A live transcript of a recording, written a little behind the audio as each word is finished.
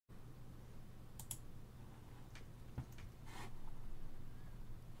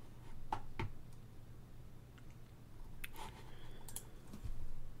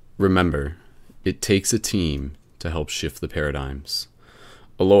Remember, it takes a team to help shift the paradigms.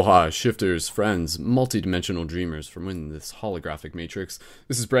 Aloha, shifters, friends, multidimensional dreamers from within this holographic matrix.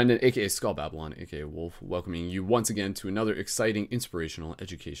 This is Brendan, aka Skull Babylon, aka Wolf, welcoming you once again to another exciting, inspirational,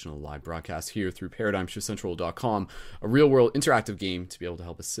 educational live broadcast here through ParadigmShiftCentral.com, a real-world interactive game to be able to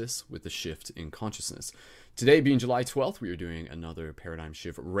help assist with the shift in consciousness. Today, being July 12th, we are doing another Paradigm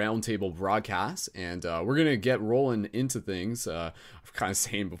Shift Roundtable broadcast, and we're going to get rolling into things. I'm kind of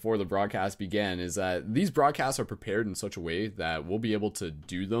saying before the broadcast began is that these broadcasts are prepared in such a way that we'll be able to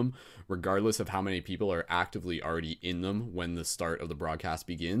do them regardless of how many people are actively already in them when the start of the broadcast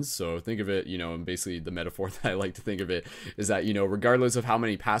begins. So think of it, and basically the metaphor that I like to think of it is that, regardless of how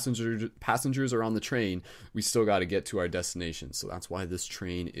many passengers are on the train, we still got to get to our destination. So that's why this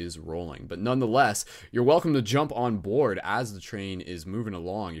train is rolling. But nonetheless, you're welcome to jump on board as the train is moving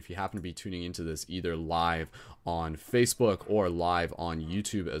along. If you happen to be tuning into this either live on Facebook or live on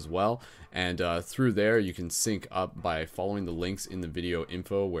YouTube as well. And through there, you can sync up by following the links in the video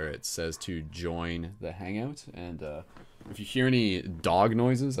info where it says to join the Hangout. And if you hear any dog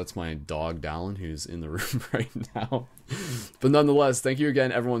noises, that's my dog Dallin, who's in the room right now. But nonetheless, thank you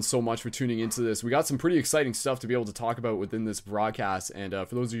again, everyone, so much for tuning into this. We got some pretty exciting stuff to be able to talk about within this broadcast. And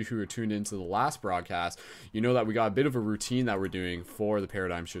for those of you who are tuned into the last broadcast, you know that we got a bit of a routine that we're doing for the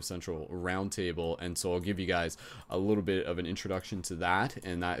Paradigm Shift Central Roundtable. And so I'll give you guys a little bit of an introduction to that.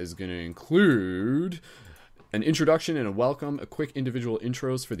 And that is going to include an introduction and a welcome, a quick individual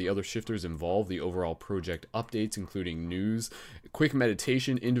intros for the other shifters involved, the overall project updates, including news, quick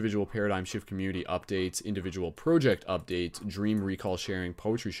meditation, individual paradigm shift community updates, individual project updates, dream recall sharing,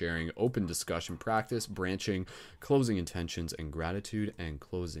 poetry sharing, open discussion practice, branching, closing intentions, and gratitude, and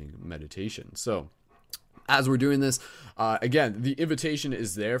closing meditation. So as we're doing this, again, the invitation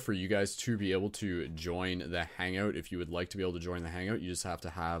is there for you guys to be able to join the Hangout. If you would like to be able to join the Hangout, you just have to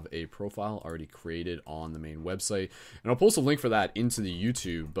have a profile already created on the main website. And I'll post a link for that into the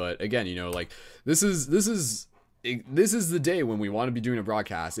YouTube. But again, this is the day when we want to be doing a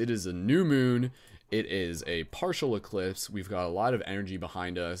broadcast. It is a new moon. It is a partial eclipse. We've got a lot of energy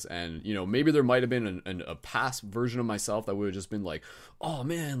behind us. And, maybe there might have been a past version of myself that would have just been like, oh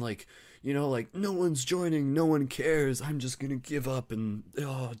man, no one's joining, no one cares, I'm just gonna give up and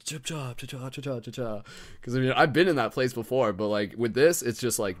chop. Because I've been in that place before, but with this, it's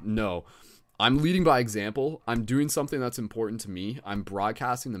just no, I'm leading by example. I'm doing something that's important to me. I'm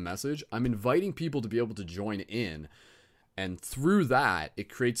broadcasting the message. I'm inviting people to be able to join in. And through that, it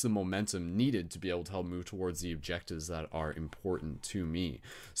creates the momentum needed to be able to help move towards the objectives that are important to me.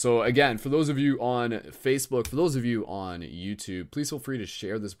 So again, for those of you on Facebook, for those of you on YouTube, please feel free to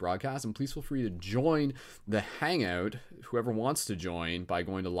share this broadcast and please feel free to join the Hangout, whoever wants to join, by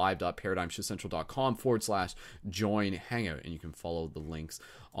going to live.paradigmshiftcentral.com/join Hangout, and you can follow the links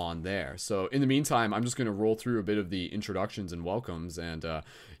on there. So in the meantime, I'm just going to roll through a bit of the introductions and welcomes, and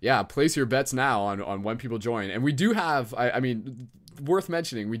place your bets now on when people join. And we do have, worth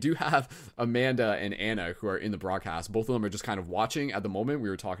mentioning, we do have Amanda and Anna who are in the broadcast. Both of them are just kind of watching at the moment. We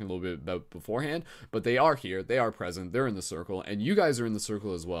were talking a little bit about beforehand, but they are here, they are present, they're in the circle, and you guys are in the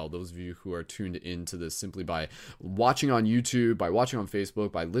circle as well. Those of you who are tuned into this simply by watching on YouTube, by watching on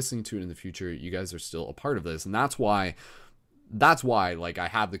Facebook, by listening to it in the future, you guys are still a part of this. And that's why I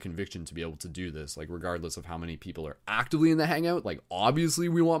have the conviction to be able to do this, regardless of how many people are actively in the Hangout. Obviously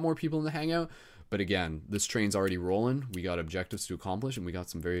we want more people in the Hangout, but again, this train's already rolling. We got objectives to accomplish, and we got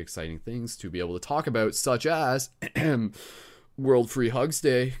some very exciting things to be able to talk about, such as World Free Hugs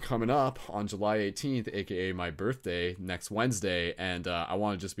Day coming up on July 18th, aka my birthday, next Wednesday. And I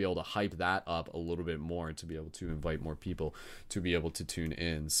want to just be able to hype that up a little bit more to be able to invite more people to be able to tune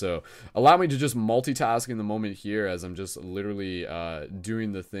in. So allow me to just multitask in the moment here, as I'm just literally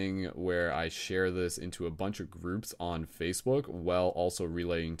doing the thing where I share this into a bunch of groups on Facebook, while also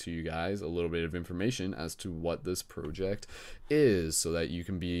relaying to you guys a little bit of information as to what this project is, so that you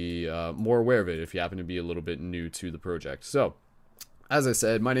can be more aware of it if you happen to be a little bit new to the project. So as I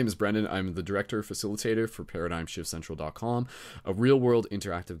said, my name is Brendan. I'm the director facilitator for ParadigmShiftCentral.com, a real-world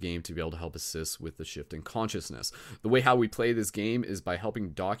interactive game to be able to help assist with the shift in consciousness. The way how we play this game is by helping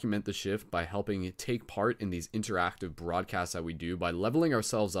document the shift, by helping take part in these interactive broadcasts that we do, by leveling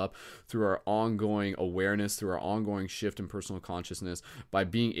ourselves up through our ongoing awareness, through our ongoing shift in personal consciousness, by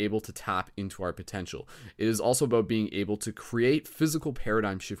being able to tap into our potential. It is also about being able to create physical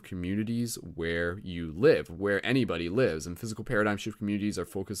paradigm shift communities where you live, where anybody lives. And physical paradigm shift communities are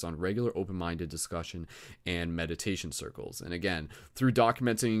focused on regular open-minded discussion and meditation circles. And again, through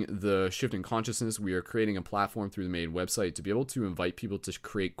documenting the shift in consciousness, we are creating a platform through the main website to be able to invite people to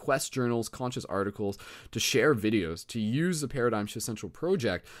create quest journals, conscious articles, to share videos, to use the Paradigm Shift Central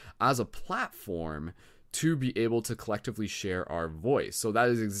project as a platform to be able to collectively share our voice. So that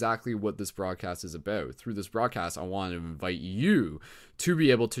is exactly what this broadcast is about. Through this broadcast, I want to invite you to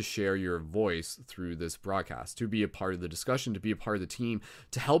be able to share your voice through this broadcast, to be a part of the discussion, to be a part of the team,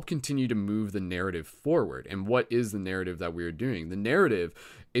 to help continue to move the narrative forward. And what is the narrative that we're doing? The narrative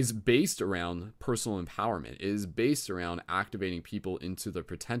is based around personal empowerment. It is based around activating people into their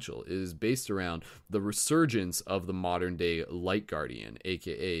potential. It is based around the resurgence of the modern day light guardian,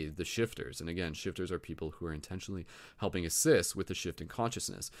 aka the shifters. And again, shifters are people who are intentionally helping assist with the shift in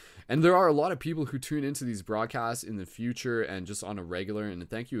consciousness. And there are a lot of people who tune into these broadcasts in the future and just on a regular. And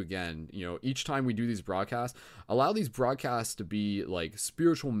thank you again. Each time we do these broadcasts, allow these broadcasts to be like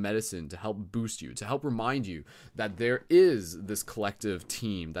spiritual medicine to help boost you, to help remind you that there is this collective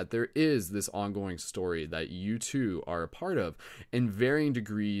team, that there is this ongoing story that you too are a part of in varying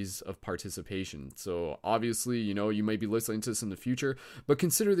degrees of participation. So obviously, you might be listening to this in the future, but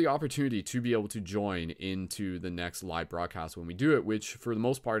consider the opportunity to be able to join into the next live broadcast when we do it, which for the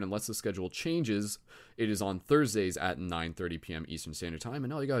most part, unless the schedule changes, it is on Thursdays at 9:30 p.m. Eastern Standard Time.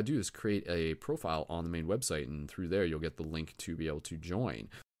 And all you got to do is create a profile on the main website, and through there, you'll get the link to be able to join.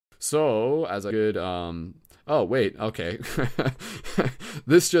 So, as I could, oh, wait, okay.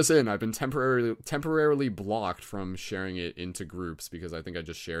 This just in, I've been temporarily blocked from sharing it into groups because I think I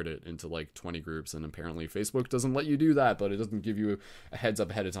just shared it into like 20 groups, and apparently Facebook doesn't let you do that, but it doesn't give you a heads up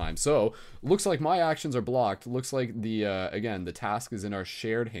ahead of time. So, looks like my actions are blocked. Looks like again, the task is in our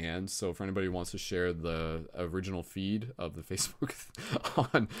shared hands. So, for anybody who wants to share the original feed of the Facebook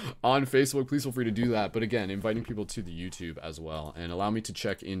on Facebook, please feel free to do that. But again, inviting people to the YouTube as well, and allow me to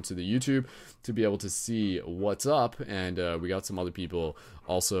check into the YouTube to be able to see what's up. And we got some other people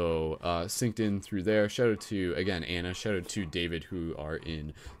also synced in through there. Shout out to, again, Anna. Shout out to David, who are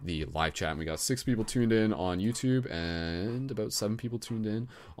in the live chat. And we got 6 people tuned in on YouTube and about 7 people tuned in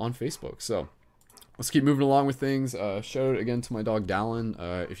on Facebook. So let's keep moving along with things. Shout out again to my dog Dallin.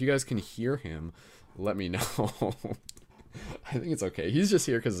 If you guys can hear him, let me know. I think it's okay. He's just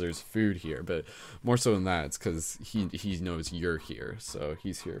here because there's food here, but more so than that, it's because he knows you're here. So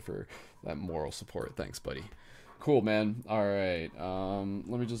he's here for that moral support. Thanks, buddy. Cool, man. All right.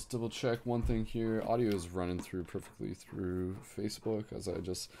 Let me just double check one thing here. Audio is running through perfectly through Facebook as I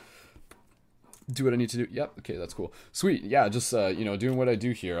just do what I need to do. Yep. Okay, that's cool. Sweet. Yeah, just doing what I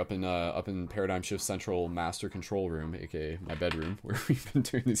do here up in Paradigm Shift Central Master Control Room, aka my bedroom, where we've been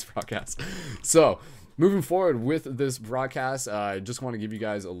doing these broadcasts. So, moving forward with this broadcast, I just want to give you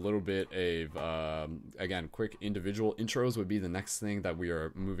guys a little bit of again, quick individual intros would be the next thing that we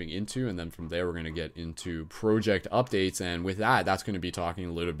are moving into, and then from there we're going to get into project updates. And with that's going to be talking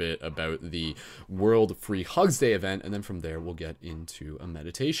a little bit about the World Free Hugs Day event, and then from there we'll get into a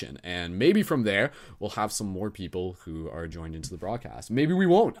meditation, and maybe from there we'll have some more people who are joined into the broadcast. Maybe we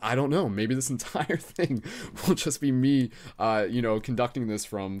won't. I don't know. Maybe this entire thing will just be me, conducting this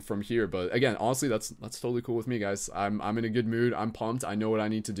from here. But again, honestly, that's totally cool with me, guys. I'm in a good mood. I'm pumped. I know what I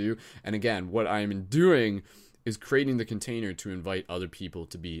need to do. And again, what I'm doing is creating the container to invite other people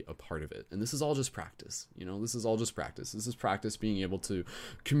to be a part of it. And this is all just practice. This is all just practice. This is practice being able to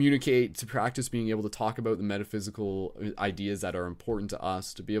communicate, to practice being able to talk about the metaphysical ideas that are important to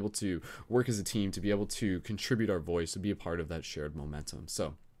us, to be able to work as a team, to be able to contribute our voice, to be a part of that shared momentum.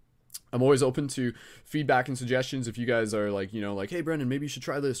 So I'm always open to feedback and suggestions. If you guys are like, hey, Brendan, maybe you should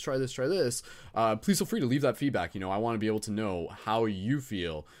try this, please feel free to leave that feedback. I want to be able to know how you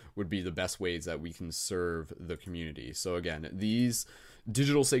feel would be the best ways that we can serve the community. So again, these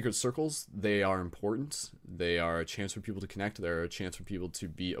digital sacred circles, they are important. They are a chance for people to connect. They're a chance for people to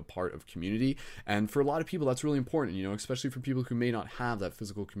be a part of community. And for a lot of people, that's really important, especially for people who may not have that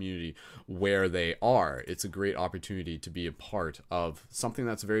physical community where they are. It's a great opportunity to be a part of something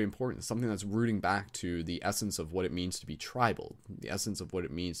that's very important, something that's rooting back to the essence of what it means to be tribal, the essence of what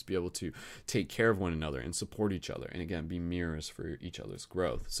it means to be able to take care of one another and support each other. And again, be mirrors for each other's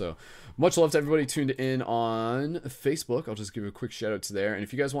growth. So much love to everybody tuned in on Facebook. I'll just give a quick shout out to there. And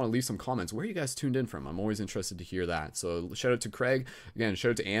if you guys want to leave some comments, where are you guys tuned in from? I'm always interested to hear that. So shout out to Craig. Again,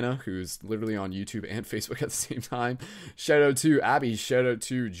 shout out to Anna, who's literally on YouTube and Facebook at the same time. Shout out to Abby. Shout out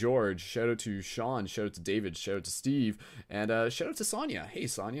to George. Shout out to Sean. Shout out to David. Shout out to Steve. And shout out to Sonia. Hey,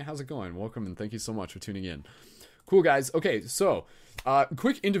 Sonia, how's it going? Welcome and thank you so much for tuning in. Cool, guys. Okay, so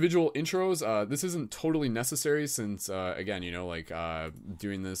quick individual intros. This isn't totally necessary since, again,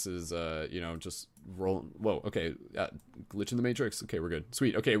 doing this is, just roll. Whoa, okay. Glitch in the Matrix. Okay, we're good.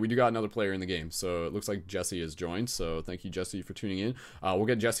 Sweet. Okay, we do got another player in the game, so it looks like Jesse has joined. So thank you, Jesse, for tuning in. We'll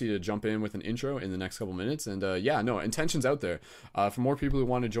get Jesse to jump in with an intro in the next couple minutes. And intentions out there. For more people who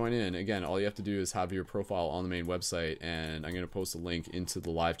want to join in, again, all you have to do is have your profile on the main website, and I'm going to post a link into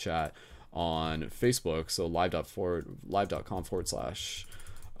the live chat on Facebook, so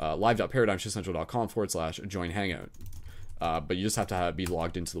live.paradigmshiftcentral.com/join hangout. But you just have to be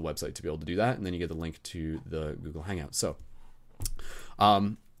logged into the website to be able to do that, and then you get the link to the Google Hangout. So,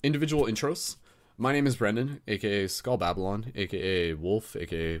 individual intros. My name is Brendan, aka Skull Babylon, aka Wolf,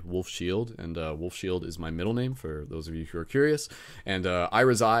 aka Wolf Shield, and Wolf Shield is my middle name for those of you who are curious. And I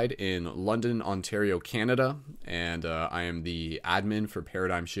reside in London, Ontario, Canada, and I am the admin for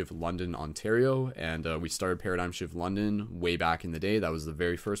Paradigm Shift London, Ontario. And we started Paradigm Shift London way back in the day. That was the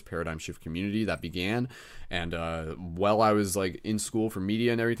very first Paradigm Shift community that began. And while I was in school for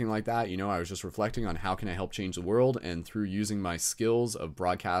media and everything like that, I was just reflecting on how can I help change the world. And through using my skills of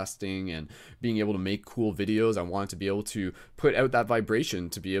broadcasting and being able to make cool videos, I wanted to be able to put out that vibration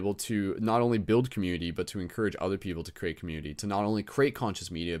to be able to not only build community, but to encourage other people to create community, to not only create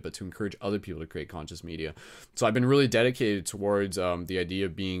conscious media, but to encourage other people to create conscious media. So I've been really dedicated towards the idea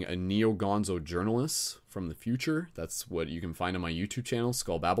of being a neo-gonzo journalist from the future. That's what you can find on my YouTube channel,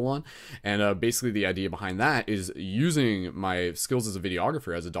 Skull Babylon. And basically the idea behind that is using my skills as a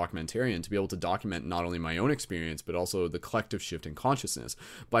videographer, as a documentarian, to be able to document not only my own experience, but also the collective shift in consciousness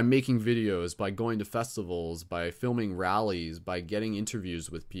by making videos, by going to festivals, by filming rallies, by getting interviews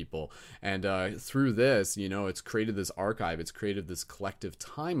with people. And through this, it's created this archive, it's created this collective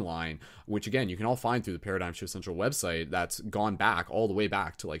timeline, which again, you can all find through the Paradigm Shift Central website that's gone back all the way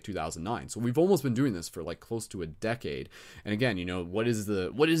back to 2009. So we've almost been doing this for close to a decade. And again, what is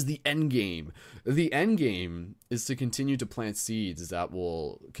the end game? The end game is to continue to plant seeds that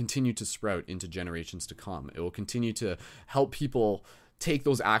will continue to sprout into generations to come. It will continue to help people take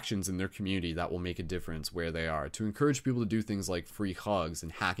those actions in their community that will make a difference where they are, to encourage people to do things like free hugs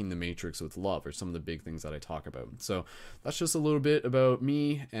and hacking the matrix with love are some of the big things that I talk about. So that's just a little bit about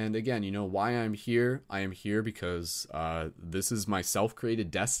me. And again, why I'm here. I am here because this is my self-created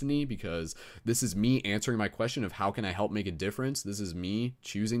destiny, because this is me answering my question of how can I help make a difference. This is me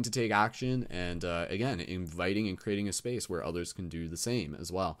choosing to take action, and again, inviting and creating a space where others can do the same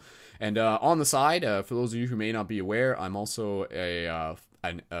as well. And on the side, for those of you who may not be aware, I'm also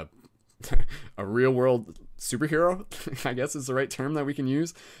a real world superhero, I guess is the right term that we can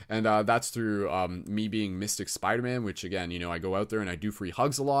use. And that's through me being Mystic Spider-Man, which again, I go out there and I do free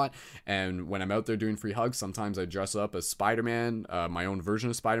hugs a lot. And when I'm out there doing free hugs, sometimes I dress up as Spider-Man, my own version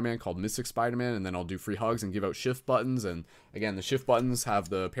of Spider-Man called Mystic Spider-Man. And then I'll do free hugs and give out shift buttons. And again, the shift buttons have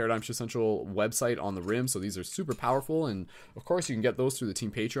the Paradigm Shift Central website on the rim. So these are super powerful. And of course, you can get those through the Team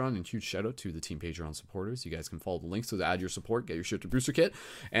Patreon. And huge shout out to the Team Patreon supporters. You guys can follow the links to add your support, get your Shifter Booster Kit.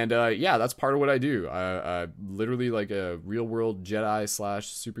 And that's part of what I do. Literally like a real world Jedi /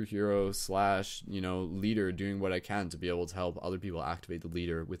 superhero / leader, doing what I can to be able to help other people activate the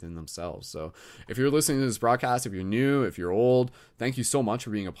leader within themselves. So if you're listening to this broadcast, if you're new, if you're old, thank you so much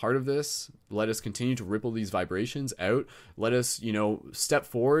for being a part of this. Let us continue to ripple these vibrations out. Let us, step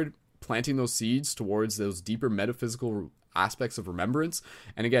forward, planting those seeds towards those deeper metaphysical aspects of remembrance.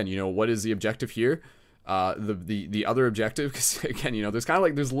 And again, what is the objective here? The other objective, because again, there's kind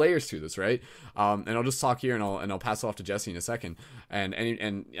of there's layers to this, right? And I'll just talk here, and I'll pass it off to Jesse in a second, and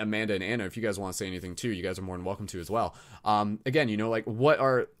Amanda and Anna, if you guys want to say anything too, you guys are more than welcome to as well. Again, what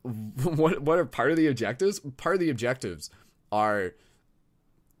are part of the objectives? Part of the objectives are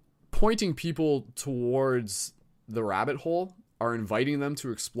pointing people towards the rabbit hole, are inviting them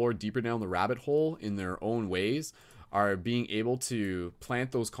to explore deeper down the rabbit hole in their own ways, are being able to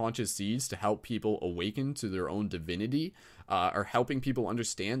plant those conscious seeds to help people awaken to their own divinity, are helping people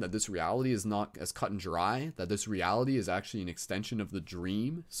understand that this reality is not as cut and dry, that this reality is actually an extension of the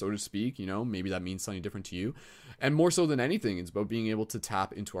dream, so to speak. Maybe that means something different to you. And more so than anything, it's about being able to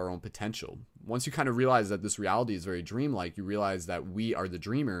tap into our own potential. Once you kind of realize that this reality is very dreamlike, you realize that we are the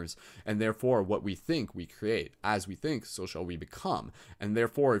dreamers, and therefore what we think, we create. As we think, so shall we become. And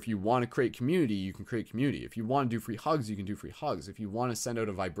therefore, if you want to create community, you can create community. If you want to do free hugs, you can do free hugs. If you want to send out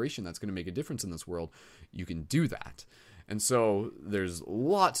a vibration that's going to make a difference in this world, you can do that. And so there's a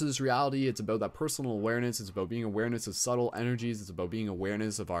lot to this reality. It's about that personal awareness. It's about being awareness of subtle energies. It's about being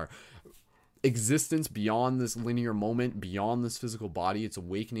awareness of our existence beyond this linear moment, beyond this physical body. It's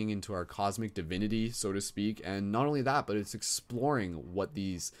awakening into our cosmic divinity, so to speak. And not only that, but it's exploring what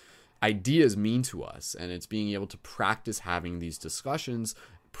these ideas mean to us. And it's being able to practice having these discussions,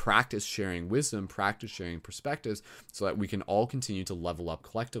 practice sharing wisdom, practice sharing perspectives, so that we can all continue to level up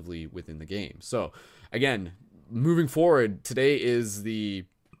collectively within the game. So again, moving forward, today is the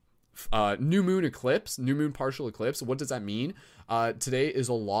new moon eclipse, new moon partial eclipse. What does that mean? Today is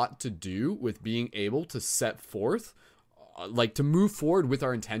a lot to do with being able to set forth, like to move forward with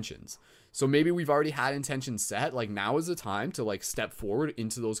our intentions. So maybe we've already had intentions set, like now is the time to like step forward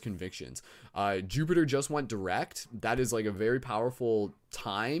into those convictions. Jupiter just went direct. That is like a very powerful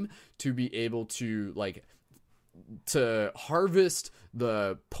time to be able to like to harvest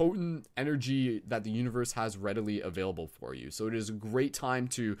the potent energy that the universe has readily available for you. So it is a great time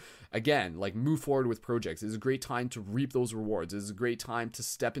to, again, like move forward with projects. It is a great time to reap those rewards. It is a great time to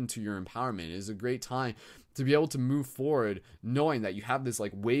step into your empowerment. It is a great time to be able to move forward knowing that you have this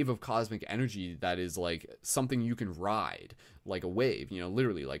like wave of cosmic energy that is like something you can ride like a wave,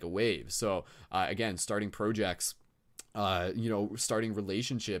 literally like a wave. So again, starting projects, starting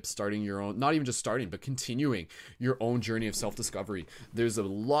relationships, starting your own, not even just starting, but continuing your own journey of self-discovery. There's a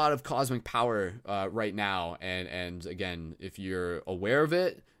lot of cosmic power right now. And again, if you're aware of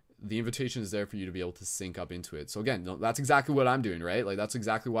it, the invitation is there for you to be able to sync up into it. So again, that's exactly what I'm doing, right? Like that's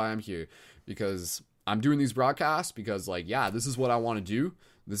exactly why I'm here, because I'm doing these broadcasts because like, yeah, this is what I want to do.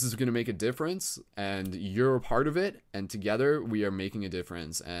 This is going to make a difference and you're a part of it. And together we are making a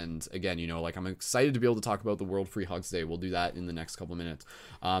difference. And again, like I'm excited to be able to talk about the World Free Hugs Day. We'll do that in the next couple minutes.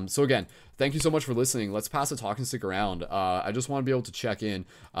 So again, thank you so much for listening. Let's pass the talking stick around. I just want to be able to check in.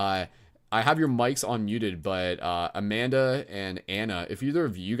 I have your mics unmuted, but Amanda and Anna, if either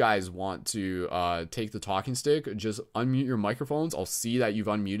of you guys want to take the talking stick, just unmute your microphones. I'll see that you've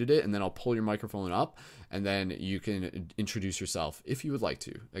unmuted it, and then I'll pull your microphone up, and then you can introduce yourself if you would like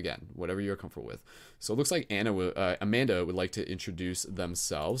to. Again, whatever you're comfortable with. So it looks like Amanda would like to introduce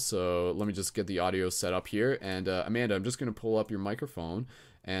themselves. So let me just get the audio set up here. And Amanda, I'm just going to pull up your microphone.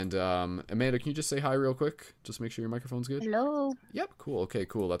 And Amanda, can you just say hi real quick? Just make sure your microphone's good. Hello. Yep, cool. Okay,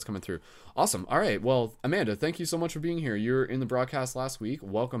 cool. That's coming through. Awesome. All right. Well, Amanda, thank you so much for being here. You're in the broadcast last week.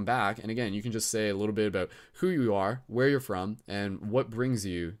 Welcome back. And again, you can just say a little bit about who you are, where you're from, and what brings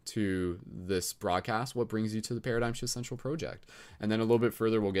you to this broadcast, what brings you to the Paradigm Shift Central project. And then a little bit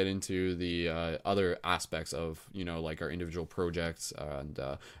further, we'll get into the other aspects of, like our individual projects and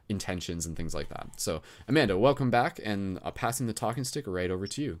intentions and things like that. So, Amanda, welcome back, and passing the talking stick right over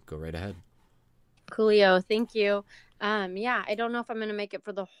to you. Go right ahead. Coolio. Thank you. Yeah, I don't know if I'm going to make it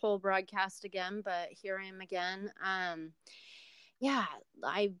for the whole broadcast again, but here I am again. Yeah,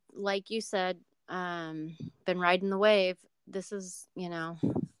 I, like you said, been riding the wave. This is,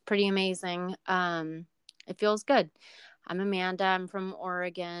 pretty amazing. It feels good. I'm Amanda. I'm from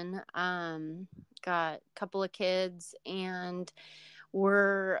Oregon. Got a couple of kids, and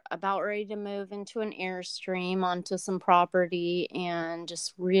we're about ready to move into an Airstream onto some property and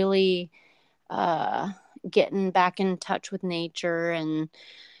just really getting back in touch with nature. And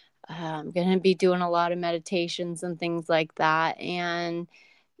I'm going to be doing a lot of meditations and things like that. And,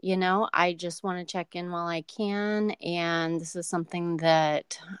 I just want to check in while I can. And this is something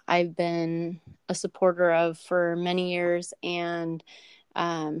that I've been a supporter of for many years and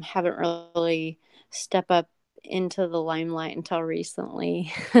haven't really stepped up into the limelight until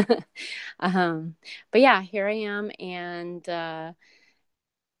recently. But yeah, here I am, and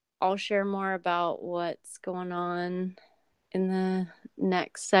I'll share more about what's going on in the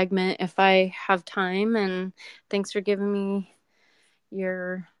next segment if I have time. And thanks for giving me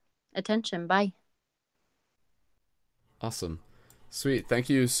your attention. Bye. Awesome. Sweet. Thank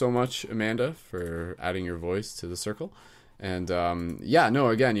you so much, Amanda, for adding your voice to the circle. And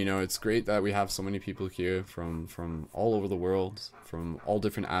again, it's great that we have so many people here from all over the world, from all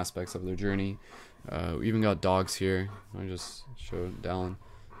different aspects of their journey. We even got dogs here. I just showed Dallin.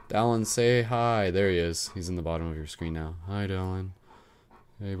 Dallin, say hi. There he is. He's in the bottom of your screen now. Hi, Dallin.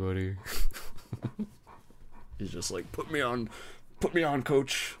 Hey, buddy. He's just like, put me on,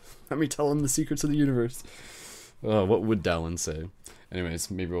 coach. Let me tell him the secrets of the universe. What would Dallin say?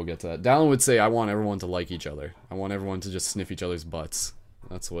 Anyways, maybe we'll get to that. Dallin would say, I want everyone to like each other. I want everyone to just sniff each other's butts.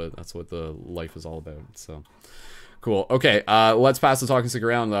 That's what the life is all about. So cool. Okay, let's pass the talking stick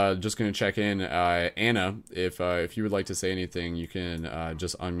around. Just gonna check in. Anna, if you would like to say anything, you can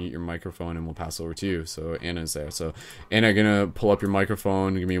just unmute your microphone and we'll pass over to you. So Anna is there. So Anna, gonna pull up your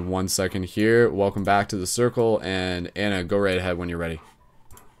microphone. Give me 1 second here. Welcome back to the circle. And Anna, go right ahead when you're ready.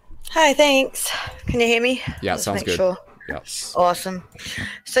 Hi, thanks. Can you hear me? Yeah, sounds good. Sure. Yeah. Awesome.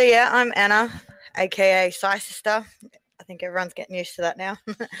 So yeah, I'm Anna, aka Psy Sister. I think everyone's getting used to that now.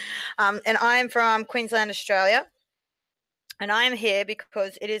 And I'm from Queensland, Australia. and I am here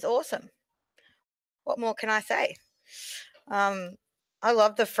because it is awesome. What more can I say? I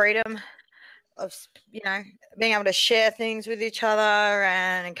love the freedom of, being able to share things with each other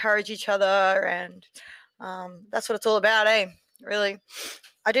and encourage each other, and that's what it's all about, really.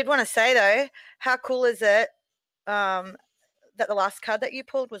 I did want to say, though, how cool is it that the last card that you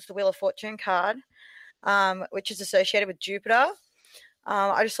pulled was the Wheel of Fortune card, which is associated with Jupiter.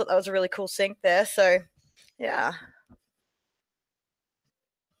 I just thought that was a really cool sync there. So, yeah.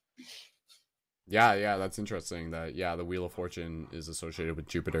 Yeah, that's interesting. That the Wheel of Fortune is associated with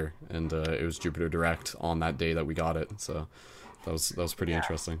Jupiter, and it was Jupiter direct on that day that we got it. So that was pretty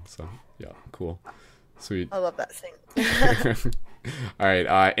interesting. So yeah, cool, sweet. I love that sync. All right,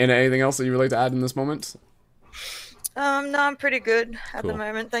 Anna, anything else that you would like to add in this moment? No, I'm pretty good at the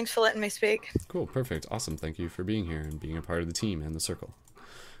moment. Thanks for letting me speak. Cool, perfect, awesome. Thank you for being here and being a part of the team and the circle.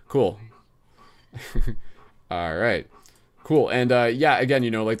 Cool. All right. Cool. And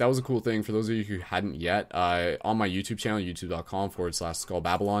again, like that was a cool thing for those of you who hadn't yet. On my YouTube channel,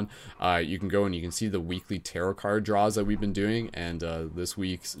 youtube.com/SkullBabylon, you can go and you can see the weekly tarot card draws that we've been doing. And this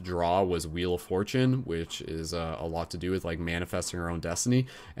week's draw was Wheel of Fortune, which is a lot to do with like manifesting our own destiny.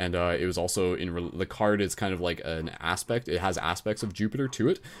 And it was also the card is kind of like an aspect. It has aspects of Jupiter to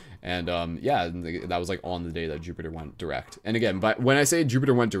it. And that was like on the day that Jupiter went direct. And again, but when I say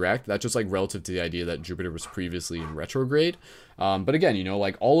Jupiter went direct, that's just like relative to the idea that Jupiter was previously in retrograde. But again,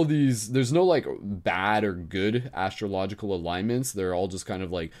 like all of these, there's no like bad or good astrological alignments. They're all just kind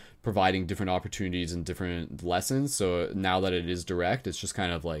of like providing different opportunities and different lessons. So now that it is direct, it's just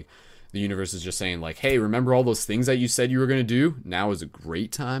kind of like the universe is just saying like, hey, remember all those things that you said you were going to do? Now is a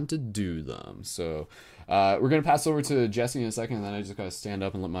great time to do them. So we're going to pass over to Jesse in a second, and then I just got to stand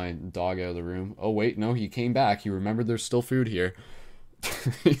up and let my dog out of the room. Oh, wait, no, he came back. He remembered there's still food here.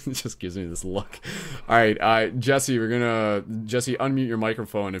 He just gives me this look. All right, Jesse, Jesse, unmute your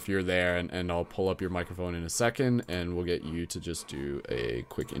microphone if you're there, and I'll pull up your microphone in a second, and we'll get you to just do a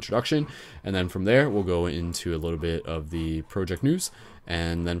quick introduction. And then from there, we'll go into a little bit of the project news.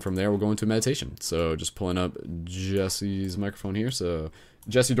 And then from there, we'll go into meditation. So just pulling up Jesse's microphone here. So,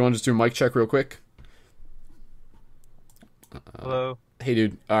 Jesse, do you want to just do a mic check real quick? Hello. Hey,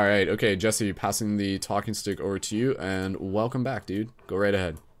 dude. All right. Okay, Jesse, passing the talking stick over to you, and welcome back, dude. Go right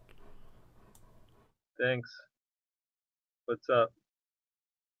ahead. Thanks. What's up?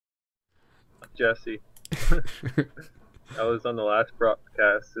 I'm Jesse. I was on the last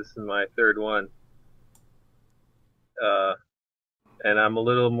broadcast. This is my third one. And I'm a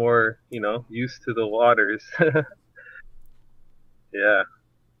little more, used to the waters. Yeah.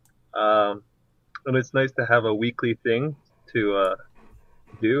 And it's nice to have a weekly thing to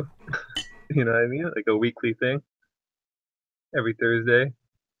do. You know what I mean? Like a weekly thing every Thursday.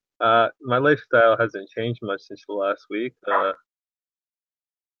 My lifestyle hasn't changed much since the last week. But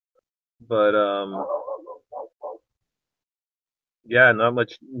not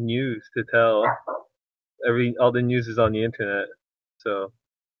much news to tell. All the news is on the internet. So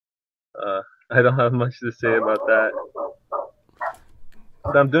I don't have much to say about that.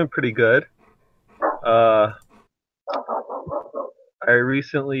 But I'm doing pretty good. I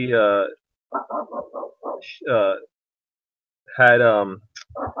recently had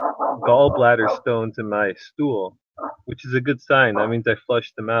gallbladder stones in my stool, which is a good sign. That means I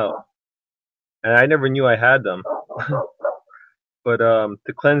flushed them out. And I never knew I had them. But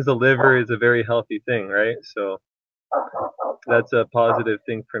to cleanse the liver is a very healthy thing, right? So that's a positive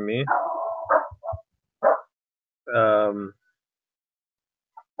thing for me.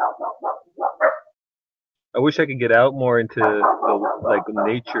 I wish I could get out more into the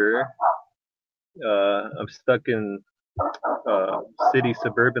nature. I'm stuck in city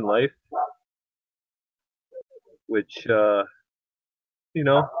suburban life, which has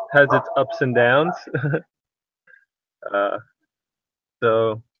its ups and downs.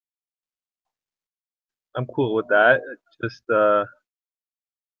 So I'm cool with that. Just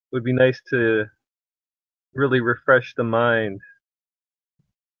would be nice to really refresh the mind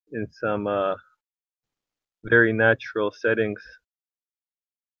in some very natural settings.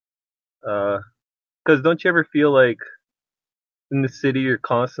 Because don't you ever feel like in the city you're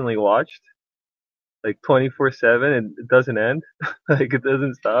constantly watched, like 24/7, and it doesn't end, like it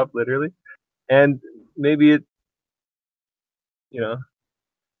doesn't stop, literally. And maybe it,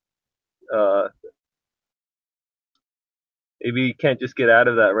 maybe you can't just get out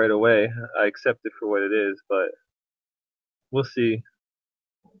of that right away. I accept it for what it is, but we'll see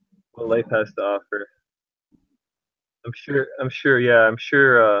what life has to offer. I'm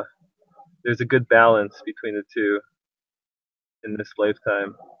sure there's a good balance between the two in this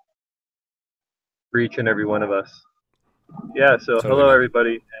lifetime for each and every one of us. Yeah, so Totally, hello man.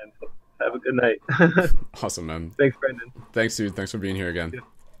 everybody, and have a good night. Awesome, man. Thanks, Brendan. Thanks, dude. Thanks for being here again. Yeah.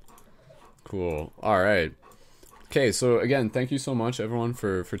 Cool. All right. Okay, so again, thank you so much, everyone,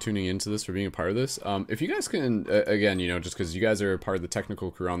 for tuning into this, for being a part of this. If you guys can, again, just because you guys are part of the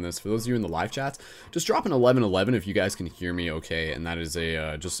technical crew on this, for those of you in the live chats, just drop an 1111 if you guys can hear me okay, and that is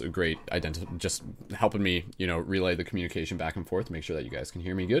just a great just helping me, relay the communication back and forth, make sure that you guys can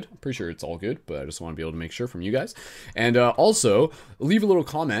hear me good. I'm pretty sure it's all good, but I just want to be able to make sure from you guys. And also, leave a little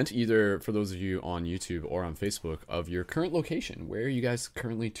comment, either for those of you on YouTube or on Facebook, of your current location. Where are you guys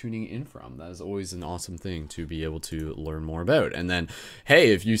currently tuning in from? That is always an awesome thing to be able to learn more about. And then,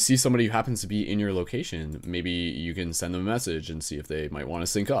 hey, if you see somebody who happens to be in your location, maybe you can send them a message and see if they might want to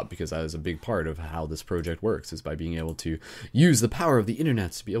sync up, because that is a big part of how this project works, is by being able to use the power of the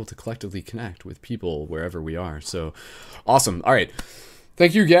internet to be able to collectively connect with people wherever we are. So awesome. All right.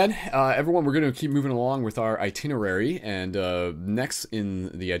 Thank you again, everyone. We're going to keep moving along with our itinerary, and next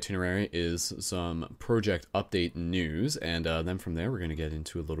in the itinerary is some project update news, and then from there we're going to get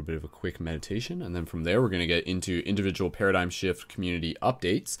into a little bit of a quick meditation, and then from there we're going to get into individual paradigm shift community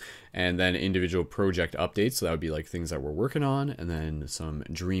updates, and then individual project updates. So that would be like things that we're working on, and then some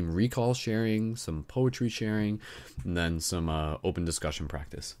dream recall sharing, some poetry sharing, and then some open discussion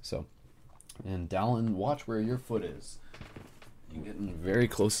practice. So, and Dallin, watch where your foot is. You're getting very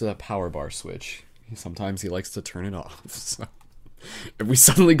close to that power bar switch. Sometimes he likes to turn it off. So if we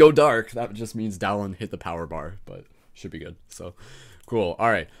suddenly go dark, that just means Dallin hit the power bar, but should be good. So cool.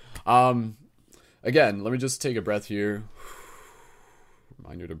 All right. Again, let me just take a breath here.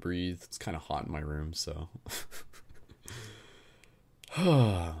 Reminder to breathe. It's kind of hot in my room, so.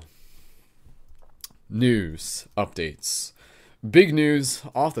 News updates. Big news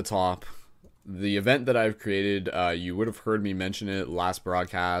off the top. The event that I've created, you would have heard me mention it last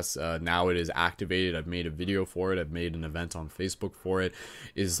broadcast. Now it is activated. I've made a video for it. I've made an event on Facebook for it.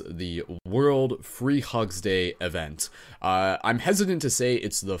 Is the World Free Hugs Day event. I'm hesitant to say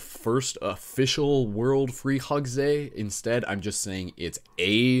it's the first official World Free Hugs Day. Instead, I'm just saying it's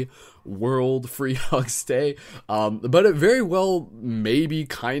a World Free Hugs Day, but it very well may be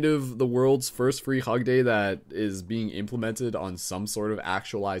kind of the world's first free hug day that is being implemented on some sort of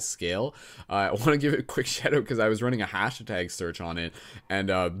actualized scale. I want to give it a quick shout out because I was running a hashtag search on it, and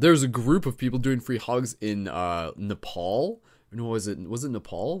there's a group of people doing free hugs in Nepal. No, was it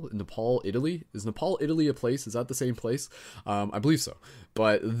Nepal? Nepal, Italy? Is Nepal, Italy a place? Is that the same place? I believe so.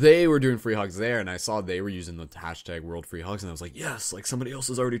 But they were doing free hugs there, and I saw they were using the hashtag World Free Hugs, and I was like, yes, like somebody else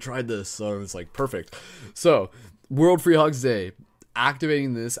has already tried this. So it's like, perfect. So, World Free Hugs Day.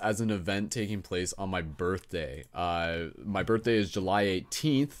 Activating this as an event taking place on my birthday. My birthday is July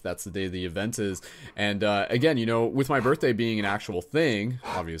 18th. That's the day the event is. And again, with my birthday being an actual thing,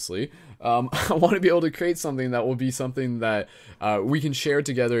 obviously, I want to be able to create something that will be something that we can share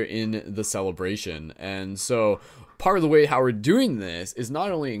together in the celebration. And so part of the way how we're doing this is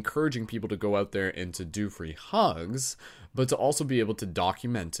not only encouraging people to go out there and to do free hugs, but to also be able to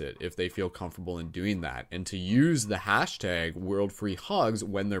document it if they feel comfortable in doing that, and to use the hashtag World Free Hugs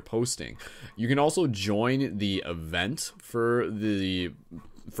when they're posting. You can also join the event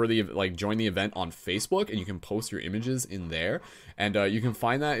join the event on Facebook, and you can post your images in there. And you can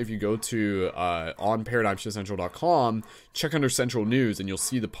find that if you go to on ParadigmShiftCentral.com, check under Central News, and you'll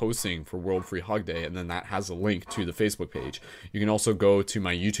see the posting for World Free Hug Day, and then that has a link to the Facebook page. You can also go to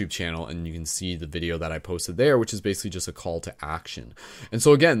my YouTube channel, and you can see the video that I posted there, which is basically just a call to action. And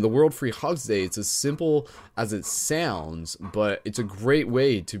so again, the World Free Hugs Day, it's as simple as it sounds, but it's a great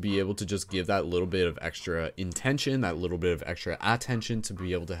way to be able to just give that little bit of extra intention, that little bit of extra attention, to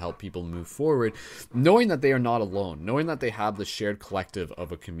be able to help people move forward, knowing that they are not alone, knowing that they have the shared collective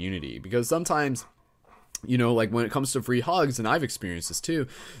of a community. Because sometimes, like when it comes to free hugs, and I've experienced this too,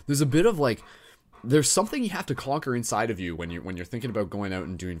 there's a bit of there's something you have to conquer inside of you when you're thinking about going out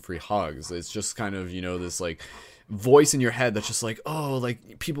and doing free hugs. It's just kind of, this voice in your head that's just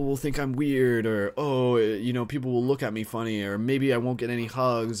people will think I'm weird, or people will look at me funny, or maybe I won't get any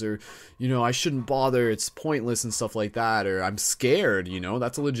hugs, or I shouldn't bother, it's pointless and stuff like that, or I'm scared.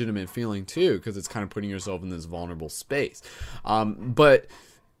 That's a legitimate feeling too, because it's kind of putting yourself in this vulnerable space, but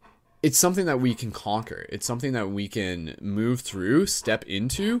it's something that we can conquer. It's something that we can move through, step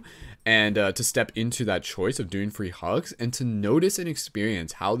into, and to step into that choice of doing free hugs, and to notice and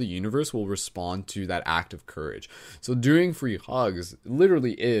experience how the universe will respond to that act of courage. So doing free hugs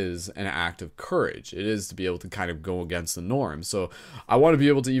literally is an act of courage. It is to be able to kind of go against the norm. So I want to be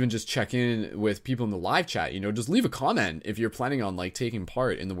able to even just check in with people in the live chat, just leave a comment if you're planning on taking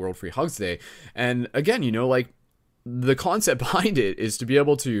part in the World Free Hugs Day. And again, the concept behind it is to be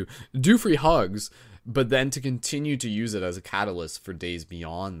able to do free hugs but then to continue to use it as a catalyst for days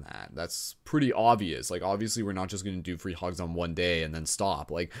beyond that. That's pretty obvious. Like, obviously we're not just going to do free hugs on one day and then stop.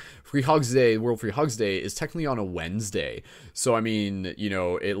 Like, Free Hugs Day, World Free Hugs Day, is technically on a Wednesday. So, I mean, you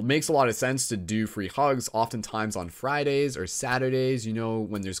know, it makes a lot of sense to do free hugs oftentimes on Fridays or Saturdays, you know,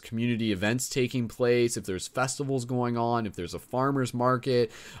 when there's community events taking place, if there's festivals going on, if there's a farmer's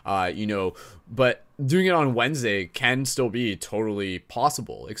market, you know, but doing it on Wednesday can still be totally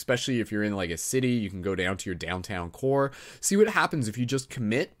possible, especially if you're in like a city. You can go down to your downtown core, see what happens if you just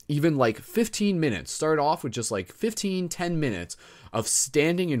commit even like 15 minutes. Start off with just like 10 minutes of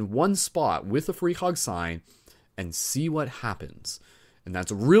standing in one spot with a free hug sign and see what happens. And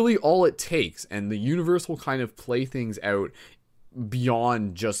that's really all it takes. And the universe will kind of play things out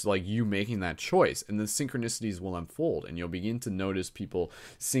beyond just like you making that choice, and the synchronicities will unfold, and you'll begin to notice people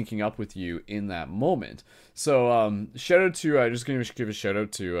syncing up with you in that moment. So shout out to just gonna give a shout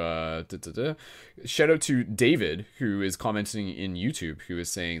out to David, who is commenting in YouTube, who is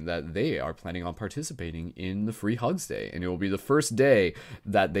saying that they are planning on participating in the Free Hugs Day, and it will be the first day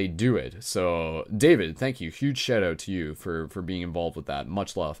that they do it. So David, thank you, huge shout out to you for being involved with that.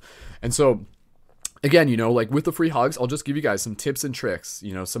 Much love. And so again, you know, like with the free hugs, I'll just give you guys some tips and tricks,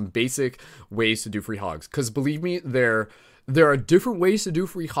 you know, some basic ways to do free hugs. Because believe me, there are different ways to do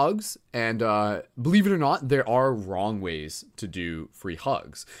free hugs. And believe it or not, there are wrong ways to do free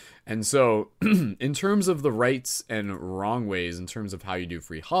hugs. And so in terms of the rights and wrong ways, in terms of how you do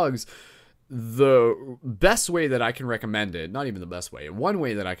free hugs, the best way that I can recommend it, not even the best way, one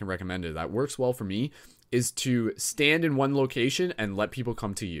way that I can recommend it that works well for me is to stand in one location and let people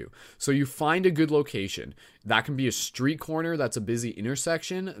come to you. So you find a good location. That can be a street corner that's a busy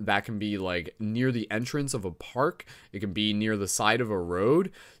intersection. That can be like near the entrance of a park. It can be near the side of a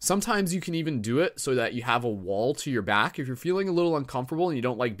road. Sometimes you can even do it so that you have a wall to your back. If you're feeling a little uncomfortable and you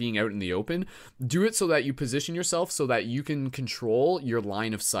don't like being out in the open, do it so that you position yourself so that you can control your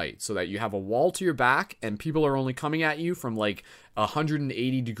line of sight, so that you have a wall to your back and people are only coming at you from like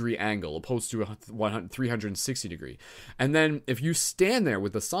 180 degree angle opposed to a 360 degree. And then if you stand there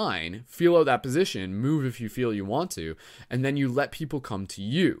with the sign, feel out that position, move if you feel you want to, and then you let people come to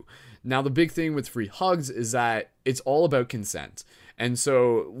you. Now, the big thing with free hugs is that it's all about consent. And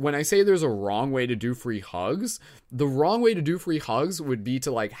so when I say there's a wrong way to do free hugs, the wrong way to do free hugs would be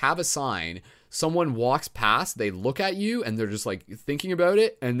to like have a sign, someone walks past, they look at you and they're just like thinking about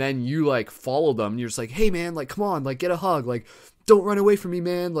it, and then you like follow them and you're just like, hey man, like come on, like get a hug, like don't run away from me,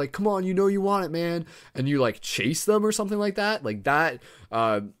 man, like come on, you know you want it, man. And you like chase them or something like that. Like that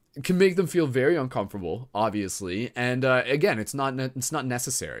can make them feel very uncomfortable, obviously. And again, it's not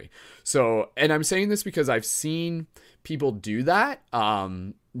necessary. So, and I'm saying this because I've seen people do that.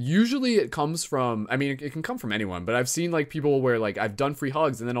 Usually it comes from, I mean, it can come from anyone, but I've seen like people where like I've done free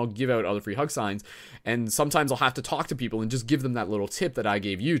hugs and then I'll give out other free hug signs, and sometimes I'll have to talk to people and just give them that little tip that I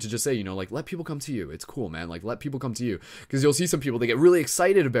gave you to just say, you know, like let people come to you. It's cool, man. Like let people come to you, because you'll see some people, they get really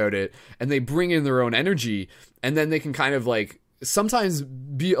excited about it and they bring in their own energy, and then they can kind of like sometimes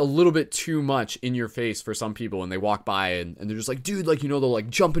be a little bit too much in your face for some people, and they walk by and they're just like, dude, like, you know, they'll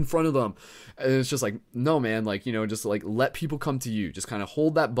like jump in front of them, and it's just like, no man, like, you know, just like let people come to you, just kind of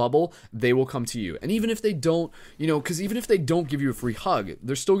hold that bubble, they will come to you. And even if they don't, you know, because even if they don't give you a free hug,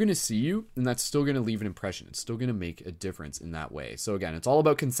 they're still going to see you, and that's still going to leave an impression. It's still going to make a difference in that way. So again, it's all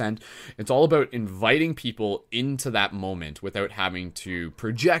about consent. It's all about inviting people into that moment without having to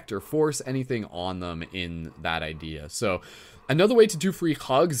project or force anything on them in that idea. So another way to do free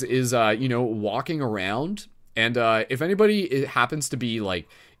hugs is, you know, walking around. And if anybody happens to be like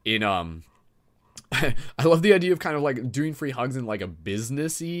in, I love the idea of kind of like doing free hugs in like a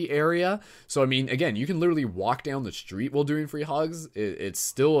businessy area. So, I mean, again, you can literally walk down the street while doing free hugs. It's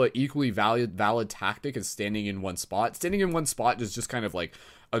still an equally valid tactic as standing in one spot. Standing in one spot is just kind of like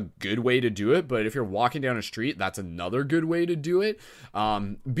a good way to do it, but if you're walking down a street, that's another good way to do it.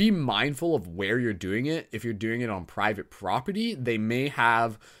 Be mindful of where you're doing it. If you're doing it on private property, they may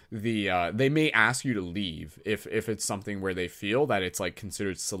have they may ask you to leave if it's something where they feel that it's like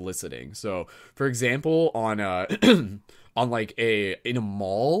considered soliciting. So, for example, on on like in a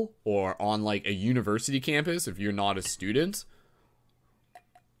mall or on like a university campus, if you're not a student,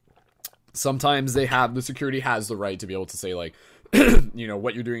 sometimes the security has the right to be able to say like, you know,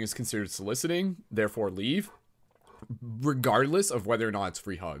 what you're doing is considered soliciting, therefore leave, regardless of whether or not it's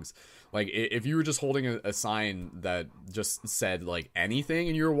free hugs. Like if you were just holding a sign that just said like anything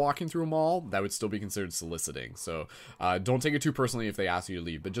and you were walking through a mall, that would still be considered soliciting. So don't take it too personally if they ask you to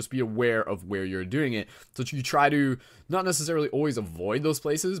leave, but just be aware of where you're doing it. So you try to not necessarily always avoid those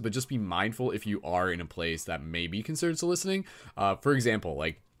places, but just be mindful if you are in a place that may be considered soliciting. For example,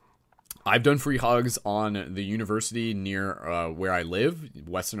 like I've done free hugs on the university near where I live,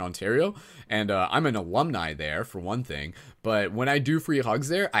 Western Ontario, and I'm an alumni there for one thing. But when I do free hugs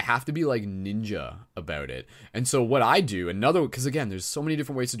there, I have to be like ninja about it. And so what I do, because again, there's so many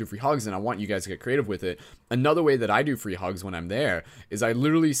different ways to do free hugs, and I want you guys to get creative with it. Another way that I do free hugs when I'm there is I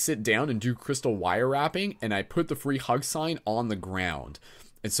literally sit down and do crystal wire wrapping, and I put the free hug sign on the ground.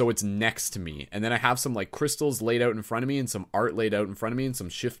 And so it's next to me. And then I have some like crystals laid out in front of me and some art laid out in front of me and some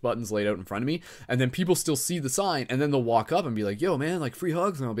shift buttons laid out in front of me. And then people still see the sign, and then they'll walk up and be like, yo, man, like free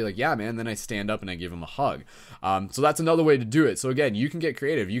hugs. And I'll be like, yeah, man. And then I stand up and I give them a hug. So that's another way to do it. So again, you can get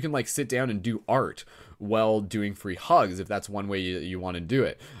creative. You can like sit down and do art while doing free hugs if that's one way you want to do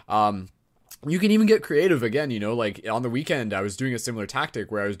it. You can even get creative again, like on the weekend, I was doing a similar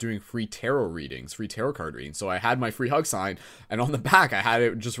tactic where I was doing free tarot readings, free tarot card readings. So I had my free hug sign, and on the back, I had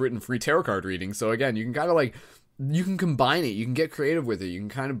it just written free tarot card reading. So again, you can kind of like, you can combine it, you can get creative with it, you can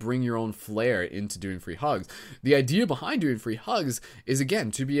kind of bring your own flair into doing free hugs. The idea behind doing free hugs is,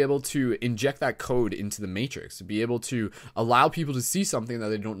 again, to be able to inject that code into the matrix, to be able to allow people to see something that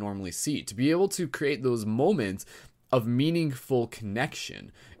they don't normally see, to be able to create those moments of meaningful connection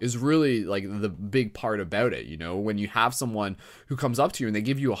is really like the big part about it. When you have someone who comes up to you and they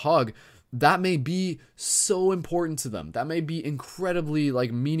give you a hug, that may be so important to them. That may be incredibly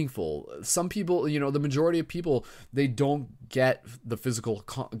like meaningful. Some people, the majority of people, they don't get the physical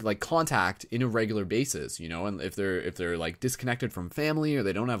contact in a regular basis, and if they're like disconnected from family or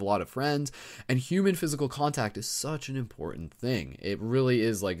they don't have a lot of friends, and human physical contact is such an important thing. It really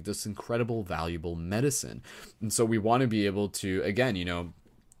is like this incredible, valuable medicine. And so we want to be able to, again,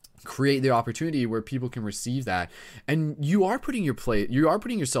 create the opportunity where people can receive that, and you are putting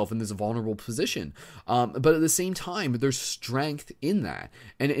yourself in this vulnerable position, but at the same time there's strength in that,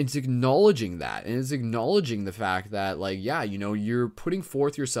 and it's acknowledging that, and it's acknowledging the fact that you're putting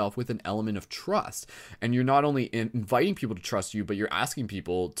forth yourself with an element of trust, and you're not only inviting people to trust you, but you're asking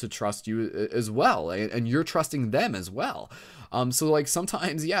people to trust you as well, and you're trusting them as well. So like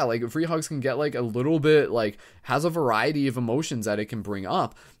sometimes, like free hugs can get like a little bit like, has a variety of emotions that it can bring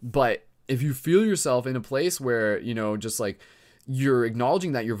up. But if you feel yourself in a place where, just like you're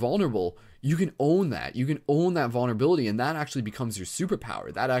acknowledging that you're vulnerable, you can own that. You can own that vulnerability, and that actually becomes your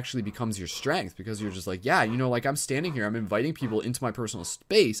superpower. That actually becomes your strength, because you're just like, like I'm standing here, I'm inviting people into my personal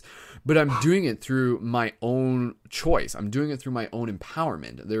space, but I'm doing it through my own choice. I'm doing it through my own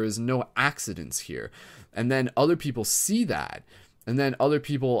empowerment. There is no accidents here. And then other people see that, and then other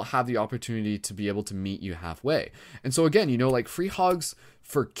people have the opportunity to be able to meet you halfway. And so again, like free hugs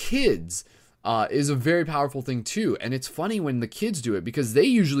for kids is a very powerful thing too. And it's funny when the kids do it, because they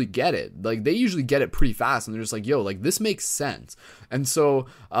usually get it. Like they usually get it pretty fast, and they're just like, yo, like this makes sense. And so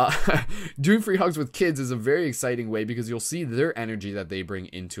doing free hugs with kids is a very exciting way, because you'll see their energy that they bring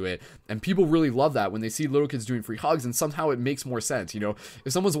into it. And people really love that when they see little kids doing free hugs, and somehow it makes more sense.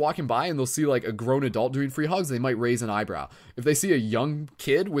 If someone's walking by and they'll see like a grown adult doing free hugs, they might raise an eyebrow. If they see a young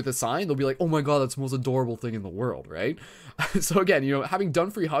kid with a sign, they'll be like, oh my God, that's the most adorable thing in the world, right? So again, having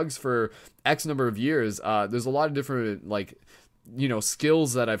done free hugs for X number of years, there's a lot of different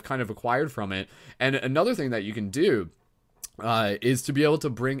skills that I've kind of acquired from it. And another thing that you can do is to be able to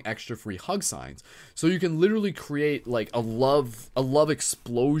bring extra free hug signs. So you can literally create like a love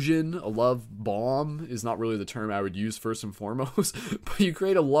explosion. A love bomb is not really the term I would use first and foremost, but you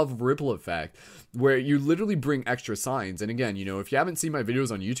create a love ripple effect where you literally bring extra signs. And again, if you haven't seen my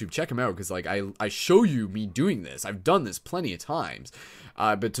videos on YouTube, check them out, because like I show you me doing this. I've done this plenty of times.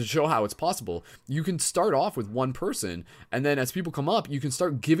 But to show how it's possible, you can start off with one person, and then as people come up, you can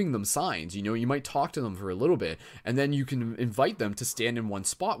start giving them signs. You might talk to them for a little bit, and then you can invite them to stand in one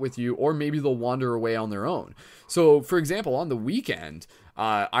spot with you, or maybe they'll wander away on their own. So, for example, on the weekend,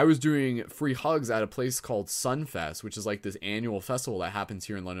 I was doing free hugs at a place called Sunfest, which is like this annual festival that happens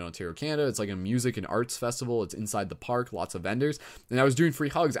here in London, Ontario, Canada. It's like a music and arts festival. It's inside the park, lots of vendors. And I was doing free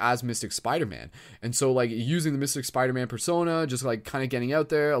hugs as Mystic Spider-Man. And so like using the Mystic Spider-Man persona, just like kind of getting out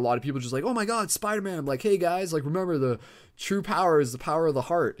there. A lot of people just like, oh my God, Spider-Man. I'm like, hey guys, like remember the true power is the power of the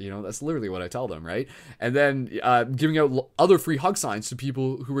heart. That's literally what I tell them, right? And then giving out other free hug signs to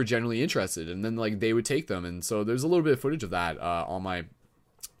people who were generally interested. And then like they would take them. And so there's a little bit of footage of that on my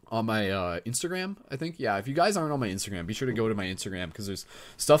Instagram, I think. Yeah, if you guys aren't on my Instagram, be sure to go to my Instagram, because there's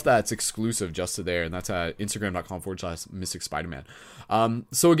stuff that's exclusive just to there, and that's at instagram.com/Mystic Spider-Man.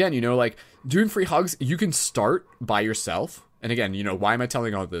 So again, like doing free hugs, you can start by yourself. And again, why am I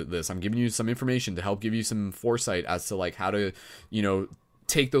telling all this? I'm giving you some information to help give you some foresight as to like how to,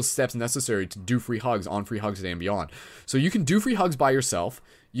 take those steps necessary to do free hugs on Free Hugs Day and beyond. So you can do free hugs by yourself.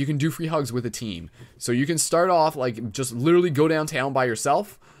 You can do free hugs with a team. So you can start off like just literally go downtown by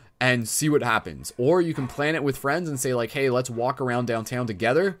yourself, and see what happens. Or you can plan it with friends and say like, hey, let's walk around downtown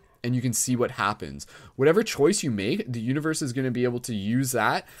together, and you can see what happens. Whatever choice you make, the universe is going to be able to use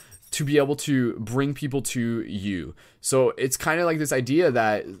that to be able to bring people to you. So it's kind of like this idea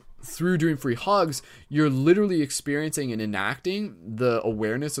that through doing free hugs, you're literally experiencing and enacting the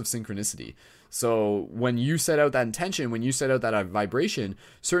awareness of synchronicity. So when you set out that intention, when you set out that vibration,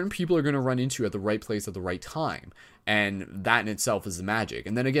 certain people are going to run into you at the right place at the right time. And that in itself is the magic.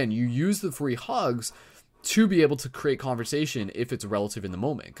 And then again, you use the free hugs to be able to create conversation if it's relative in the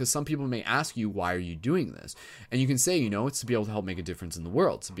moment. Because some people may ask you, why are you doing this? And you can say, it's to be able to help make a difference in the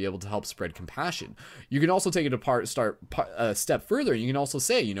world, to be able to help spread compassion. You can also take it start a step further. You can also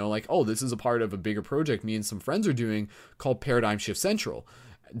say, like, oh, this is a part of a bigger project me and some friends are doing called Paradigm Shift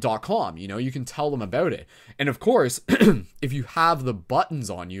Central.com. You can tell them about it. And of course, if you have the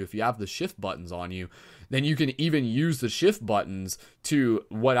buttons on you, if you have the shift buttons on you, then you can even use the shift buttons to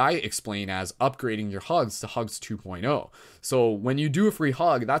what I explain as upgrading your hugs to Hugs 2.0. So when you do a free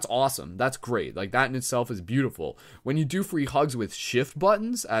hug, that's awesome. That's great. Like, that in itself is beautiful. When you do free hugs with shift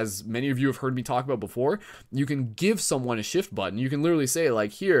buttons, as many of you have heard me talk about before, you can give someone a shift button. You can literally say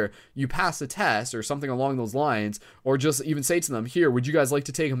like, here, you passed a test or something along those lines, or just even say to them, here, would you guys like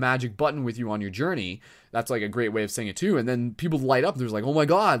to take a magic button with you on your journey? That's like a great way of saying it too. And then people light up. There's like, oh my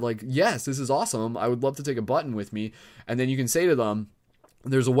God, like, yes, this is awesome. I would love to take a button with me. And then you can say to them,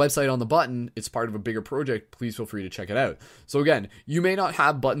 there's a website on the button. It's part of a bigger project. Please feel free to check it out. So again, you may not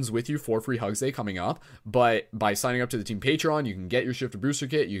have buttons with you for Free Hugs Day coming up, but by signing up to the team Patreon, you can get your Shifter Booster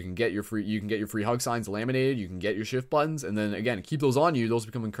Kit. You can get your free hug signs laminated. You can get your shift buttons, and then again, keep those on you. Those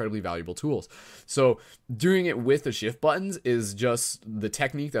become incredibly valuable tools. So doing it with the shift buttons is just the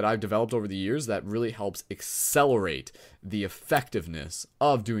technique that I've developed over the years that really helps accelerate the effectiveness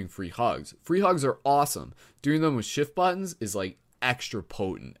of doing free hugs. Free hugs are awesome. Doing them with shift buttons is like extra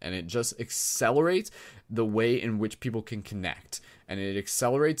potent, and it just accelerates the way in which people can connect, and it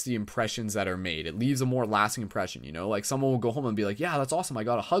accelerates the impressions that are made. It leaves a more lasting impression. Like someone will go home and be like, yeah, that's awesome, I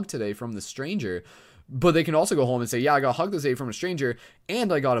got a hug today from the stranger. But they can also go home and say, yeah, I got a hug today from a stranger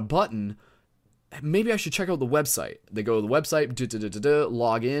and I got a button. Maybe I should check out the website. They go to the website,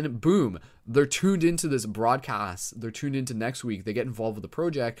 log in, boom. They're tuned into this broadcast. They're tuned into next week. They get involved with the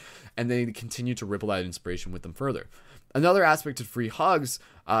project, and they continue to ripple that inspiration with them further. Another aspect of free hugs,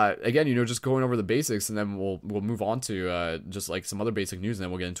 again, just going over the basics, and then we'll move on to just like some other basic news, and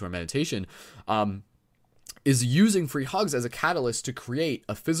then we'll get into our meditation, is using free hugs as a catalyst to create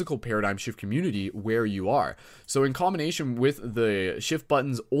a physical paradigm shift community where you are. So in combination with the shift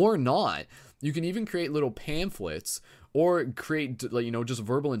buttons or not, you can even create little pamphlets or create, just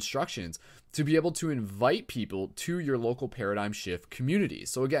verbal instructions to be able to invite people to your local paradigm shift community.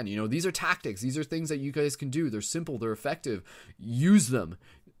 So again, these are tactics. These are things that you guys can do. They're simple. They're effective. Use them.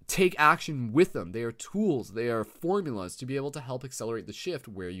 Take action with them. They are tools. They are formulas to be able to help accelerate the shift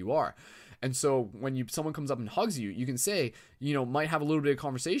where you are. And so when someone comes up and hugs you, you can say, might have a little bit of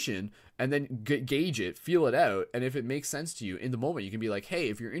conversation, and then gauge it, feel it out. And if it makes sense to you in the moment, you can be like, hey,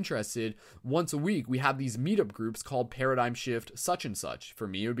 if you're interested, once a week, we have these meetup groups called Paradigm Shift such and such. For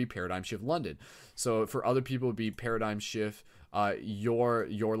me, it would be Paradigm Shift London. So for other people, it would be Paradigm Shift your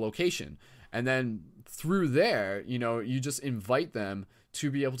location. And then through there, you just invite them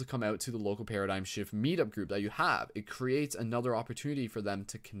to be able to come out to the local Paradigm Shift meetup group that you have. It creates another opportunity for them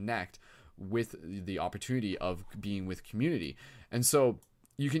to connect with the opportunity of being with community. And so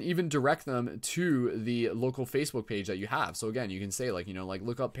you can even direct them to the local Facebook page that you have. So again, you can say like,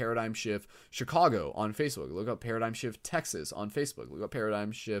 look up Paradigm Shift Chicago on Facebook, look up Paradigm Shift Texas on Facebook, look up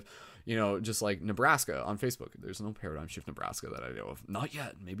Paradigm Shift, just like Nebraska on Facebook. There's no Paradigm Shift Nebraska that I know of. Not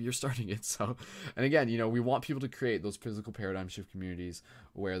yet. Maybe you're starting it. So, and again, we want people to create those physical paradigm shift communities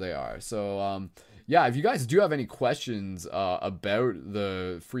where they are. So, yeah, if you guys do have any questions about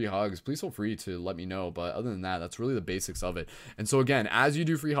the free hugs, please feel free to let me know. But other than that, that's really the basics of it. And so again, as you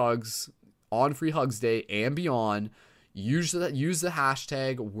do free hugs on Free Hugs Day and beyond, use the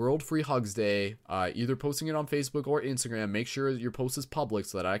hashtag World Free Hugs Day, either posting it on Facebook or Instagram. Make sure your post is public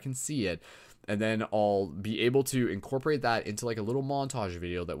so that I can see it. And then I'll be able to incorporate that into like a little montage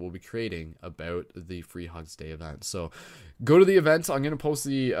video that we'll be creating about the Free Hugs Day event. So go to the event. I'm going to post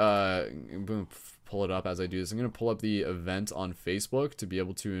pull it up as I do this. I'm going to pull up the event on Facebook to be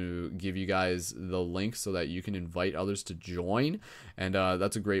able to give you guys the link so that you can invite others to join. And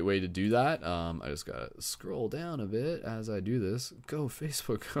that's a great way to do that. I just got to scroll down a bit as I do this. Go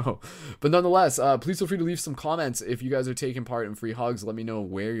Facebook, go. But nonetheless, please feel free to leave some comments if you guys are taking part in free hugs. Let me know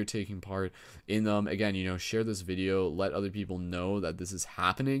where you're taking part in them. Again, share this video. Let other people know that this is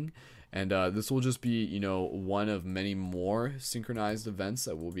happening. And this will just be, you know, one of many more synchronized events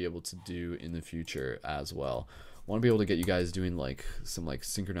that we'll be able to do in the future as well. I want to be able to get you guys doing like some like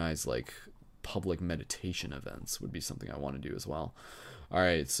synchronized like public meditation events would be something I want to do as well. All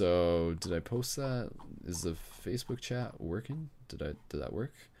right, so did I post that? Is the Facebook chat working? Did that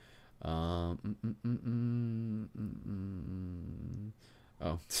work? Oh,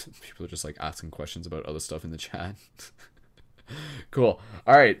 people are just like asking questions about other stuff in the chat. Cool.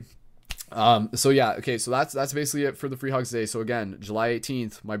 All right. So yeah, okay, so that's basically it for the Free Hugs Day. So again, July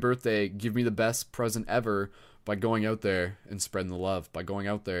 18th, my birthday, give me the best present ever by going out there and spreading the love, by going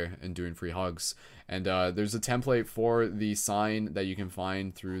out there and doing free hugs. And there's a template for the sign that you can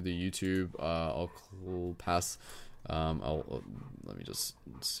find through the YouTube. I'll pass. Let me just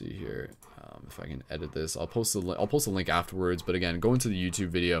see here if I can edit this. I'll post the link afterwards. But again, go into the YouTube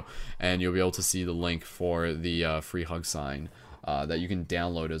video and you'll be able to see the link for the free hug sign that you can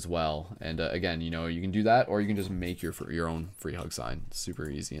download as well. And again, you know, you can do that, or you can just make your own free hug sign. Super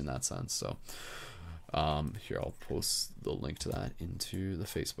easy in that sense. So. Here, I'll post the link to that into the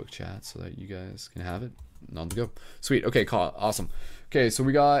Facebook chat so that you guys can have it on the go. Sweet. Okay, awesome. Okay, so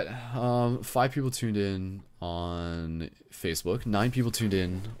we got 5 people tuned in on Facebook, 9 people tuned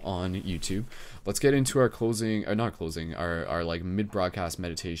in on YouTube. Let's get into our our like mid-broadcast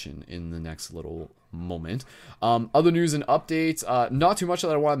meditation in the next little moment. Other news and updates, not too much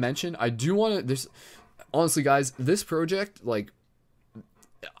that I want to mention. I do want to, honestly guys, this project, like,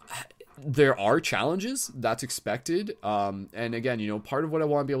 there are challenges, that's expected, and again, you know, part of what I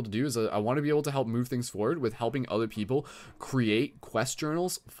want to be able to do is I want to be able to help move things forward with helping other people create quest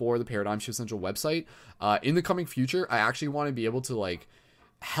journals for the Paradigm Shift Central website. In the coming future, I actually want to be able to like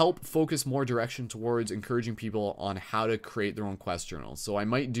help focus more direction towards encouraging people on how to create their own quest journals. So I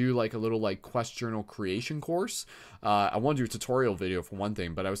might do like a little like quest journal creation course. I want to do a tutorial video for one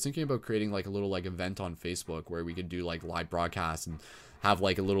thing, but I was thinking about creating like a little like event on Facebook where we could do like live broadcasts and have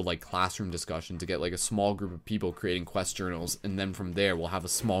like a little like classroom discussion to get like a small group of people creating quest journals, and then from there we'll have a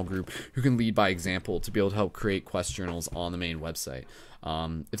small group who can lead by example to be able to help create quest journals on the main website.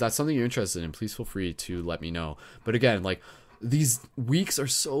 If that's something you're interested in, please feel free to let me know. But again, like, these weeks are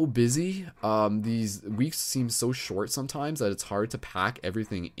so busy. These weeks seem so short sometimes that it's hard to pack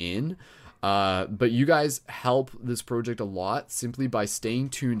everything in. But you guys help this project a lot simply by staying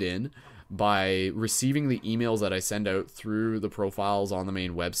tuned in, by receiving the emails that I send out through the profiles on the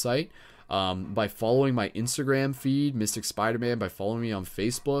main website, by following my Instagram feed, Mystic Spider-Man, by following me on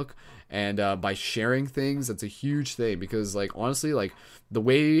Facebook, and by sharing things. That's a huge thing, because like, honestly, like, the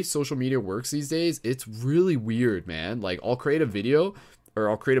way social media works these days, it's really weird, man. Like, I'll create a video or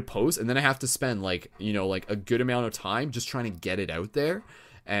I'll create a post, and then I have to spend like, you know, like a good amount of time just trying to get it out there.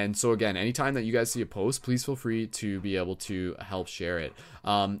 And so again, anytime that you guys see a post, please feel free to be able to help share it.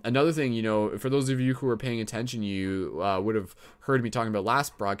 Another thing, you know, for those of you who are paying attention, you would have heard me talking about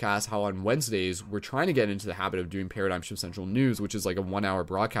last broadcast how on Wednesdays we're trying to get into the habit of doing Paradigm Shift Central News, which is like a 1-hour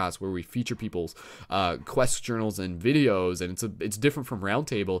broadcast where we feature people's quest journals and videos, and it's different from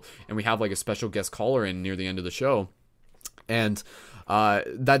Roundtable, and we have like a special guest caller in near the end of the show. And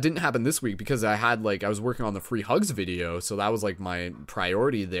that didn't happen this week because I was working on the free hugs video, so that was like my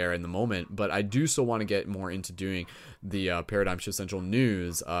priority there in the moment. But I do still want to get more into doing the Paradigm Shift Central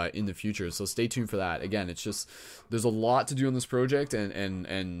News in the future, so stay tuned for that. Again, it's just, there's a lot to do on this project,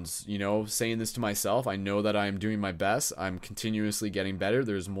 and you know, saying this to myself, I know that I'm doing my best. I'm continuously getting better.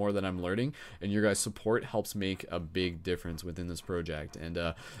 There's more that I'm learning, and your guys' support helps make a big difference within this project. And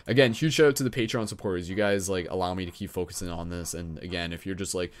again, huge shout out to the Patreon supporters. You guys like allow me to keep focusing on this. And again, if you're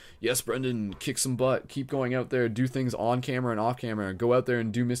just like, yes, Brendan, kick some butt, keep going out there, do things on camera and off camera, go out there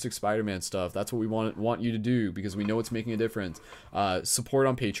and do Mystic Spider-Man stuff, that's what we want you to do, because we know it's making a difference. Support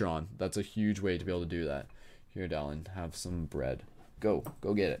on Patreon, that's a huge way to be able to do that. Here, Dallin, have some bread. Go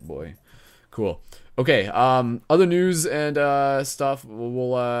get it, boy. Cool. Okay, other news and stuff,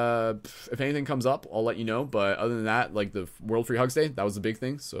 we'll if anything comes up, I'll let you know. But other than that, like the World Free Hugs Day, that was the big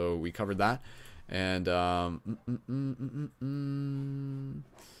thing, so we covered that. And so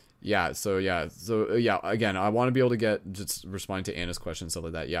again, I want to be able to get, just responding to Anna's question and stuff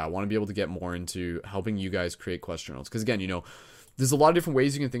like that, I want to be able to get more into helping you guys create quest journals, because again, you know, there's a lot of different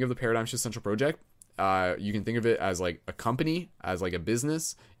ways you can think of the Paradigm Shift Central project. You can think of it as like a company, as like a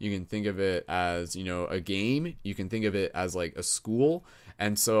business. You can think of it as, you know, a game. You can think of it as like a school.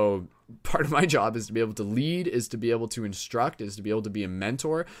 And so part of my job is to be able to lead, is to be able to instruct, is to be able to be a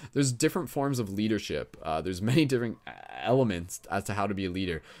mentor. There's different forms of leadership. There's many different elements as to how to be a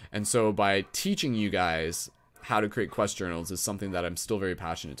leader. And so by teaching you guys how to create quest journals is something that I'm still very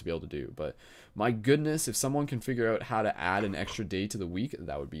passionate to be able to do. But my goodness, if someone can figure out how to add an extra day to the week,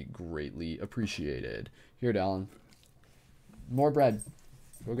 that would be greatly appreciated. Here, Dallin. More bread.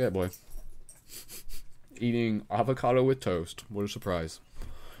 Go get it, boy. Eating avocado with toast. What a surprise.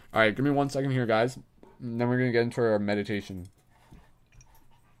 Alright, give me 1 second here, guys. And then we're going to get into our meditation.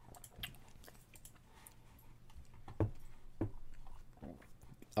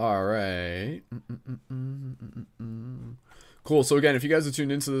 Alright. Cool. So again, if you guys are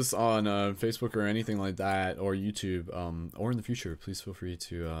tuned into this on Facebook or anything like that, or YouTube, or in the future, please feel free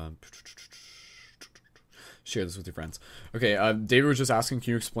to share this with your friends. Okay, David was just asking,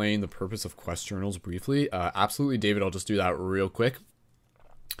 can you explain the purpose of quest journals briefly? Absolutely, David. I'll just do that real quick.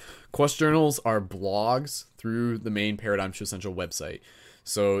 Quest journals are blogs through the main Paradigm Shift Central website.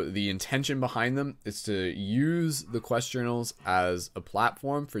 So the intention behind them is to use the quest journals as a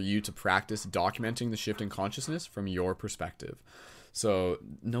platform for you to practice documenting the shift in consciousness from your perspective. So,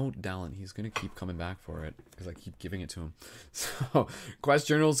 no, Dallin, he's going to keep coming back for it because I keep giving it to him. So, quest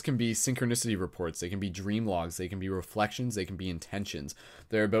journals can be synchronicity reports. They can be dream logs. They can be reflections. They can be intentions.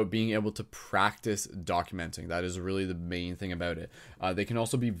 They're about being able to practice documenting. That is really the main thing about it. They can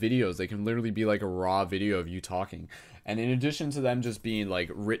also be videos. They can literally be like a raw video of you talking. And in addition to them just being like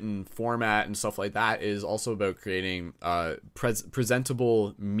written format and stuff like that, it is also about creating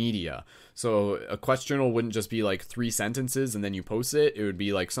presentable media. So a quest journal wouldn't just be like 3 sentences and then you post it. It would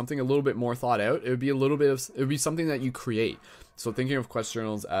be like something a little bit more thought out. It would be something that you create. So thinking of quest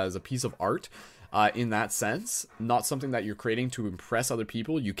journals as a piece of art, in that sense, not something that you're creating to impress other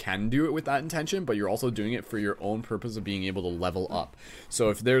people. You can do it with that intention, but you're also doing it for your own purpose of being able to level up. So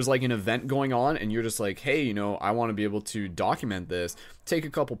if there's like an event going on and you're just like, hey, you know, I want to be able to document this, take a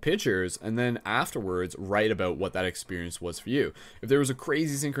couple pictures, and then afterwards write about what that experience was for you. If there was a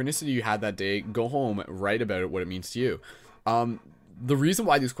crazy synchronicity you had that day, go home, write about it, what it means to you. The reason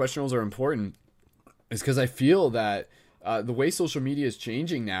why these quest journals are important is because I feel that the way social media is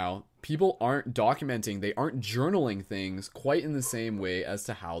changing now, people aren't documenting, they aren't journaling things quite in the same way as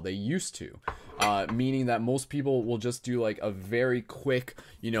to how they used to. Meaning that most people will just do like a very quick,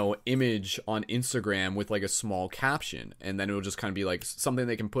 you know, image on Instagram with like a small caption, and then it'll just kind of be like something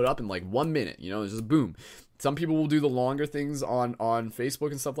they can put up in like 1 minute, you know, it's just boom. Some people will do the longer things on Facebook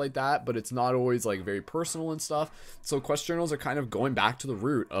and stuff like that, but it's not always like very personal and stuff. So quest journals are kind of going back to the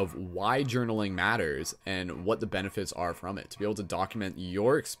root of why journaling matters and what the benefits are from it. To be able to document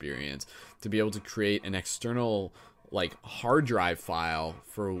your experience, to be able to create an external like hard drive file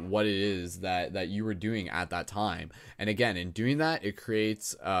for what it is that you were doing at that time. And again, in doing that, it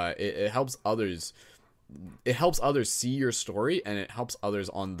creates, it helps others. It helps others see your story, and it helps others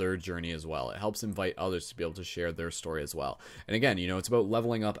on their journey as well. It helps invite others to be able to share their story as well. And again, you know, it's about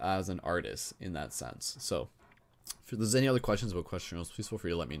leveling up as an artist in that sense. So if there's any other questions about quest journals, please feel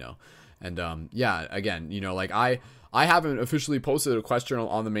free to let me know. And yeah, again, you know, like I haven't officially posted a quest journal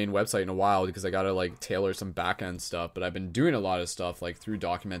on the main website in a while because I gotta like tailor some back end stuff, but I've been doing a lot of stuff like through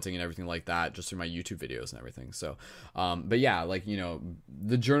documenting and everything like that, just through my YouTube videos and everything. So but yeah, like, you know,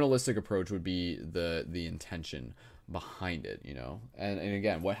 the journalistic approach would be the intention behind it, you know. And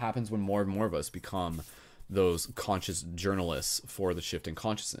again, what happens when more and more of us become those conscious journalists for the shift in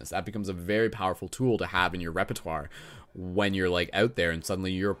consciousness? That becomes a very powerful tool to have in your repertoire when you're like out there and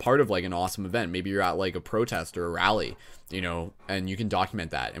suddenly you're a part of like an awesome event. Maybe you're at like a protest or a rally, you know, and you can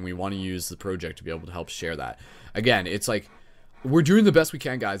document that, and we want to use the project to be able to help share that. Again, it's like we're doing the best we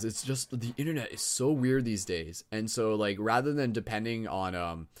can, guys. It's just the internet is so weird these days. And so like rather than depending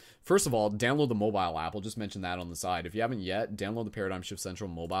on first of all, download the mobile app. I'll just mention that on the side. If you haven't yet, download the Paradigm Shift Central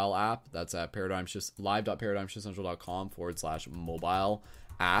mobile app. That's at live.paradigmshiftcentral.com/mobile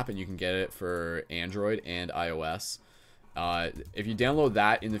app, and you can get it for Android and iOS. If you download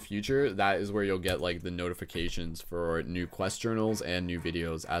that in the future, that is where you'll get like the notifications for new quest journals and new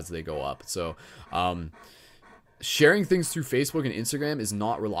videos as they go up. So sharing things through Facebook and Instagram is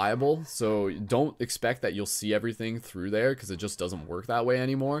not reliable, so don't expect that you'll see everything through there because it just doesn't work that way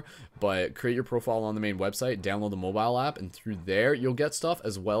anymore. But create your profile on the main website, download the mobile app, and through there you'll get stuff,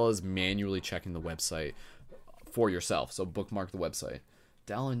 as well as manually checking the website for yourself. So bookmark the website.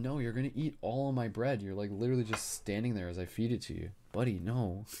 Dallin, no, you're gonna eat all of my bread. You're like literally just standing there as I feed it to you. Buddy,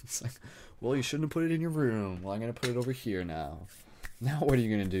 no. It's like, well, you shouldn't have put it in your room. Well, I'm gonna put it over here now. Now what are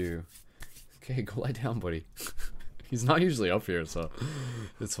you gonna do? Okay, go lie down, buddy. He's not usually up here, so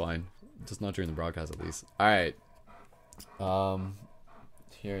it's fine. Just not during the broadcast, at least. Alright.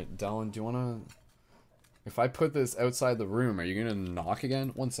 Here, Dallin, do you wanna... If I put this outside the room, are you gonna knock again?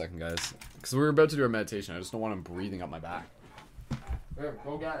 1 second, guys. Because we're about to do our meditation. I just don't want him breathing up my back. Here,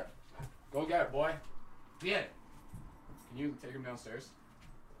 go get it. Go get it, boy. Yeah. Can you take him downstairs?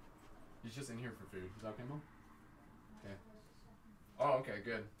 He's just in here for food. Is that okay, Mom? Okay. Oh, okay,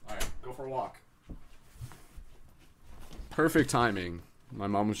 good. Alright, go for a walk. Perfect timing. My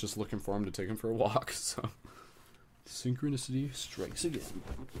mom was just looking for him to take him for a walk, so... Synchronicity strikes again.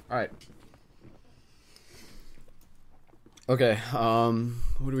 Alright. Okay,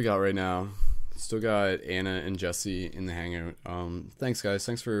 what do we got right now? Still got Anna and Jesse in the hangout. Thanks, guys.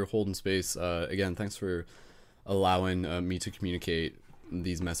 Thanks for holding space. Again, thanks for allowing me to communicate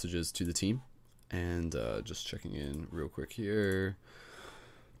these messages to the team. And just checking in real quick here.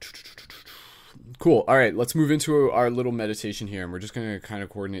 Cool. All right, let's move into our little meditation here. And we're just going to kind of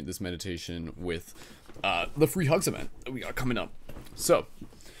coordinate this meditation with the free hugs event that we got coming up. So,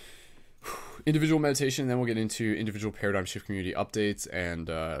 individual meditation, then we'll get into individual paradigm shift community updates and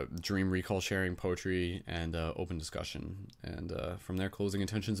dream recall sharing, poetry, and open discussion. And from there, closing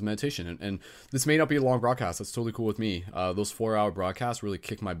intentions and meditation. And this may not be a long broadcast. That's totally cool with me. Those 4-hour broadcasts really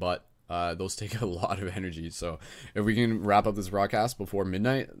kick my butt. Those take a lot of energy. So if we can wrap up this broadcast before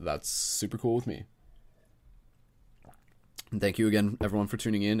midnight, that's super cool with me. And thank you again, everyone, for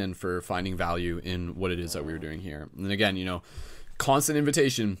tuning in and for finding value in what it is that we were doing here. And again, you know, constant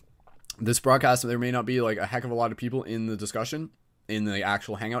invitation. This broadcast, there may not be like a heck of a lot of people in the discussion, in the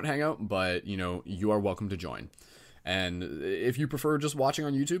actual hangout, but, you know, you are welcome to join. And if you prefer just watching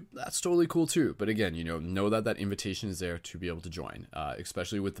on YouTube, that's totally cool too. But again, you know that invitation is there to be able to join,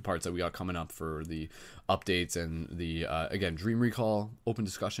 especially with the parts that we got coming up for the updates and the, again, dream recall, open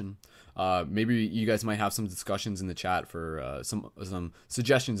discussion. Maybe you guys might have some discussions in the chat for some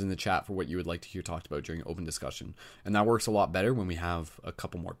suggestions in the chat for what you would like to hear talked about during open discussion. And that works a lot better when we have a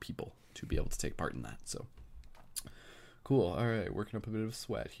couple more people to be able to take part in that. So cool. All right. Working up a bit of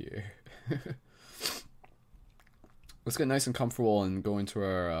sweat here. Let's get nice and comfortable and go into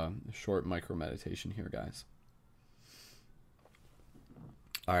our short micro meditation here, guys.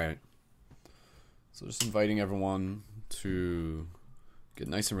 All right. So just inviting everyone to get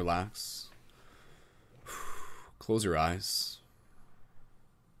nice and relaxed. Close your eyes.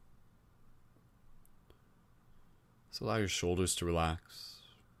 So allow your shoulders to relax.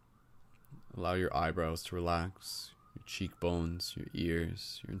 Allow your eyebrows to relax. Your cheekbones, your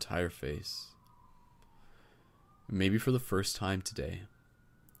ears, your entire face. Maybe for the first time today,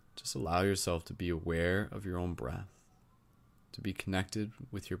 just allow yourself to be aware of your own breath, to be connected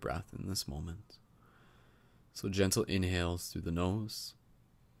with your breath in this moment. So gentle inhales through the nose,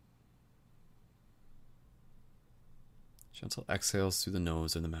 gentle exhales through the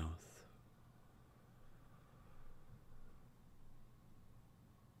nose and the mouth.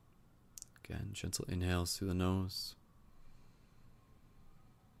 Again, gentle inhales through the nose.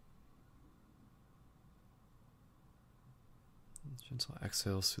 Gentle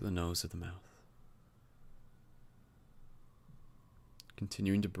exhales through the nose of the mouth.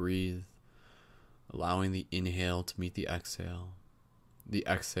 Continuing to breathe, allowing the inhale to meet the exhale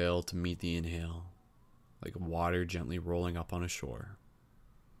to meet the inhale, like water gently rolling up on a shore.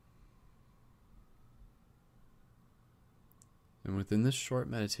 And within this short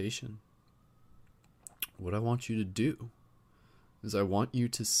meditation, what I want you to do is I want you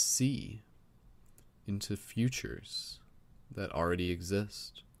to see into futures that already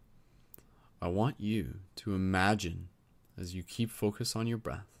exist. I want you to imagine, as you keep focus on your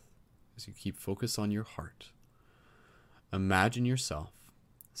breath, as you keep focus on your heart, imagine yourself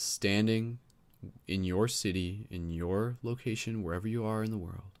standing in your city, in your location, wherever you are in the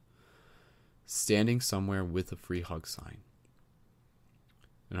world, standing somewhere with a free hug sign.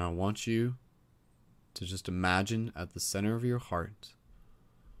 And I want you to just imagine at the center of your heart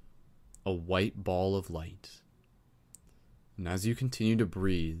a white ball of light. And as you continue to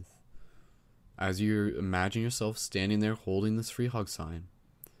breathe, as you imagine yourself standing there holding this free hug sign,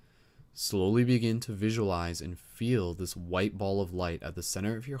 slowly begin to visualize and feel this white ball of light at the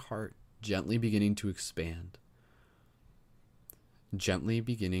center of your heart gently beginning to expand, gently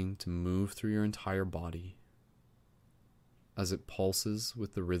beginning to move through your entire body as it pulses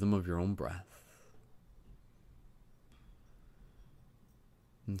with the rhythm of your own breath.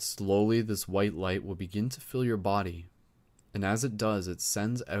 And slowly this white light will begin to fill your body. And as it does, it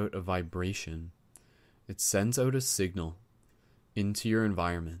sends out a vibration. It sends out a signal into your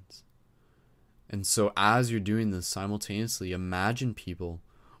environment. And so as you're doing this simultaneously, imagine people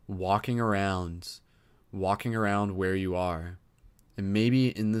walking around where you are. And maybe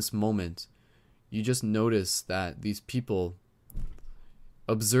in this moment, you just notice that these people,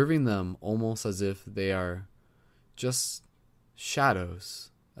 observing them almost as if they are just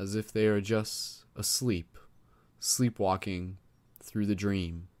shadows, as if they are just asleep, sleepwalking through the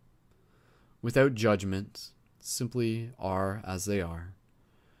dream, without judgment, simply are as they are.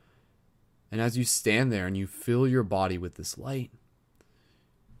 And as you stand there and you fill your body with this light,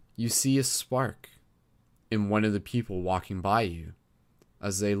 you see a spark in one of the people walking by you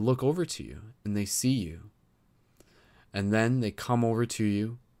as they look over to you and they see you. And then they come over to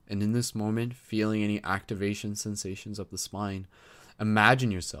you, and in this moment, feeling any activation sensations up the spine, imagine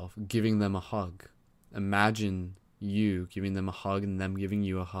yourself giving them a hug. Imagine you giving them a hug and them giving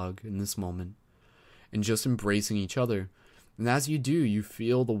you a hug in this moment, and just embracing each other. And as you do, you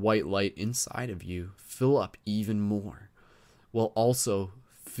feel the white light inside of you fill up even more, while also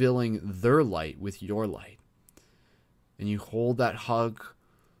filling their light with your light. And you hold that hug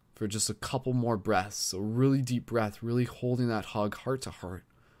for just a couple more breaths. So really deep breath, really holding that hug heart to heart.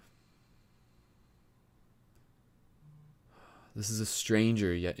 This is a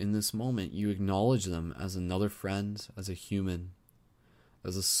stranger, yet in this moment you acknowledge them as another friend, as a human,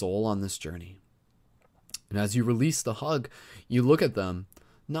 as a soul on this journey. And as you release the hug, you look at them,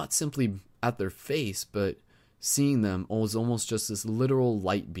 not simply at their face, but seeing them as almost just this literal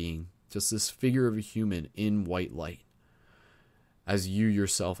light being, just this figure of a human in white light, as you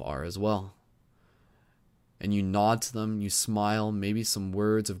yourself are as well. And you nod to them, you smile, maybe some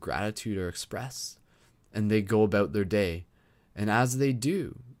words of gratitude are expressed, and they go about their day. And as they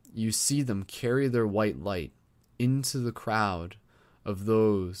do, you see them carry their white light into the crowd of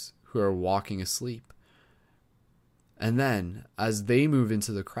those who are walking asleep. And then, as they move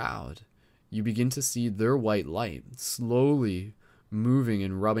into the crowd, you begin to see their white light slowly moving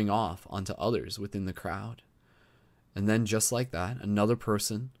and rubbing off onto others within the crowd. And then just like that, another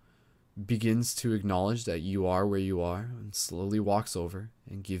person begins to acknowledge that you are where you are and slowly walks over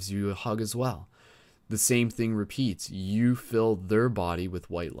and gives you a hug as well. The same thing repeats. You fill their body with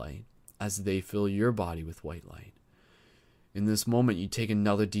white light as they fill your body with white light. In this moment, you take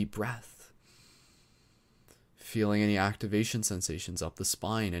another deep breath, feeling any activation sensations up the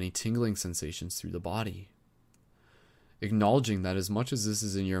spine, any tingling sensations through the body. Acknowledging that as much as this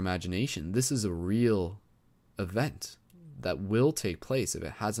is in your imagination, this is a real event that will take place if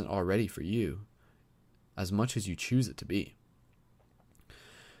it hasn't already for you, as much as you choose it to be.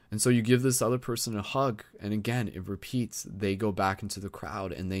 And so you give this other person a hug, and again, it repeats. They go back into the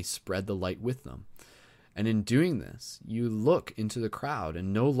crowd and they spread the light with them. And in doing this, you look into the crowd,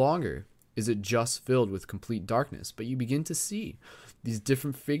 and no longer is it just filled with complete darkness, but you begin to see these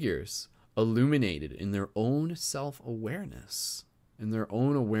different figures illuminated in their own self-awareness, in their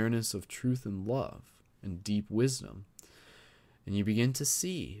own awareness of truth and love and deep wisdom. And you begin to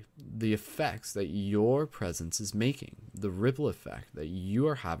see the effects that your presence is making, the ripple effect that you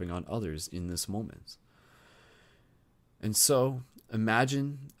are having on others in this moment. And so,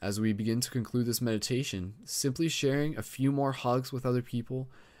 imagine, as we begin to conclude this meditation, simply sharing a few more hugs with other people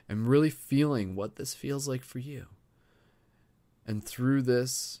and really feeling what this feels like for you. And through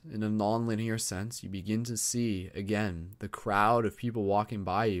this, in a non-linear sense, you begin to see, again, the crowd of people walking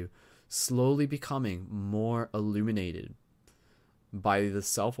by you slowly becoming more illuminated by the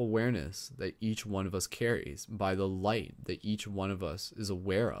self-awareness that each one of us carries, by the light that each one of us is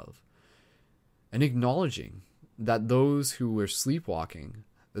aware of, and acknowledging that those who were sleepwalking,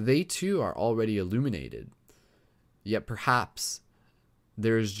 they too are already illuminated, yet perhaps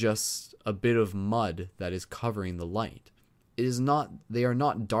there is just a bit of mud that is covering the light. They are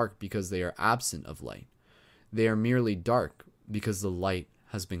not dark because they are absent of light. They are merely dark because the light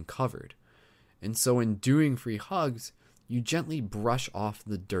has been covered. And so in doing free hugs, you gently brush off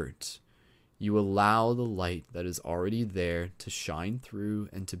the dirt. You allow the light that is already there to shine through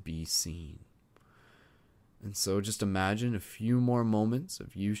and to be seen. And so just imagine a few more moments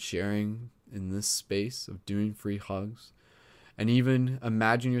of you sharing in this space of doing free hugs. And even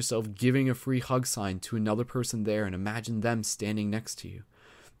imagine yourself giving a free hug sign to another person there, and imagine them standing next to you.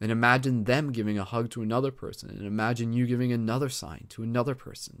 And imagine them giving a hug to another person, and imagine you giving another sign to another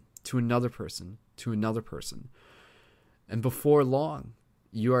person, to another person, to another person. And before long,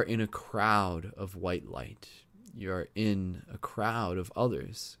 you are in a crowd of white light. You are in a crowd of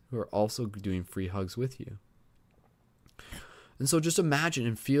others who are also doing free hugs with you. And so just imagine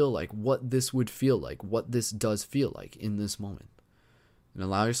and feel like what this would feel like, what this does feel like in this moment. And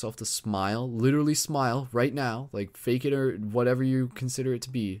allow yourself to smile, literally smile right now, like fake it or whatever you consider it to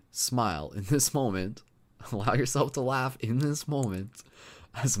be. Smile in this moment. Allow yourself to laugh in this moment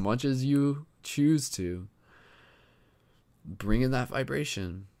as much as you choose to. Bring in that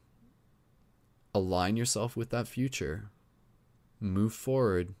vibration. Align yourself with that future. Move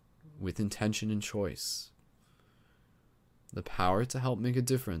forward with intention and choice. The power to help make a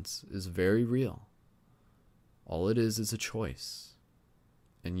difference is very real. All it is a choice.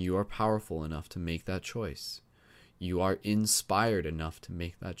 And you are powerful enough to make that choice. You are inspired enough to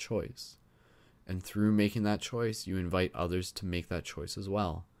make that choice. And through making that choice, you invite others to make that choice as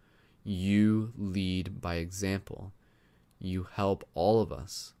well. You lead by example. You help all of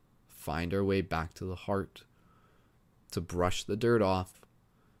us find our way back to the heart, to brush the dirt off,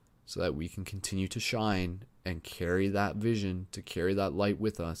 so that we can continue to shine and carry that vision, to carry that light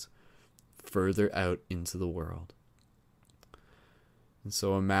with us further out into the world. And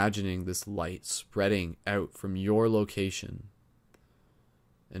so imagining this light spreading out from your location,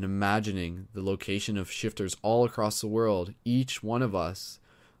 and imagining the location of shifters all across the world, each one of us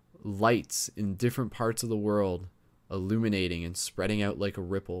lights in different parts of the world, illuminating and spreading out like a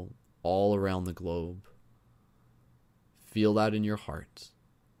ripple all around the globe. Feel that in your heart.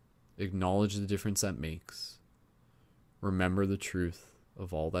 Acknowledge the difference that makes. Remember the truth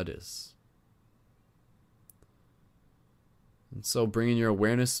of all that is. And so bringing your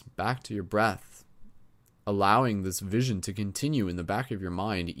awareness back to your breath, allowing this vision to continue in the back of your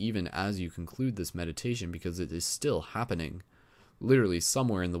mind even as you conclude this meditation, because it is still happening. Literally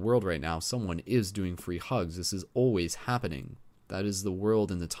somewhere in the world right now, someone is doing free hugs. This is always happening. That is the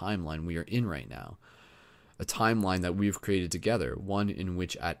world and the timeline we are in right now. A timeline that we've created together, one in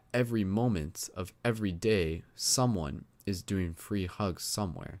which at every moment of every day, someone is doing free hugs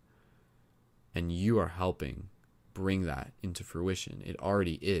somewhere. And you are helping bring that into fruition. It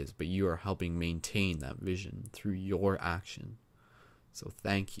already is, but you are helping maintain that vision through your action. So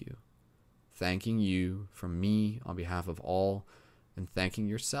thank you. Thanking you from me on behalf of all, and thanking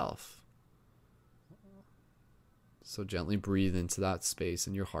yourself. So gently breathe into that space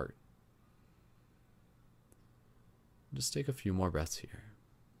in your heart. Just take a few more breaths here.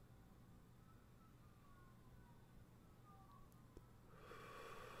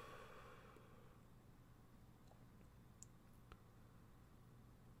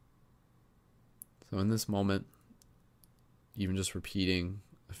 So in this moment, even just repeating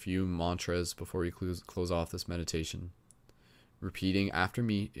a few mantras before we close off this meditation. Repeating after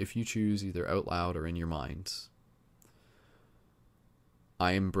me, if you choose, either out loud or in your mind.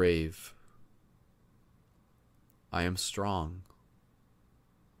 I am brave. I am strong.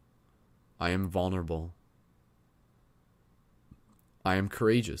 I am vulnerable. I am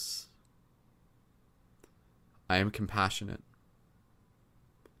courageous. I am compassionate.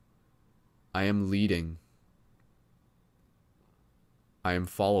 I am leading. I am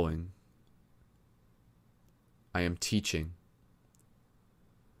following. I am teaching.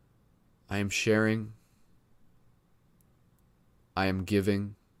 I am sharing. I am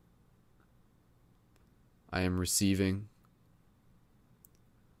giving. I am receiving.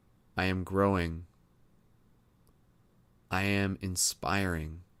 I am growing. I am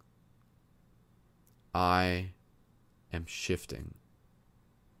inspiring. I am shifting.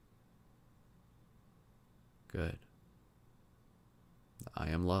 Good. I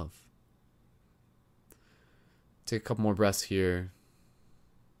am love. Take a couple more breaths here.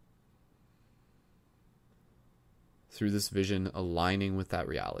 Through this vision, aligning with that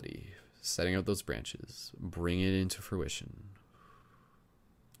reality, setting out those branches, bring it into fruition.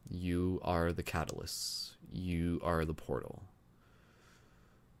 You are the catalyst. You are the portal.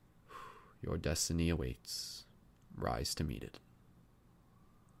 Your destiny awaits. Rise to meet it.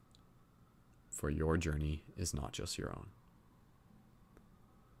 For your journey is not just your own.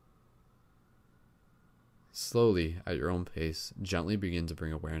 Slowly, at your own pace, gently begin to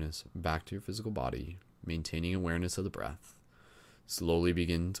bring awareness back to your physical body, maintaining awareness of the breath. Slowly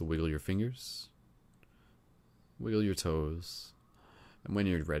begin to wiggle your fingers, wiggle your toes, and when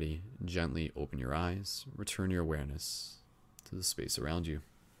you're ready, gently open your eyes, return your awareness to the space around you.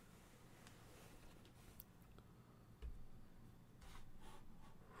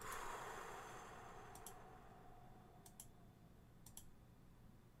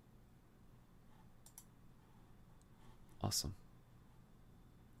 Awesome.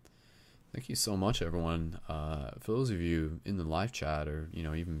 Thank you so much, everyone. For those of you in the live chat, or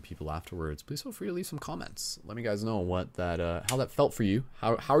even people afterwards, please feel free to leave some comments. Let me guys know what that how that felt for you.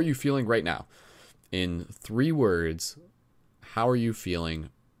 How are you feeling right now? In 3 words, how are you feeling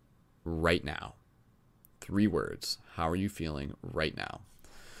right now? 3 words. How are you feeling right now?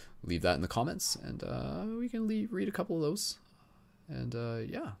 Leave that in the comments, and we can read a couple of those. And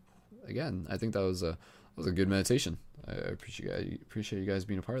yeah, again, I think that was a good meditation. I appreciate you guys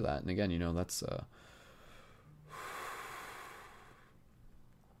being a part of that. And again,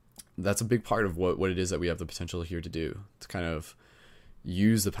 that's a big part of what it is that we have the potential here to do, to kind of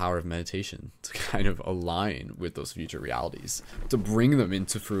use the power of meditation to kind of align with those future realities, to bring them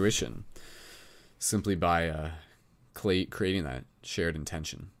into fruition simply by creating that shared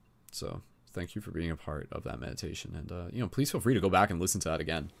intention. So thank you for being a part of that meditation. And, please feel free to go back and listen to that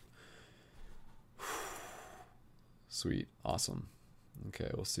again. Sweet. Awesome.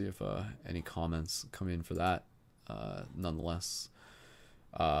 Okay, we'll see if any comments come in for that. Nonetheless,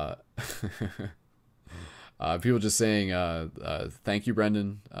 people just saying, thank you,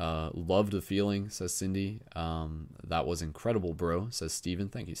 Brendan. Loved the feeling, says Cindy. That was incredible, bro, says Steven.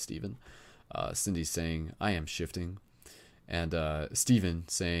 Thank you, Steven. Cindy's saying, I am shifting. And Steven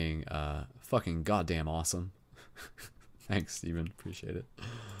saying, fucking goddamn awesome. Thanks, Steven. Appreciate it.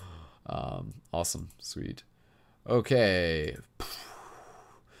 Awesome. Sweet. Okay.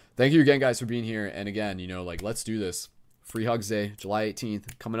 Thank you again, guys, for being here. And again, let's do this. Free Hugs Day, July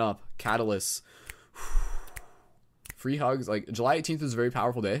 18th, coming up. Catalyst. Free hugs. July 18th is a very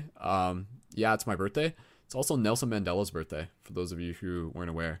powerful day. Yeah, it's my birthday. It's also Nelson Mandela's birthday, for those of you who weren't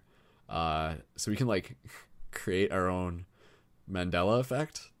aware. So we can create our own Mandela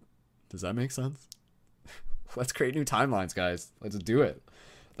effect. Does that make sense? Let's create new timelines, guys. Let's do it.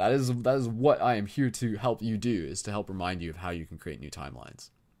 That is what I am here to help you do, is to help remind you of how you can create new timelines.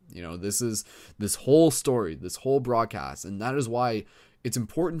 This is this whole story, this whole broadcast, and that is why it's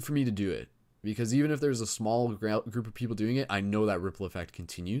important for me to do it. Because even if there's a small group of people doing it, I know that ripple effect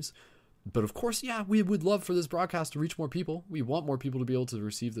continues. But of course, yeah, we would love for this broadcast to reach more people. We want more people to be able to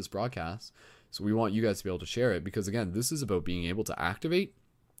receive this broadcast. So we want you guys to be able to share it. Because again, this is about being able to activate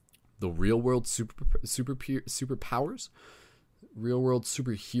the real world superpowers, real world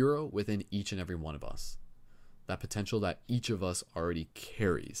superhero within each and every one of us. That potential that each of us already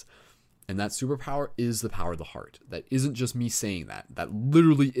carries. And that superpower is the power of the heart. That isn't just me saying that. That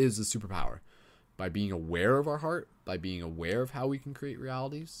literally is the superpower. By being aware of our heart, by being aware of how we can create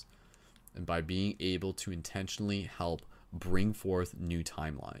realities, and by being able to intentionally help bring forth new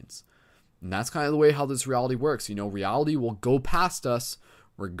timelines. And that's kind of the way how this reality works. Reality will go past us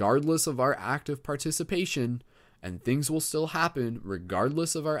regardless of our active participation, and things will still happen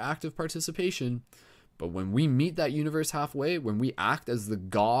regardless of our active participation. But when we meet that universe halfway, when we act as the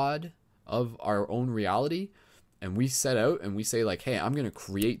God of our own reality, and we set out and we say hey, I'm going to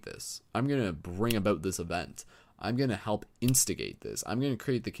create this. I'm going to bring about this event. I'm going to help instigate this. I'm going to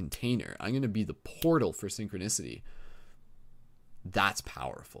create the container. I'm going to be the portal for synchronicity. That's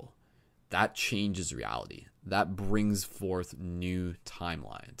powerful. That changes reality. That brings forth new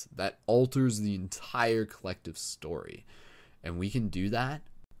timelines. That alters the entire collective story. And we can do that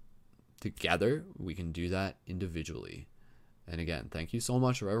together. We can do that individually. And again, thank you so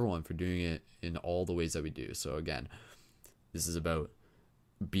much for everyone for doing it in all the ways that we do. So again, this is about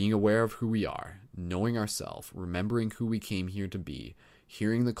being aware of who we are, knowing ourselves, remembering who we came here to be,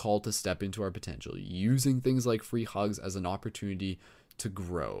 hearing the call to step into our potential, using things like free hugs as an opportunity to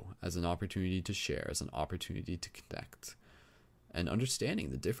grow, as an opportunity to share, as an opportunity to connect, and understanding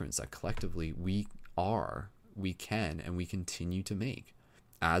the difference that collectively we can, and we continue to make.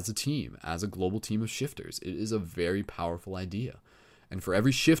 As a team, as a global team of shifters, it is a very powerful idea. And for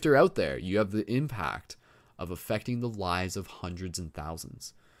every shifter out there, you have the impact of affecting the lives of hundreds and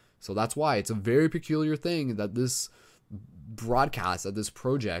thousands. So that's why it's a very peculiar thing that this broadcast, that this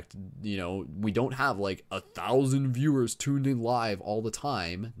project, we don't have 1,000 viewers tuned in live all the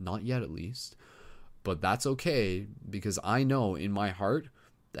time, not yet at least. But that's okay, because I know in my heart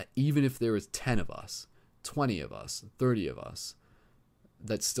that even if there was 10 of us, 20 of us, 30 of us,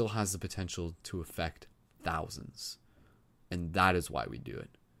 that still has the potential to affect thousands. And that is why we do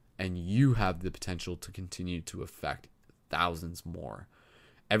it. And you have the potential to continue to affect thousands more.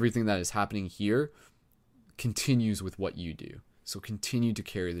 Everything that is happening here continues with what you do. So continue to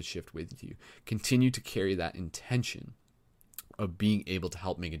carry the shift with you. Continue to carry that intention of being able to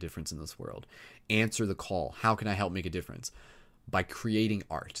help make a difference in this world. Answer the call. How can I help make a difference? By creating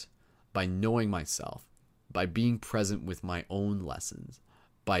art, by knowing myself, by being present with my own lessons,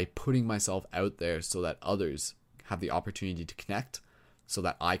 by putting myself out there so that others have the opportunity to connect, so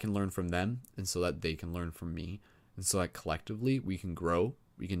that I can learn from them, and so that they can learn from me, and so that collectively we can grow,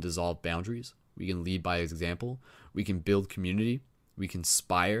 we can dissolve boundaries, we can lead by example, we can build community, we can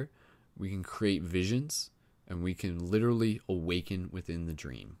inspire, we can create visions, and we can literally awaken within the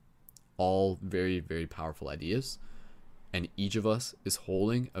dream. All very, very powerful ideas, and each of us is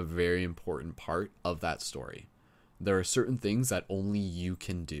holding a very important part of that story. There are certain things that only you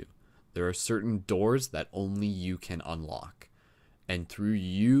can do. There are certain doors that only you can unlock. And through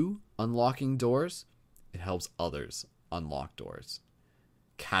you unlocking doors, it helps others unlock doors.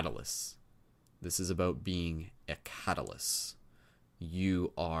 Catalysts. This is about being a catalyst.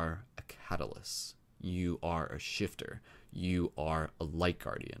 You are a catalyst. You are a shifter. You are a light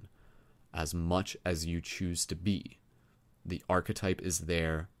guardian. As much as you choose to be. The archetype is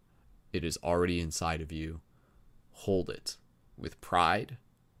there. It is already inside of you. Hold it with pride,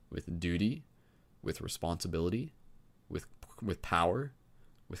 with duty, with responsibility, with power,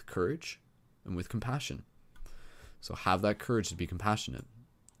 with courage, and with compassion. So have that courage to be compassionate,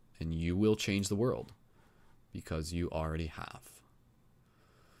 and you will change the world because you already have.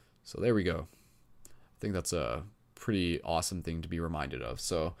 So there we go. I think that's a pretty awesome thing to be reminded of.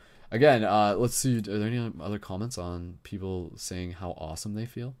 So again, let's see. Are there any other comments on people saying how awesome they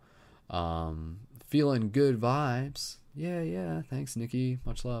feel? Feeling good vibes. Yeah. Thanks, Nikki.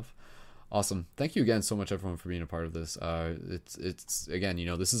 Much love. Awesome. Thank you again so much, everyone, for being a part of this. It's again,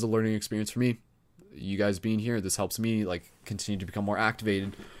 this is a learning experience for me. You guys being here, this helps me like continue to become more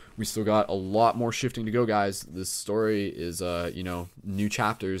activated. We still got a lot more shifting to go, guys. This story is, new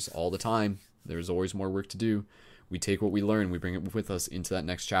chapters all the time. There's always more work to do. We take what we learn, we bring it with us into that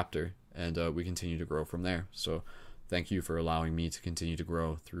next chapter, and we continue to grow from there. So thank you for allowing me to continue to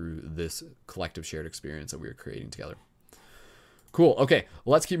grow through this collective shared experience that we are creating together. Cool. Okay,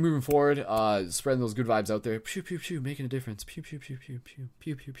 let's keep moving forward. Spreading those good vibes out there. Pew, pew, pew, making a difference. Pew, pew, pew, pew, pew,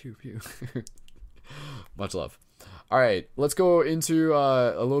 pew, pew, pew, pew. Much love. All right, let's go into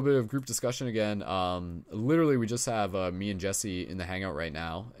a little bit of group discussion again. Literally, we just have me and Jesse in the Hangout right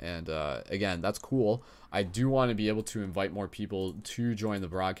now. And again, that's cool. I do want to be able to invite more people to join the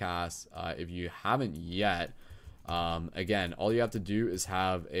broadcast. If you haven't yet, again, all you have to do is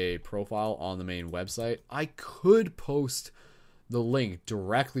have a profile on the main website. I could post the link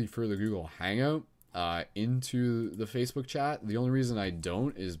directly for the Google Hangout into the Facebook chat. The only reason I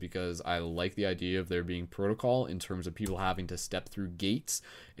don't is because I like the idea of there being protocol in terms of people having to step through gates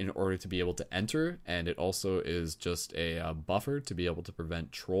in order to be able to enter, and it also is just a buffer to be able to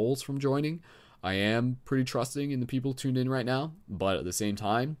prevent trolls from joining. I am pretty trusting in the people tuned in right now, but at the same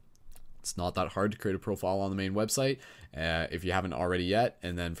time, it's not that hard to create a profile on the main website if you haven't already yet,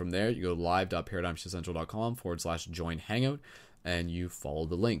 and then from there you go live.paradigmshiftcentral.com/join hangout, and you follow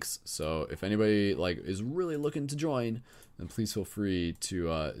the links. So if anybody is really looking to join, then please feel free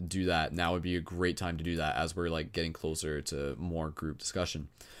to do that. Now would be a great time to do that as we're getting closer to more group discussion.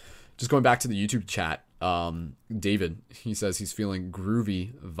 Just going back to the YouTube chat, David, he says he's feeling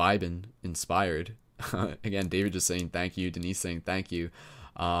groovy, vibin', inspired. Again, David just saying thank you. Denise saying thank you.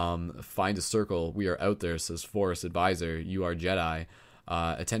 Find a circle. We are out there, says Forest Advisor. You are Jedi.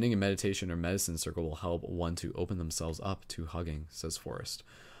 Attending a meditation or medicine circle will help one to open themselves up to hugging, says Forrest.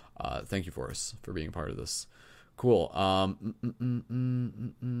 Thank you, Forrest, for being a part of this. Cool.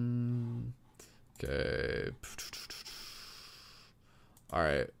 Okay. All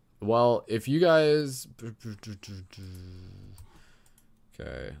right. Well, if you guys...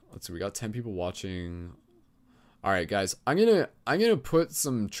 Okay. Let's see. We got 10 people watching. All right, guys. I'm gonna put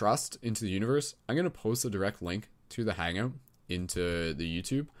some trust into the universe. I'm gonna post a direct link to the Hangout into the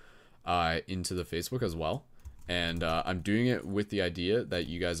YouTube, into the Facebook as well. And I'm doing it with the idea that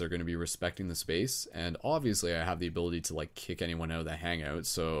you guys are going to be respecting the space. And obviously I have the ability to kick anyone out of the Hangout.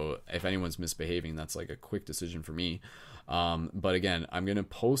 So if anyone's misbehaving, that's a quick decision for me. But again, I'm going to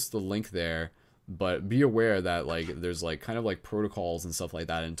post the link there, but be aware that there's kind of protocols and stuff like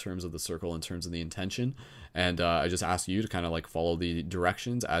that in terms of the circle, in terms of the intention. And I just ask you to kind of follow the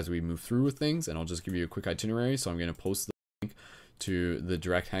directions as we move through with things. And I'll just give you a quick itinerary. So I'm going to post to the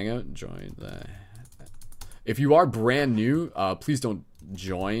direct Hangout. Join the... If you are brand new, please don't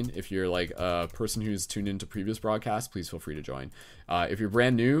join. If you're a person who's tuned into previous broadcasts, please feel free to join. If you're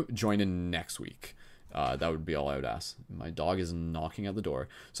brand new, join in next week. That would be all I would ask. My dog is knocking at the door.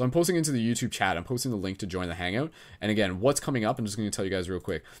 So I'm posting into the YouTube chat. I'm posting the link to join the Hangout. And again, what's coming up, I'm just going to tell you guys real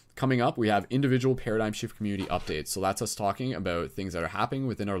quick. Coming up, we have individual Paradigm Shift community updates. So that's us talking about things that are happening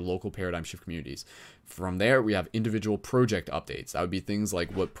within our local Paradigm Shift communities. From there, we have individual project updates. That would be things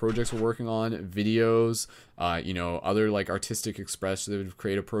like what projects we're working on, videos, other artistic, expressive,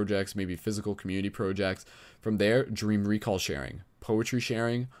 creative projects, maybe physical community projects. From there, dream recall sharing, poetry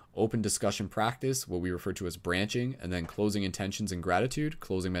sharing, open discussion practice, what we refer to as branching, and then closing intentions and gratitude,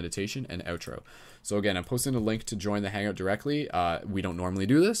 closing meditation, and outro. So again, I'm posting a link to join the Hangout directly. We don't normally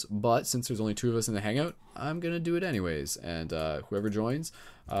do this, but since there's only 2 of us in the Hangout, I'm going to do it anyways. And whoever joins,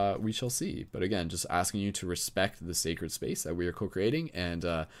 we shall see. But again, just asking you to respect the sacred space that we are co-creating. And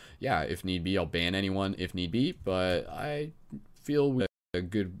if need be, I'll ban anyone if need be. But I feel we have a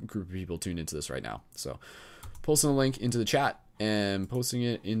good group of people tuned into this right now. So posting a link into the chat and posting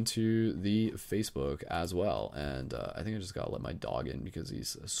it into the Facebook as well. And I think I just gotta let my dog in because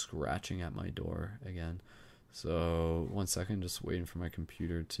he's scratching at my door again. So 1 second, just waiting for my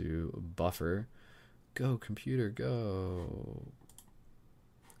computer to buffer. Go, computer, go.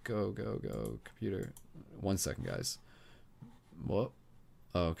 Go, computer. 1 second, guys. What?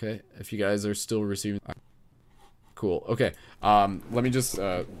 Okay. If you guys are still receiving... Cool. Okay. Let me just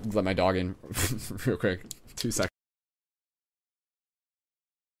let my dog in real quick. 2 seconds.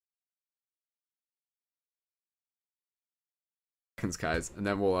 Guys, and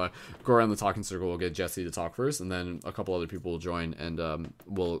then we'll go around the talking circle. We'll get Jesse to talk first, and then a couple other people will join, and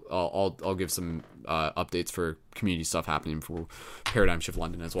I'll give some updates for community stuff happening for Paradigm Shift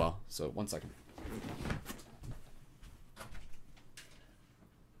London as well. So 1 second.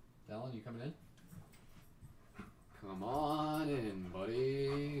 Dallin, you coming in? Come on in,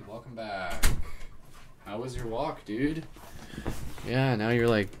 buddy. Welcome back. How was your walk, dude? Yeah, now you're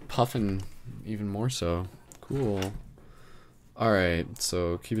like puffing even more so. Cool. Alright,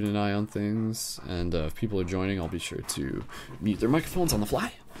 so keeping an eye on things, and if people are joining, I'll be sure to mute their microphones on the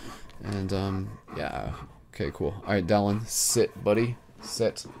fly. And, yeah. Okay, cool. Alright, Dallin, sit, buddy.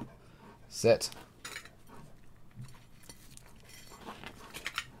 Sit. Sit.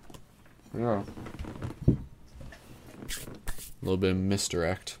 Yeah. A little bit of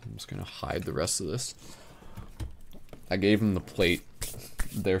misdirect. I'm just gonna hide the rest of this. I gave him the plate,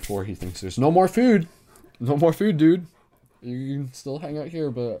 therefore he thinks there's no more food. No more food, dude. You can still hang out here,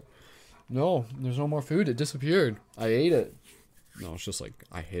 but no, there's no more food. It disappeared. I ate it. No, it's just like,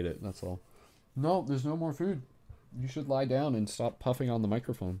 I hate it. That's all. No, there's no more food. You should lie down and stop puffing on the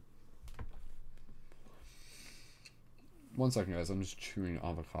microphone. 1 second, guys. I'm just chewing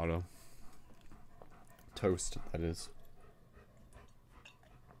avocado. Toast, that is.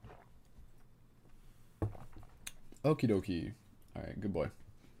 Okie dokie. Alright, good boy.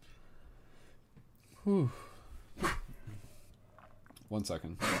 Whew. 1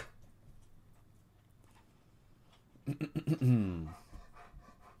 second.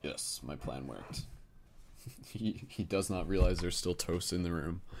 Yes, my plan worked. He does not realize there's still toast in the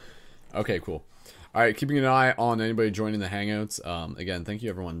room. Okay, cool. Alright, keeping an eye on anybody joining the Hangouts. Again, thank you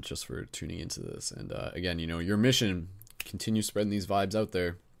everyone just for tuning into this. And again, you know, your mission, continue spreading these vibes out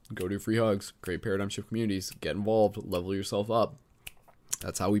there. Go do free hugs, create Paradigm Shift communities, get involved, level yourself up.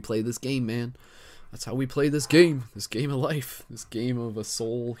 That's how we play this game, man. That's how we play this game of life, this game of a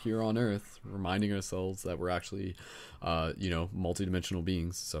soul here on Earth, reminding ourselves that we're actually, you know, multidimensional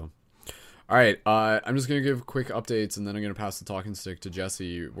beings. So, all right, I'm just going to give quick updates, and then I'm going to pass the talking stick to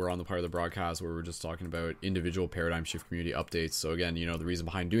Jesse. We're on the part of the broadcast where we're just talking about individual Paradigm Shift community updates. So again, you know, the reason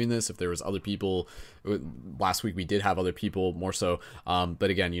behind doing this, if there was other people, last week we did have other people more so, but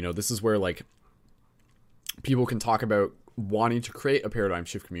again, you know, this is where like people can talk about wanting to create a Paradigm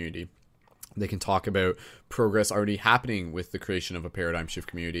Shift community. They can talk about progress already happening with the creation of a Paradigm Shift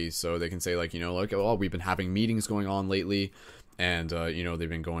community. So they can say like, you know, like, oh, we've been having meetings going on lately, and, you know, they've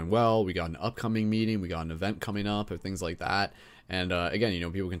been going well. We got an upcoming meeting. We got an event coming up, or things like that. And again, you know,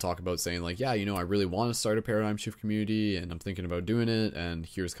 people can talk about saying like, yeah, you know, I really want to start a Paradigm Shift community, and I'm thinking about doing it, and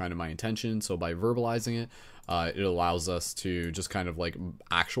here's kind of my intention. So by verbalizing it, it allows us to just kind of like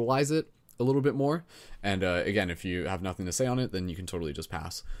actualize it a little bit more. And again, if you have nothing to say on it, then you can totally just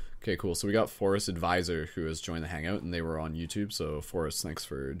pass. Okay, cool. So we got Forrest Advisor, who has joined the Hangout, and they were on YouTube. So Forrest, thanks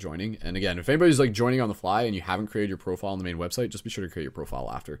for joining. And again, if anybody's like joining on the fly and you haven't created your profile on the main website, just be sure to create your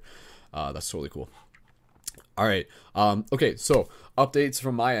profile after. That's totally cool. All right. Okay, so updates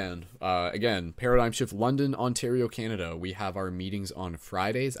from my end. Again, Paradigm Shift London, Ontario, Canada. We have our meetings on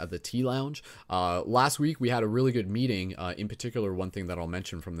Fridays at the Tea Lounge. Last week, we had a really good meeting. In particular, one thing that I'll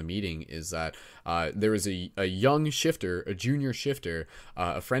mention from the meeting is that there is a young shifter, a junior shifter,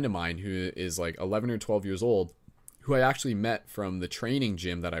 a friend of mine who is like 11 or 12 years old, who I actually met from the training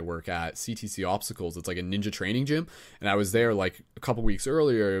gym that I work at, CTC Obstacles. It's like a ninja training gym. And I was there like a couple weeks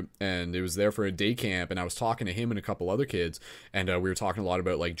earlier, and it was there for a day camp, and I was talking to him and a couple other kids, and we were talking a lot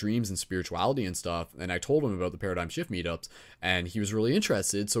about like dreams and spirituality and stuff. And I told him about the Paradigm Shift meetups, and he was really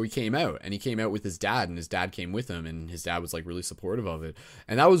interested. So he came out, and he came out with his dad, and his dad came with him, and his dad was like really supportive of it.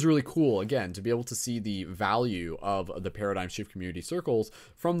 And that was really cool, again, to be able to see the value of the Paradigm Shift community circles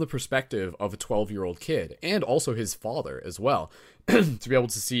from the perspective of a 12-year-old kid, and also his father as well. To be able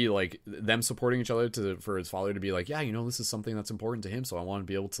to see like them supporting each other, for his father to be like, yeah, you know, this is something that's important to him, so I want to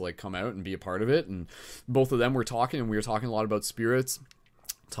be able to like come out and be a part of it. And both of them were talking, and we were talking a lot about spirits,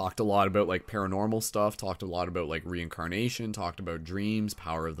 talked a lot about like paranormal stuff, talked a lot about like reincarnation, talked about dreams,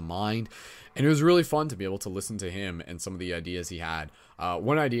 power of the mind. And it was really fun to be able to listen to him and some of the ideas he had.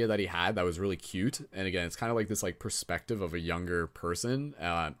 One idea that he had that was really cute, and again, it's kind of like this like perspective of a younger person,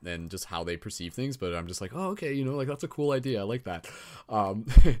 and just how they perceive things, but I'm just like, oh, okay, you know, like that's a cool idea, I like that.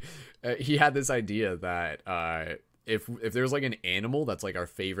 He had this idea that if there's like an animal that's like our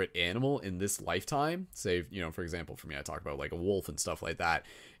favorite animal in this lifetime, say, you know, for example, for me, I talk about like a wolf and stuff like that,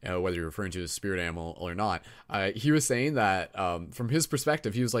 whether you're referring to a spirit animal or not. He was saying that from his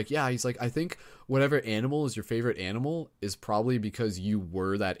perspective, he was like, yeah, he's like, I think whatever animal is your favorite animal is probably because you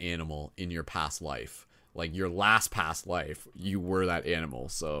were that animal in your past life. Like your last past life, you were that animal.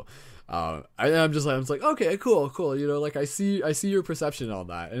 So I'm just like, okay, cool. You know, like I see your perception on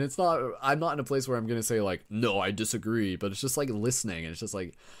that. And I'm not in a place where I'm going to say like, no, I disagree, but it's just like listening. And it's just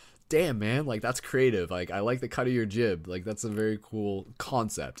like, damn, man, like that's creative. Like I like the cut of your jib. Like that's a very cool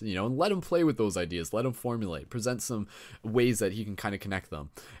concept, you know, and let him play with those ideas. Let him formulate, present some ways that he can kind of connect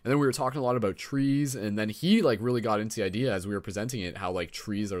them. And then we were talking a lot about trees, and then he like really got into the idea as we were presenting it, how like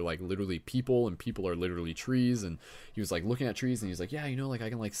trees are like literally people and people are literally trees. And he was like looking at trees and he's like, yeah, you know, like I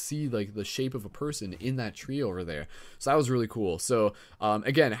can like see like the shape of a person in that tree over there. So that was really cool. So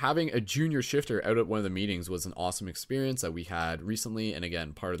again, having a junior shifter out at one of the meetings was an awesome experience that we had recently. And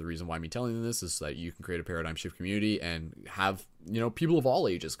again, part of the reason why me telling you this is that you can create a paradigm shift community and have, you know, people of all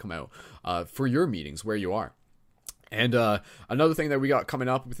ages come out for your meetings where you are. And another thing that we got coming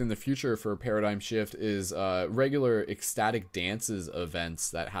up within the future for Paradigm Shift is regular ecstatic dances events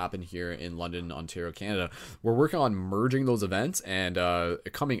that happen here in London, Ontario, Canada. We're working on merging those events, and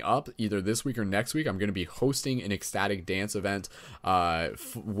coming up either this week or next week, I'm going to be hosting an ecstatic dance event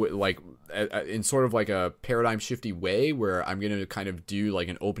like in sort of like a paradigm shifty way, where I'm going to kind of do like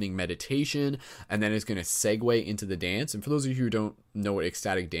an opening meditation, and then it's going to segue into the dance. And for those of you who don't know what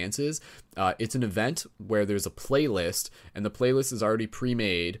ecstatic dance is, it's an event where there's a playlist, and the playlist is already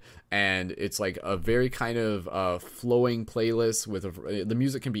pre-made, and it's like a very kind of flowing playlist with the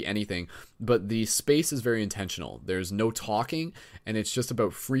music can be anything, but the space is very intentional. There's no talking, and it's just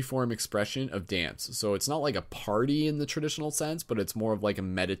about free-form expression of dance. So it's not like a party in the traditional sense, but it's more of like a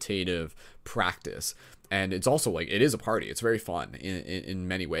meditative practice. And it's also like, it is a party. It's very fun in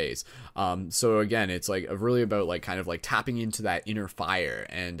many ways. So again, it's like really about like kind of like tapping into that inner fire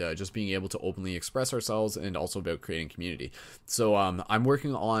and just being able to openly express ourselves, and also about creating community. So I'm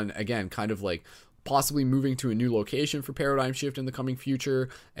working on, again, kind of like possibly moving to a new location for Paradigm Shift in the coming future,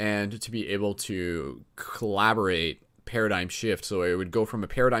 and to be able to collaborate Paradigm Shift. So it would go from a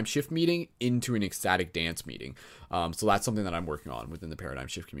Paradigm Shift meeting into an ecstatic dance meeting. So that's something that I'm working on within the Paradigm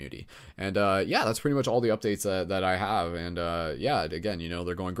Shift community. And yeah, that's pretty much all the updates that I have. And yeah, again, you know,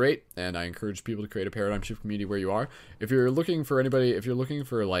 they're going great, and I encourage people to create a Paradigm Shift community where you are. If you're looking for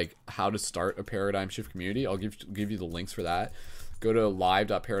like how to start a Paradigm Shift community, I'll give you the links for that. Go to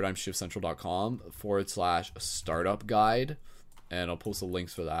live.paradigmshiftcentral.com/startup guide. And I'll post the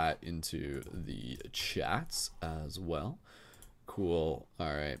links for that into the chats as well. Cool.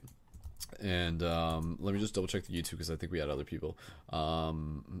 All right. And let me just double check the YouTube, because I think we had other people.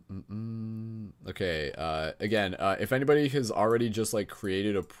 Okay. Again, if anybody has already just like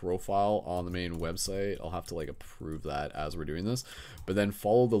created a profile on the main website, I'll have to like approve that as we're doing this. But then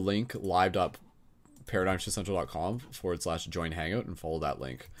follow the link live.paradigmshiftcentral.com/join hangout, and follow that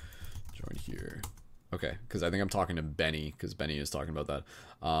link. Join here. Okay, because I think I'm talking to Benny, because Benny is talking about that.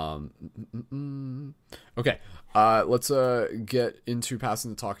 Okay, let's get into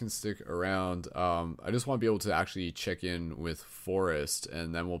passing the talking stick around. I just want to be able to actually check in with Forrest,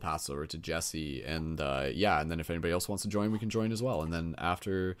 and then we'll pass over to Jesse. And yeah, and then if anybody else wants to join, we can join as well. And then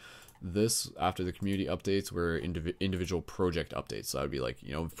after the community updates, we're individual project updates. So that would be like,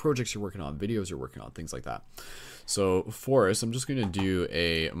 you know, projects you're working on, videos you're working on, things like that. So Forrest, I'm just going to do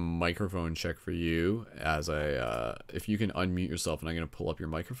a microphone check for you as if you can unmute yourself, and I'm going to pull up your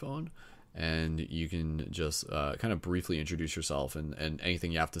microphone, and you can just kind of briefly introduce yourself and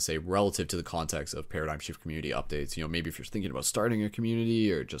anything you have to say relative to the context of Paradigm Shift community updates. You know, maybe if you're thinking about starting a community,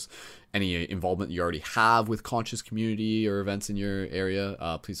 or just any involvement you already have with conscious community or events in your area,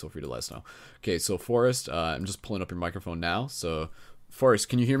 please feel free to let us know. Okay, so Forrest, I'm just pulling up your microphone now. So Forrest,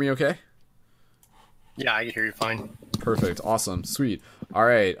 can you hear me okay? Yeah, I can hear you fine. Perfect. Awesome. Sweet. All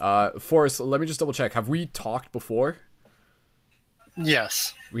right. Forrest, let me just double check. Have we talked before?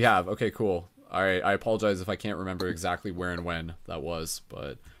 Yes. We have. Okay, cool. All right. I apologize if I can't remember exactly where and when that was,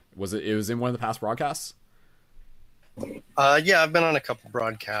 but it was in one of the past broadcasts? Yeah, I've been on a couple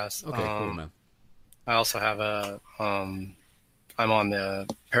broadcasts. Okay, cool, man. I also have I'm on the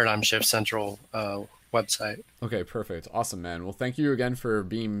Paradigm Shift Central website. Okay, perfect. Awesome, man. Well, thank you again for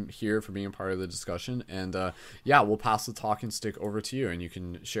being here, for being a part of the discussion. And yeah, we'll pass the talking stick over to you, and you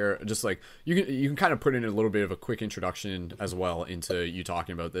can share, just like you can kind of put in a little bit of a quick introduction as well into you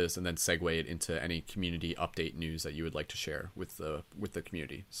talking about this, and then segue it into any community update news that you would like to share with the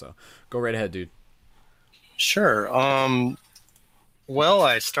community. So go right ahead, dude. Sure. Well,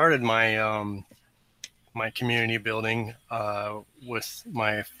 I started my my community building with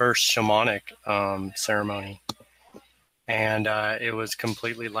my first shamanic ceremony. And it was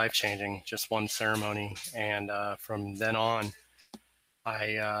completely life-changing, just one ceremony. And from then on,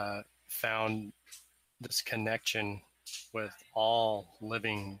 I found this connection with all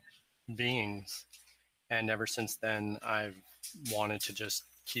living beings. And ever since then, I've wanted to just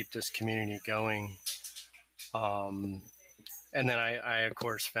keep this community going. And then I of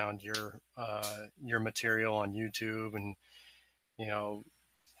course found your material on YouTube, and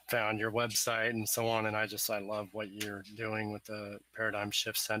found your website and so on. And I love what you're doing with the Paradigm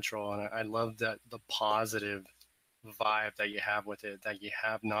Shift Central, and I love that the positive vibe that you have with it. That you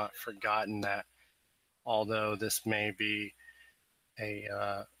have not forgotten that although this may be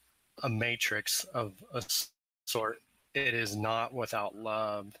a matrix of a sort, it is not without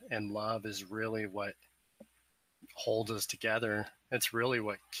love, and love is really what holds us together. It's really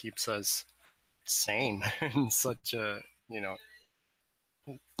what keeps us sane in such a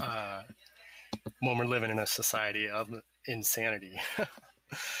when we're living in a society of insanity.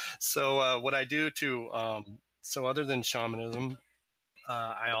 So what I do to so other than shamanism,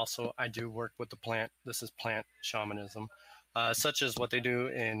 I do work with the plant. This is plant shamanism, such as what they do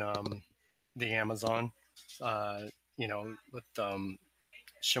in the Amazon, with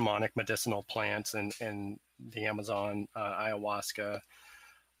shamanic medicinal plants and the Amazon, ayahuasca,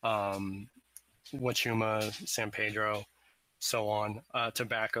 Wachuma, San Pedro, so on.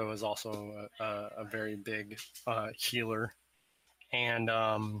 Tobacco is also a very big healer, and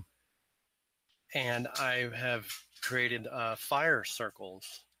I have created fire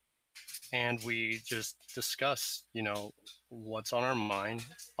circles, and we just discuss, what's on our mind,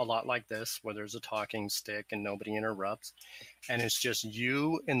 a lot like this, where there's a talking stick and nobody interrupts, and it's just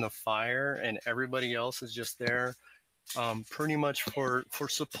you in the fire, and everybody else is just there, pretty much for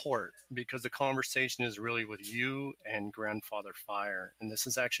support, because the conversation is really with you and Grandfather Fire. And this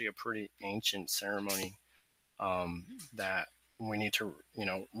is actually a pretty ancient ceremony that we need to,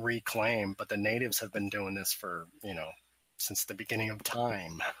 reclaim. But the natives have been doing this for, since the beginning of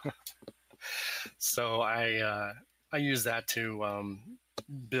time. So I use that to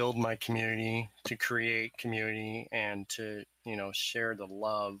build my community, to create community, and to, share the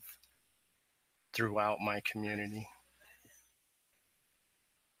love throughout my community.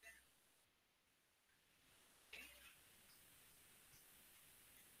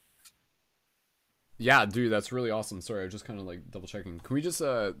 Yeah, dude, that's really awesome. Sorry, I was just kind of like double checking. Can we just,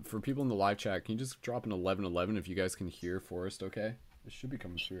 for people in the live chat, can you just drop an 1111 if you guys can hear Forrest okay? It should be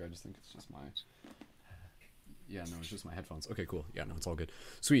coming through. I just think it's just my... Yeah, no, it's just my headphones. Okay, cool. Yeah, no, it's all good.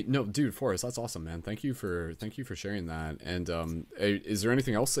 Sweet. No, dude, Forrest, that's awesome, man. Thank you for sharing that. And is there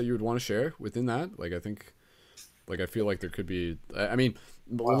anything else that you would want to share within that? Like, I feel like there could be... I mean,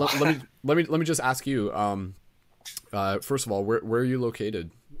 well, let me just ask you, first of all, where are you located?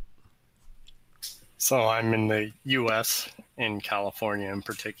 So I'm in the U.S., in California in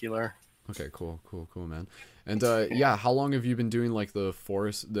particular. Okay, cool, man. And yeah, how long have you been doing like the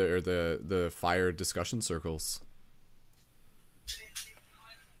forest, the fire discussion circles?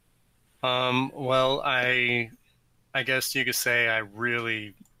 Well, I guess you could say I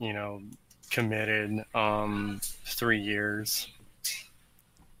really, committed 3 years.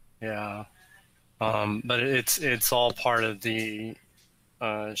 Yeah. But it's all part of the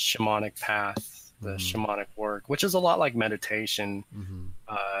shamanic path. The shamanic work, which is a lot like meditation.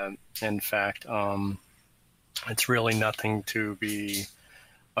 In fact, it's really nothing to be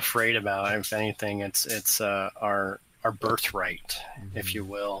afraid about. If anything, it's our birthright, if you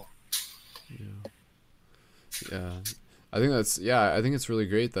will. Yeah. I think it's really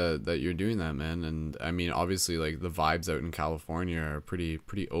great that you're doing that, man. And I mean, obviously, like the vibes out in California are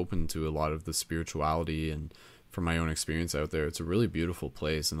pretty open to a lot of the spirituality, and from my own experience out there, it's a really beautiful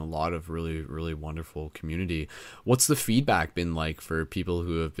place and a lot of really, really wonderful community. What's the feedback been like for people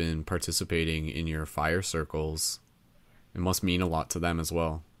who have been participating in your fire circles? It must mean a lot to them as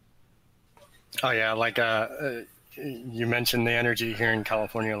well. Oh yeah, like you mentioned the energy here in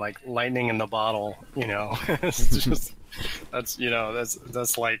California, like lightning in the bottle. It's just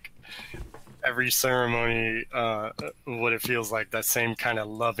that's like every ceremony. What it feels like, that same kind of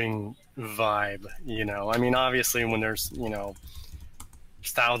loving vibe. I mean, obviously when there's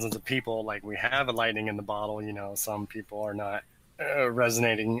thousands of people, like we have a lightning in the bottle, some people are not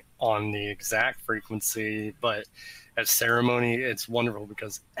resonating on the exact frequency, but at ceremony it's wonderful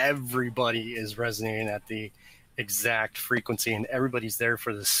because everybody is resonating at the exact frequency, and everybody's there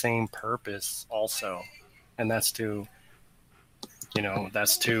for the same purpose also, and that's to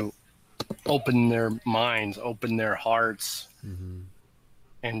open their minds, open their hearts,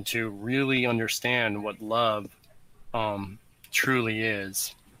 and to really understand what love truly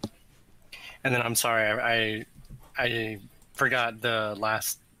is. And then I'm sorry, I forgot the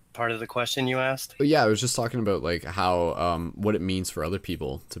last part of the question you asked. But yeah, I was just talking about like how what it means for other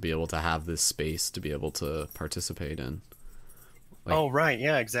people to be able to have this space to be able to participate in. Like, Oh, right.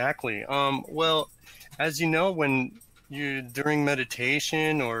 Yeah, exactly. Well, as you know, when you during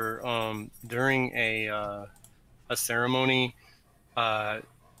meditation or during a ceremony, uh,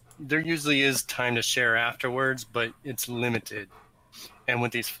 there usually is time to share afterwards, but it's limited. And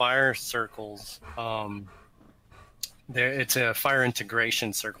with these fire circles, it's a fire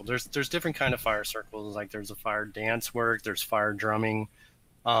integration circle. There's different kind of fire circles. Like there's a fire dance work, there's fire drumming.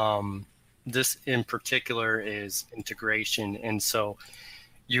 This in particular is integration, and so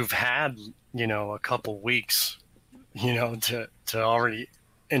you've had a couple weeks to already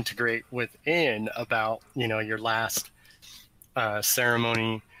integrate within about your last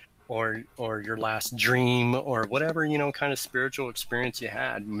ceremony or your last dream or whatever kind of spiritual experience you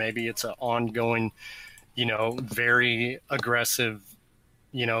had. Maybe it's an ongoing very aggressive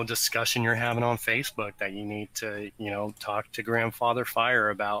discussion you're having on Facebook that you need to talk to Grandfather Fire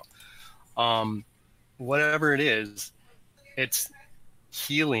about. Whatever it is, it's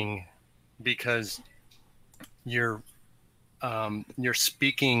healing because you're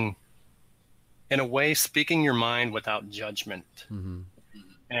speaking in a way, speaking your mind without judgment. mm-hmm.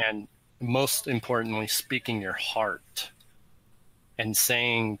 And most importantly, speaking your heart and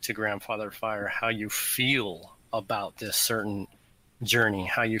saying to Grandfather Fire how you feel about this certain journey,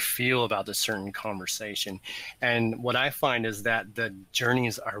 how you feel about this certain conversation. And what I find is that the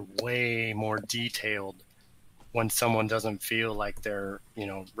journeys are way more detailed when someone doesn't feel like they're,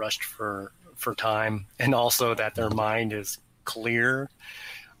 rushed for time, and also that their mind is clear.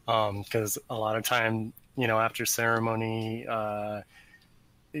 Because a lot of time, after ceremony,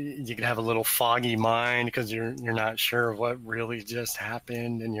 you could have a little foggy mind because you're not sure what really just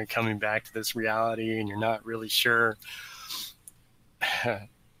happened, and you're coming back to this reality, and you're not really sure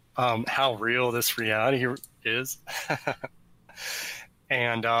how real this reality is.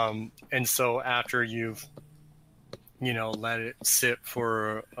 And so after you've let it sit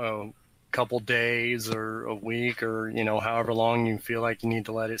for a couple days or a week or however long you feel like you need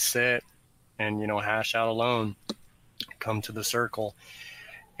to let it sit and hash out alone, come to the circle,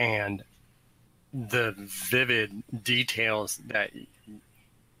 and the vivid details that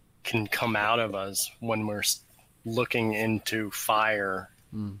can come out of us when we're looking into fire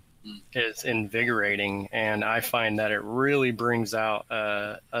is invigorating. And I find that it really brings out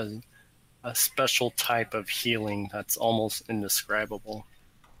a special type of healing that's almost indescribable.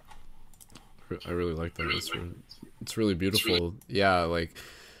 I really like that. It's really beautiful. Yeah, like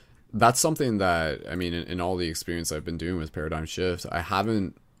that's something that I mean, in all the experience I've been doing with Paradigm Shift, I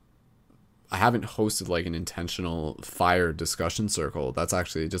haven't hosted like an intentional fire discussion circle. That's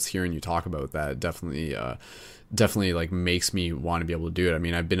actually, just hearing you talk about that definitely like makes me want to be able to do it. I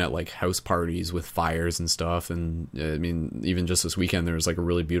mean, I've been at like house parties with fires and stuff, and I mean, even just this weekend there was like a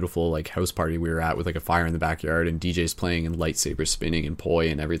really beautiful like house party we were at with like a fire in the backyard and DJs playing and lightsabers spinning and poi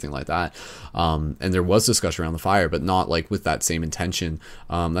and everything like that. And there was discussion around the fire, but not like with that same intention.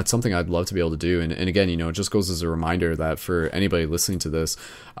 That's something I'd love to be able to do. And again, it just goes as a reminder that for anybody listening to this,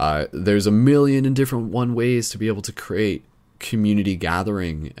 there's a million and different ways to be able to create community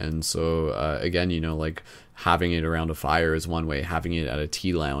gathering. And so again, like having it around a fire is one way, having it at a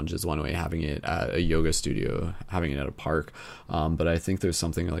tea lounge is one way, having it at a yoga studio, having it at a park. But I think there's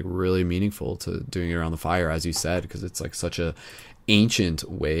something like really meaningful to doing it around the fire, as you said, because it's like such a ancient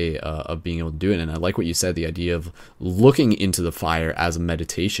way of being able to do it. And I like what you said, the idea of looking into the fire as a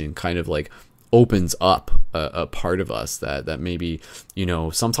meditation kind of like opens up a part of us that maybe,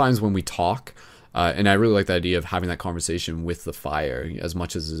 sometimes when we talk, and I really like the idea of having that conversation with the fire as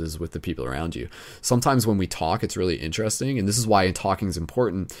much as it is with the people around you. Sometimes when we talk, it's really interesting. And this is why talking is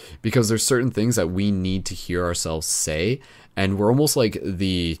important, because there's certain things that we need to hear ourselves say. And we're almost like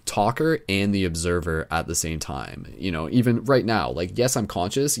the talker and the observer at the same time. Even right now, like, yes, I'm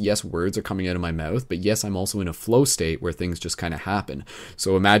conscious. Yes, words are coming out of my mouth. But yes, I'm also in a flow state where things just kind of happen.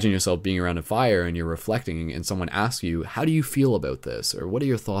 So imagine yourself being around a fire and you're reflecting and someone asks you, how do you feel about this? Or what are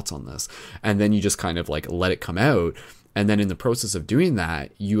your thoughts on this? And then you just kind of like let it come out. And then in the process of doing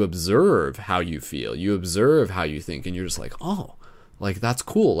that, you observe how you feel. You observe how you think. And you're just like, oh, like, that's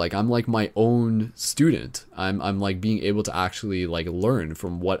cool. Like, I'm like my own student. I'm like being able to actually like learn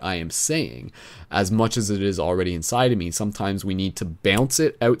from what I am saying as much as it is already inside of me. Sometimes we need to bounce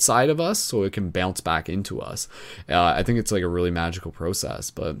it outside of us so it can bounce back into us. I think it's like a really magical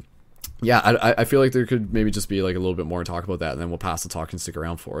process. But yeah, I feel like there could maybe just be like a little bit more talk about that, and then we'll pass the talking stick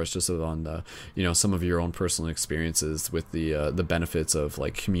around for us, just on some of your own personal experiences with the benefits of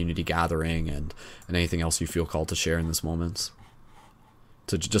like community gathering and anything else you feel called to share in this moment,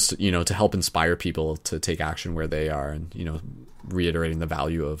 to just to help inspire people to take action where they are, and reiterating the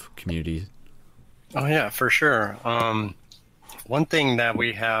value of community. Oh yeah, for sure. One thing that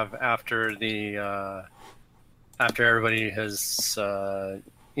we have after everybody has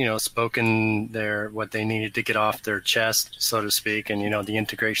spoken what they needed to get off their chest, so to speak, and the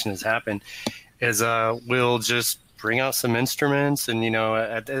integration has happened, is we'll just bring out some instruments, and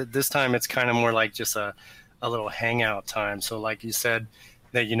at this time it's kind of more like just a little hangout time. So like you said,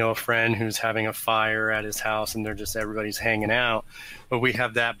 that a friend who's having a fire at his house and everybody's hanging out, but we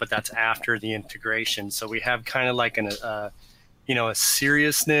have that, but that's after the integration. So we have kind of like a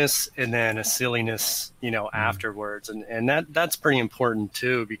seriousness and then a silliness, afterwards. And that's pretty important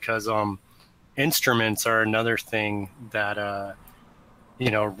too, because instruments are another thing that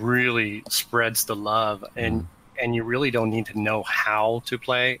really spreads the love, and you really don't need to know how to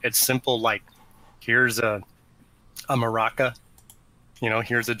play. It's simple, like here's a maraca,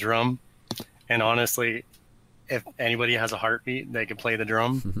 here's a drum, and honestly, if anybody has a heartbeat, they can play the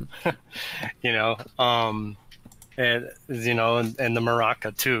drum. And and the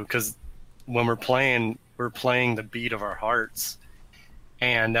maraca too, because when we're playing the beat of our hearts,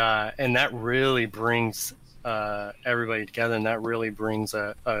 and that really brings everybody together, and that really brings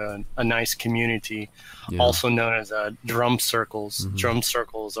a nice community. Yeah. Also known as drum circles. Mm-hmm. Drum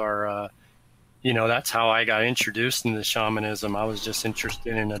circles are that's how I got introduced into shamanism. I was just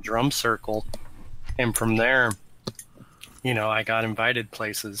interested in a drum circle, and from there I got invited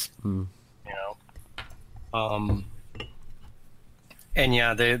places. And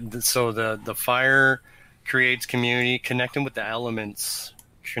yeah, so the fire creates community. Connecting with the elements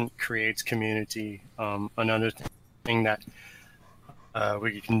creates community. Another thing that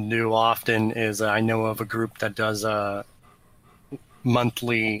we can do often is I know of a group that does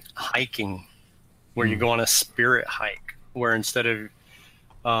monthly hiking, where you go on a spirit hike, where instead of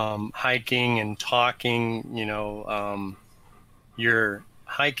hiking and talking, you're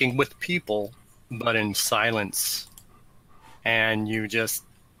hiking with people, but in silence. And you just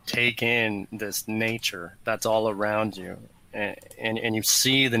take in this nature that's all around you, and you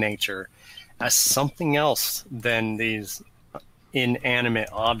see the nature as something else than these inanimate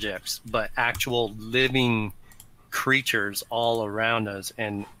objects, but actual living creatures all around us.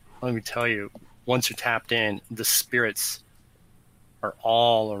 And let me tell you, once you're tapped in, the spirits are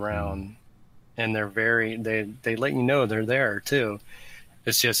all around, and they let you know they're there too.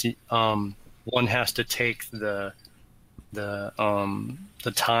 It's just one has to take the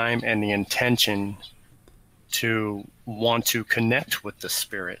time and the intention to want to connect with the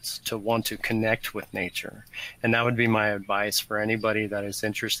spirits, to want to connect with nature. And that would be my advice for anybody that is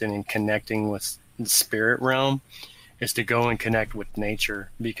interested in connecting with the spirit realm, is to go and connect with nature,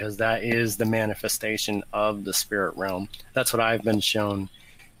 because that is the manifestation of the spirit realm. That's what I've been shown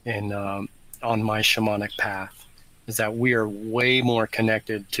in on my shamanic path, is that we are way more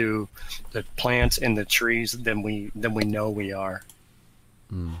connected to the plants and the trees than we know we are.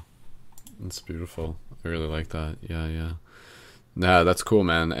 That's beautiful. I really like that. Yeah. Nah, that's cool,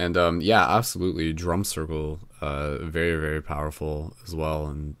 man. And yeah, absolutely. Drum circle, very, very powerful as well.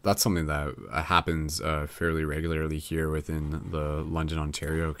 And that's something that happens fairly regularly here within the London,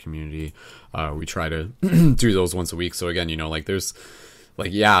 Ontario community. We try to do those once a week. So again, there's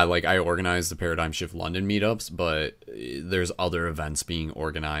I organize the Paradigm Shift London meetups, but there's other events being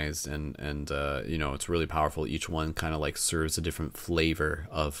organized, and it's really powerful. Each one kind of like serves a different flavor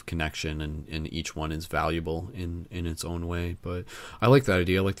of connection, and each one is valuable in its own way. But I like that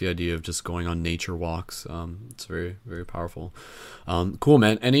idea. I like the idea of just going on nature walks. It's very, very powerful. Cool,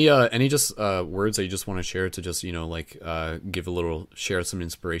 man. Any just words that you just want to share to just share some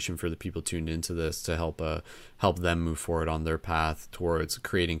inspiration for the people tuned into this, to help them move forward on their path towards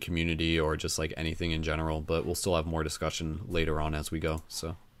creating community, or just like anything in general? But we'll still have more discussion later on as we go.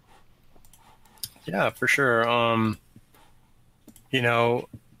 So yeah, for sure.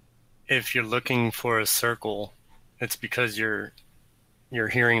 If you're looking for a circle, it's because you're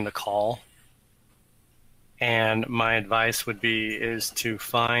hearing the call. And my advice would is to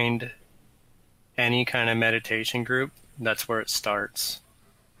find any kind of meditation group. That's where it starts.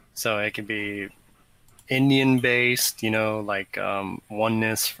 So it could be Indian based, like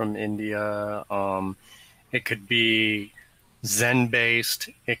Oneness from India. It could be Zen based.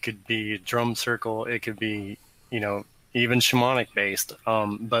 It could be drum circle. It could be, even shamanic based.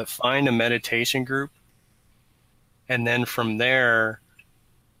 But find a meditation group, and then from there,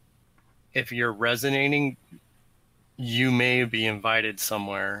 if you're resonating, you may be invited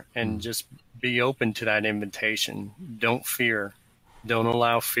somewhere, and just be open to that invitation. Don't fear. Don't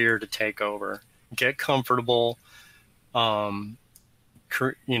allow fear to take over. Get comfortable. Develop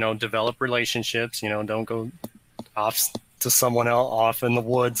relationships. Don't go off to someone else off in the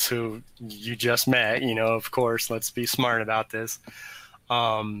woods who you just met. Of course, let's be smart about this.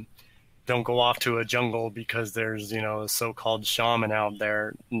 Don't go off to a jungle because there's, a so-called shaman out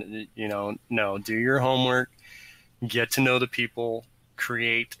there. No, do your homework, get to know the people,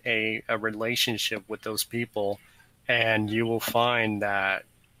 create a relationship with those people, and you will find that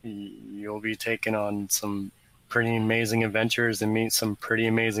you'll be taken on some pretty amazing adventures and meet some pretty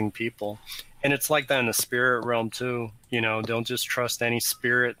amazing people. And it's like that in the spirit realm too. Don't just trust any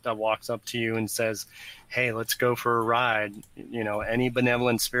spirit that walks up to you and says, hey, let's go for a ride. Any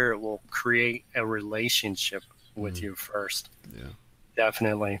benevolent spirit will create a relationship with you first. Yeah.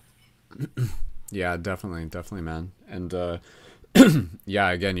 Definitely. Yeah, definitely, man. And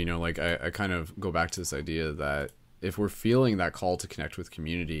yeah, again, I kind of go back to this idea that if we're feeling that call to connect with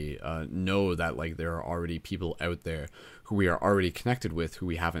community, know that there are already people out there who we are already connected with who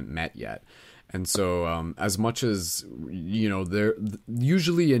we haven't met yet. And so as much as, there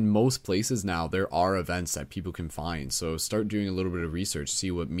usually in most places now, there are events that people can find. So start doing a little bit of research,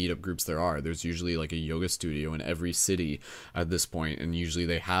 see what meetup groups there are. There's usually a yoga studio in every city at this point, and usually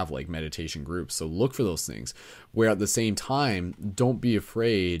they have meditation groups. So look for those things, where at the same time, don't be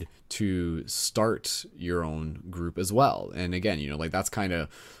afraid to start your own group as well. And again, that's kind of,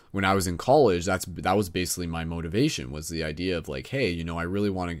 when I was in college, that was basically my motivation, was the idea of hey, I really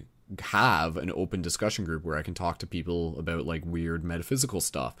want to have an open discussion group where I can talk to people about weird metaphysical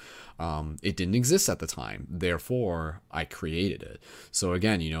stuff. It didn't exist at the time, therefore I created it. So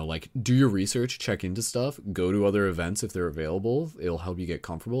again, do your research, check into stuff, go to other events if they're available. It'll help you get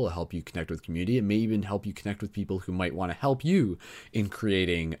comfortable, it'll help you connect with community. It may even help you connect with people who might want to help you in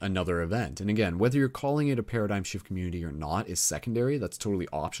creating another event. And again, whether you're calling it a paradigm shift community or not is secondary. That's totally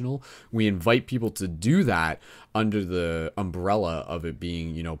optional. We invite people to do that under the umbrella of it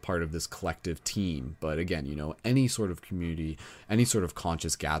being, part of this collective team. But again, any sort of community, any sort of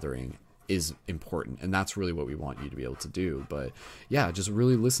conscious gathering is important, and that's really what we want you to be able to do. But yeah, just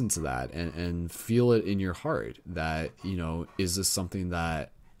really listen to that and feel it in your heart that, is this something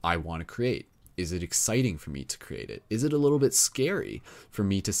that I want to create? Is it exciting for me to create it? Is it a little bit scary for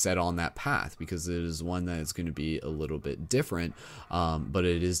me to set on that path? Because it is one that is going to be a little bit different, but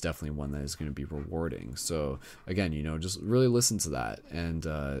it is definitely one that is going to be rewarding. So again, just really listen to that. And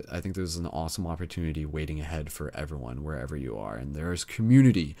I think there's an awesome opportunity waiting ahead for everyone, wherever you are. And there's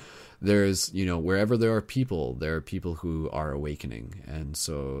community. There's, wherever there are people who are awakening. And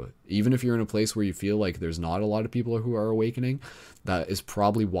so even if you're in a place where you feel like there's not a lot of people who are awakening, that is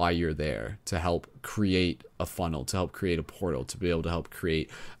probably why you're there, to help create a funnel, to help create a portal, to be able to help create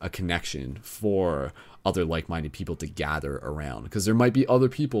a connection for other like-minded people to gather around. Because there might be other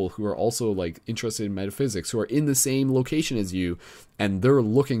people who are also interested in metaphysics, who are in the same location as you, and they're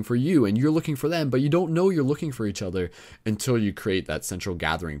looking for you and you're looking for them, but you don't know you're looking for each other until you create that central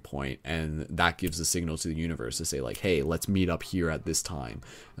gathering point. And that gives a signal to the universe to say hey, let's meet up here at this time.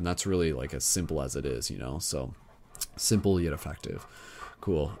 And that's really as simple as it is, so simple yet effective.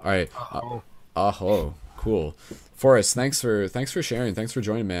 Cool. All right. Cool. Forrest, thanks for sharing. Thanks for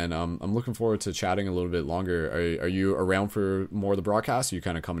joining, man. I'm looking forward to chatting a little bit longer. Are you around for more of the broadcast? Or are you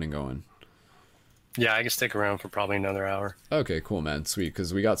kind of coming and going? Yeah, I can stick around for probably another hour. Okay, cool, man. Sweet.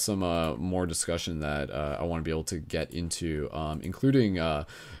 Because we got some more discussion that I want to be able to get into, including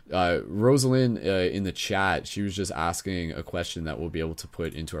Rosalind in the chat. She was just asking a question that we'll be able to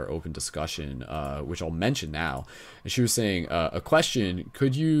put into our open discussion, which I'll mention now. And she was saying, a question,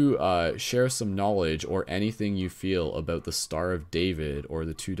 could you share some knowledge or anything you feel about the Star of David or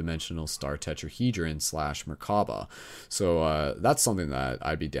the two-dimensional star tetrahedron / Merkaba? So that's something that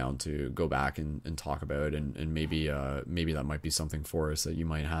I'd be down to go back and talk about, and maybe that might be something for us that you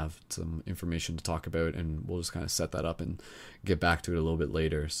might have some information to talk about, and we'll just kind of set that up and get back to it a little bit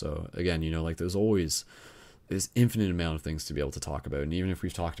later. So again, there's always this infinite amount of things to be able to talk about, and even if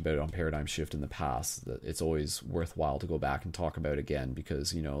we've talked about it on Paradigm Shift in the past, it's always worthwhile to go back and talk about again,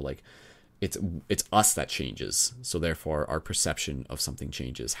 because it's us that changes, so therefore our perception of something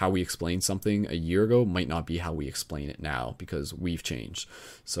changes. How we explained something a year ago might not be how we explain it now, because we've changed.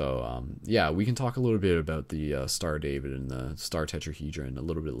 So yeah, we can talk a little bit about the Star of David and the star tetrahedron a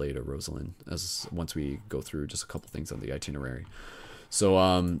little bit later, Rosalind, once we go through just a couple things on the itinerary.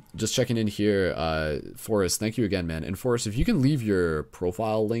 So just checking in here, Forrest, thank you again, man. And Forrest, if you can leave your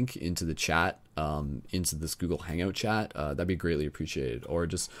profile link into the chat, into this Google Hangout chat, that'd be greatly appreciated. Or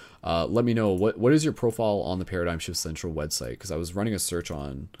just let me know what is your profile on the Paradigm Shift Central website, because I was running a search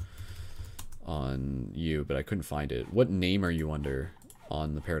on you, but I couldn't find it. What name are you under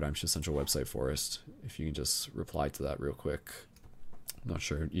on the Paradigm Shift Central website, Forrest? If you can just reply to that real quick. I'm not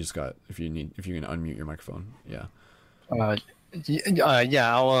sure. You just got, if you can unmute your microphone. Yeah.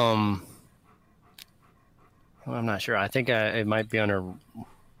 Yeah, I'm not sure. I think it might be under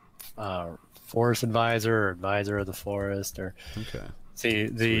Forest Advisor or Advisor of the Forest. Or okay. See,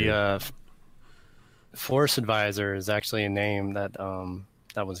 the Forest Advisor is actually a name that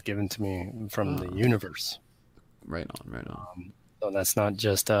that was given to me from the universe. Right on. So that's not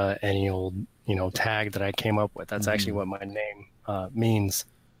just any old tag that I came up with. That's actually what my name means.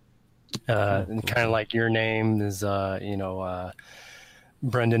 And kind of like your name is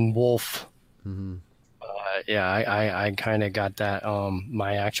Brendan Wolf. I kind of got that.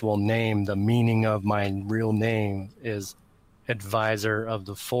 My actual name, the meaning of my real name is Advisor of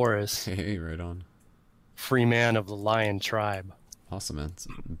the Forest. Hey, right on. Free man of the Lion Tribe. Awesome, man.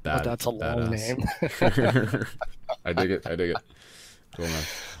 But that's a long name. I dig it. Cool, man.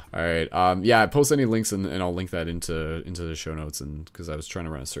 All right. Yeah, post any links and I'll link that into the show notes, and because I was trying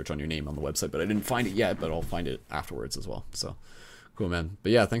to run a search on your name on the website, but I didn't find it yet, but I'll find it afterwards as well. So cool, man.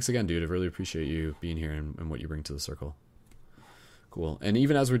 But yeah, thanks again, dude. I really appreciate you being here and what you bring to the circle. Cool. And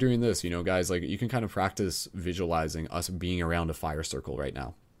even as we're doing this, guys, like, you can kind of practice visualizing us being around a fire circle right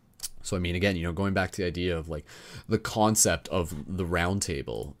now. So, I mean, again, going back to the idea of like the concept of the round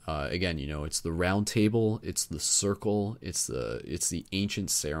table, again, it's the round table, it's the circle, it's the ancient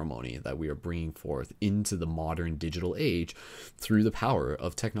ceremony that we are bringing forth into the modern digital age through the power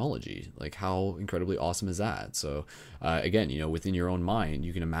of technology. Like, how incredibly awesome is that? So, again, within your own mind,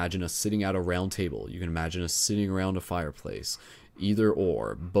 you can imagine us sitting at a round table. You can imagine us sitting around a fireplace. Either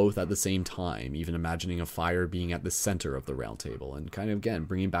or, both at the same time, even imagining a fire being at the center of the round table, and kind of, again,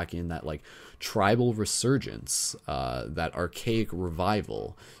 bringing back in that like tribal resurgence, that archaic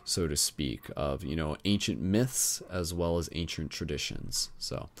revival, so to speak, of, ancient myths as well as ancient traditions.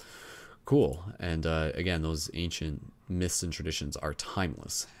 So cool. And again, those ancient myths and traditions are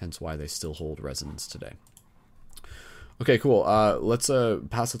timeless, hence why they still hold resonance today. Okay, cool. Let's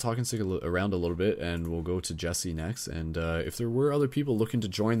pass the talking stick around a little bit, and we'll go to Jesse next. And if there were other people looking to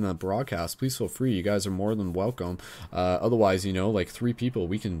join the broadcast, please feel free. You guys are more than welcome. Otherwise, like 3 people,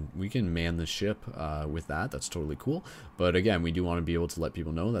 we can man the ship with that. That's totally cool. But again, we do want to be able to let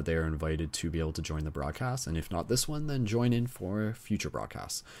people know that they are invited to be able to join the broadcast. And if not this one, then join in for future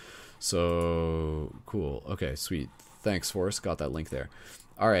broadcasts. So cool. Okay, sweet. Thanks, Forrest. Got that link there.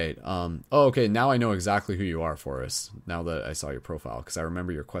 All right. Okay. Now I know exactly who you are, Forrest. Now that I saw your profile, because I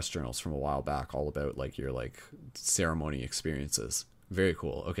remember your quest journals from a while back, all about like your like ceremony experiences. Very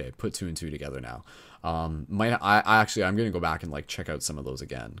cool. Okay, put 2 and 2 together now. I'm gonna go back and like check out some of those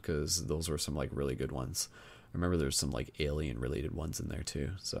again, because those were some like really good ones. I remember there's some like alien related ones in there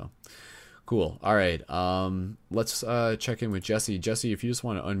too. So cool. All right. Let's check in with Jesse. Jesse, if you just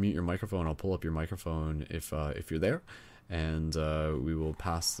want to unmute your microphone, I'll pull up your microphone if you're there. And we will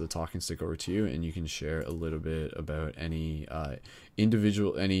pass the talking stick over to you, and you can share a little bit about any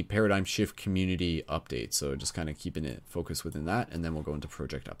any paradigm shift community updates. So just kind of keeping it focused within that, and then we'll go into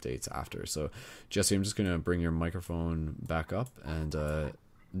project updates after. So Jesse, I'm just going to bring your microphone back up, and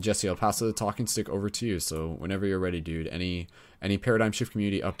Jesse, I'll pass the talking stick over to you. So whenever you're ready, dude, any paradigm shift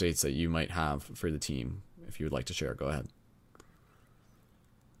community updates that you might have for the team, if you would like to share, go ahead.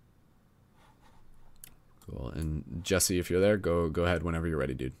 Cool. And Jesse, if you're there, go ahead whenever you're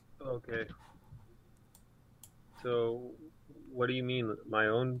ready, dude. Okay. So, what do you mean? My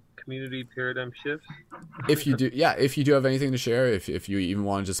own community paradigm shifts? If you do have anything to share, if you even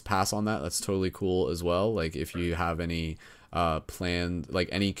want to just pass on that, that's totally cool as well. Like if you have any planned, like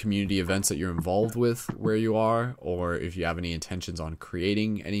any community events that you're involved with where you are, or if you have any intentions on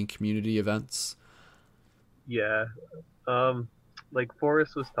creating any community events. Yeah. Like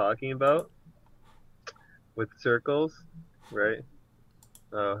Forrest was talking about, with circles, right?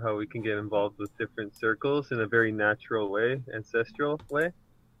 How we can get involved with different circles in a very natural way, ancestral way,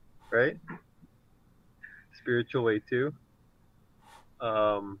 right? Spiritual way too.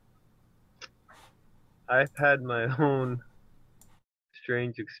 I've had my own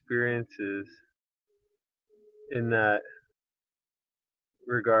strange experiences in that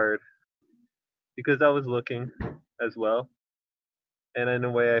regard, because I was looking as well, and in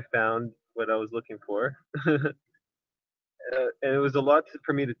a way I found what I was looking for. And it was a lot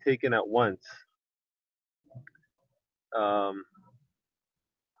for me to take in at once.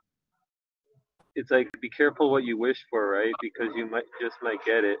 it's like be careful what you wish for, right? Because you might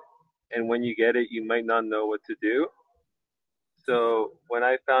get it, and when you get it, you might not know what to do. So when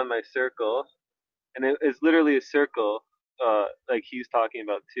I found my circle, and it's literally a circle, like he's talking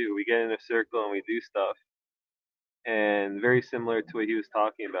about too. We get in a circle and we do stuff, and very similar to what he was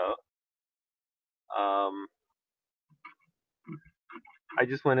talking about. I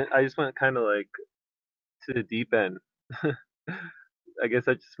just went kind of like to the deep end. I guess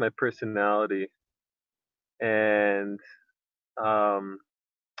that's just my personality, and um,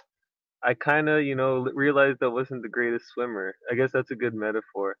 I kind of realized I wasn't the greatest swimmer. I guess that's a good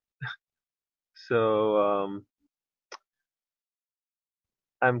metaphor. So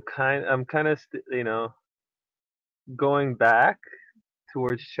I'm kind of going back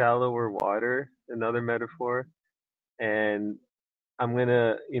towards shallower water. Another metaphor, and I'm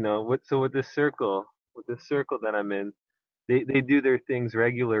gonna with this circle that I'm in, they do their things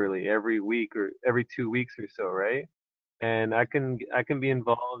regularly every week or every 2 weeks or so, right? And I can be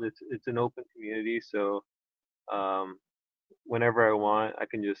involved. It's an open community, so um, whenever I want, I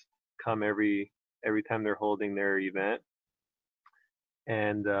can just come every time they're holding their event,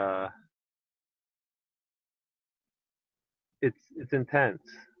 and it's intense.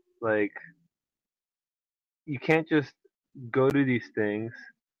 Like you can't just go to these things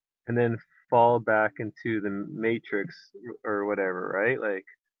and then fall back into the matrix or whatever, right? Like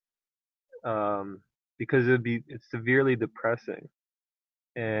because it's severely depressing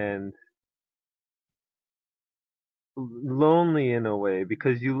and lonely in a way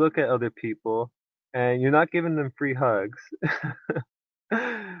because you look at other people and you're not giving them free hugs,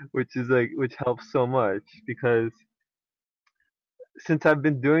 which helps so much because since I've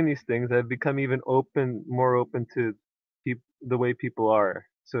been doing these things, I've become more open to the way people are,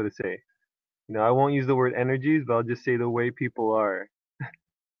 so to say. I won't use the word energies, but I'll just say the way people are,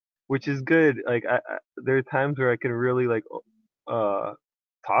 which is good. Like there are times where I can really uh,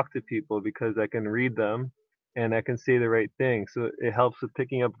 talk to people because I can read them and I can say the right thing. So it helps with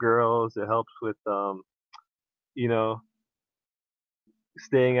picking up girls. It helps with you know,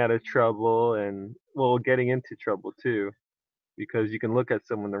 staying out of trouble and well, getting into trouble too, because you can look at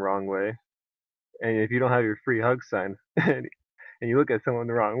someone the wrong way, and if you don't have your free hug sign and you look at someone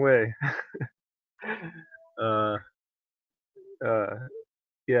the wrong way, uh, uh,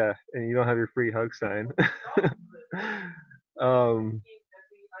 yeah, and you don't have your free hug sign. um,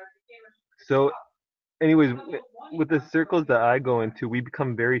 so, anyways, with the circles that I go into, we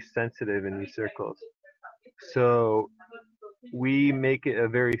become very sensitive in these circles. So we make it a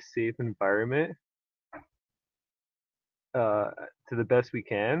very safe environment to the best we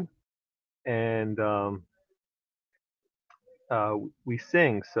can, and we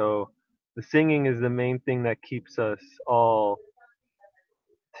sing. So the singing is the main thing that keeps us all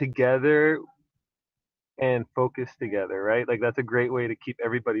together and focused together, right? Like that's a great way to keep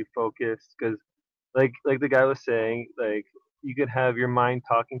everybody focused because, like the guy was saying, like you could have your mind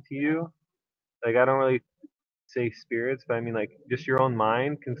talking to you. Like I don't really say spirits, but I mean like just your own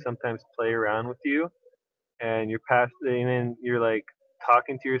mind can sometimes play around with you, and and then you're like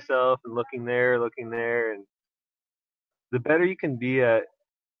talking to yourself and looking there, and the better you can be at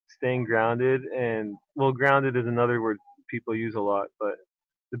staying grounded, and well, grounded is another word people use a lot, but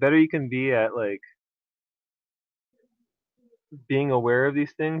the better you can be at like being aware of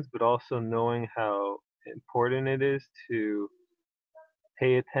these things, but also knowing how important it is to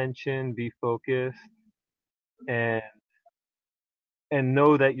pay attention, be focused, and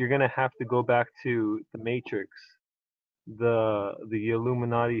know that you're gonna have to go back to the matrix, the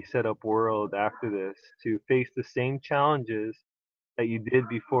Illuminati set up world after this to face the same challenges that you did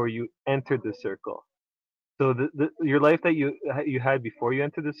before you entered the circle. So your life that you had before you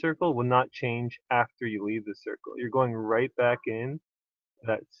entered the circle will not change after you leave the circle. You're going right back in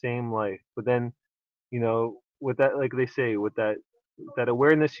that same life. But then, with that, like they say, with that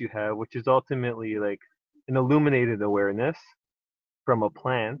awareness you have, which is ultimately like an illuminated awareness from a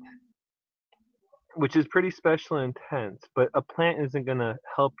plant, which is pretty special and intense. But a plant isn't gonna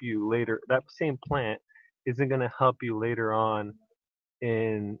help you later. That same plant isn't gonna help you later on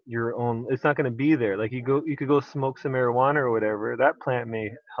in your own. It's not going to be there. Like you could go smoke some marijuana or whatever. That plant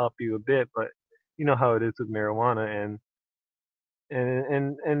may help you a bit, but you know how it is with marijuana,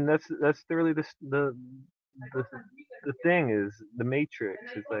 and that's really the the thing is the matrix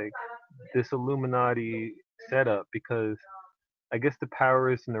is like this Illuminati setup because I guess the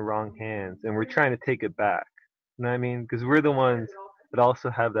power is in the wrong hands and we're trying to take it back. You know what I mean? Because we're the ones that also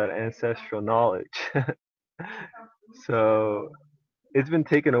have that ancestral knowledge. So it's been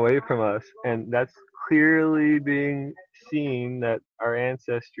taken away from us, and that's clearly being seen that our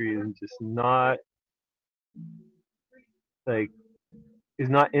ancestry is just not like is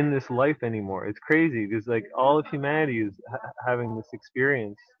not in this life anymore. It's crazy because like all of humanity is having this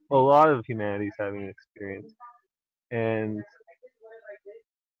experience. A lot of humanity is having an experience, and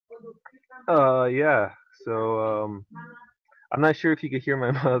yeah. So I'm not sure if you could hear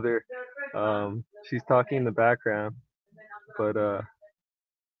my mother. She's talking in the background, but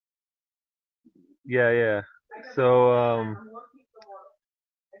yeah, yeah. So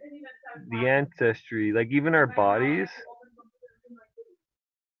the ancestry, like even our bodies,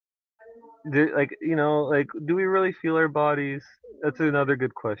 like like do we really feel our bodies? That's another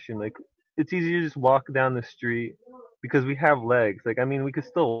good question. Like it's easy to just walk down the street because we have legs. Like I mean, we could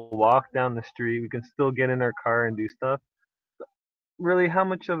still walk down the street. We can still get in our car and do stuff. Really, how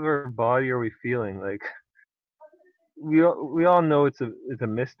much of our body are we feeling? Like we all know it's a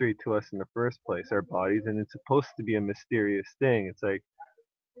mystery to us in the first place, our bodies, and it's supposed to be a mysterious thing. It's like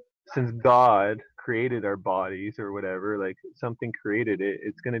since God created our bodies or whatever, like something created it,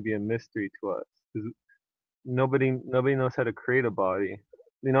 it's going to be a mystery to us. 'Cause nobody knows how to create a body.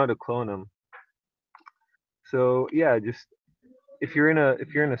 They know how to clone them. So yeah, just if you're in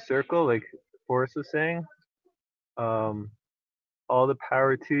a circle, like Forrest was saying, um, all the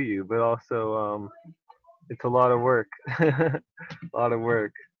power to you. But also, it's a lot of work, a lot of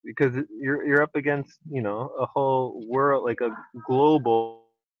work because you're up against a whole world, like a global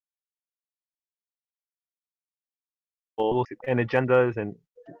and agendas and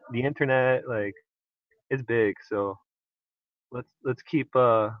the internet, like it's big. So let's keep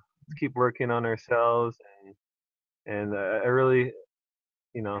working on ourselves and I really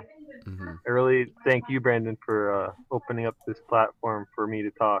you know Mm-hmm. I really thank you, Brandon, for opening up this platform for me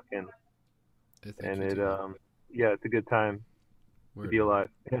to talk Thank and you it too. yeah, it's a good time to Word, be alive.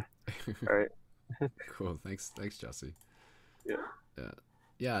 man. All right. Cool. Thanks, Jesse. Yeah. Yeah,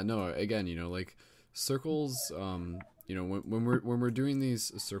 yeah. No, again, like circles. When we're doing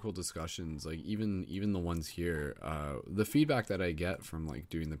these circle discussions, like even the ones here, the feedback that I get from like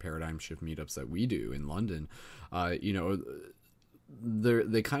doing the paradigm shift meetups that we do in London,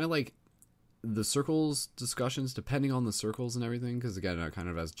 they kind of like the circles discussions depending on the circles and everything, because again, kind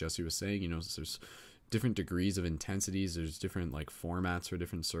of as Jesse was saying, there's different degrees of intensities, there's different like formats for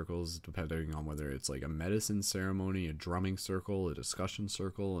different circles depending on whether it's like a medicine ceremony, a drumming circle, a discussion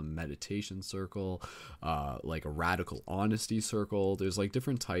circle, a meditation circle, like a radical honesty circle. There's like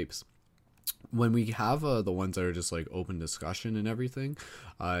different types. When we have the ones that are just like open discussion and everything,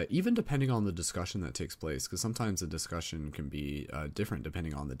 even depending on the discussion that takes place, because sometimes the discussion can be different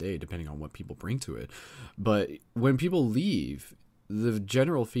depending on the day, depending on what people bring to it. But when people leave, the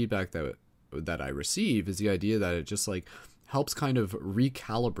general feedback that I receive is the idea that it just like helps kind of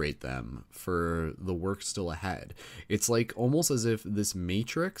recalibrate them for the work still ahead. It's like almost as if this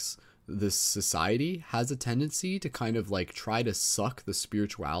matrix, this society has a tendency to kind of like try to suck the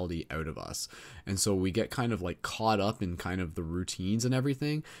spirituality out of us. And so we get kind of like caught up in kind of the routines and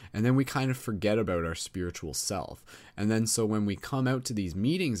everything. And then we kind of forget about our spiritual self. And then so when we come out to these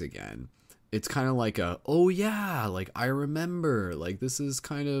meetings again, it's kind of like oh yeah, like I remember, like this is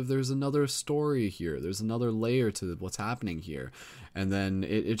kind of, there's another story here, there's another layer to what's happening here. And then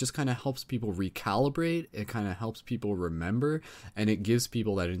it just kind of helps people recalibrate, it kind of helps people remember, and it gives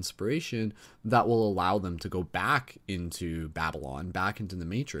people that inspiration that will allow them to go back into Babylon, back into the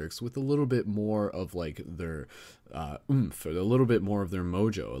Matrix with a little bit more of like their oomph, a little bit more of their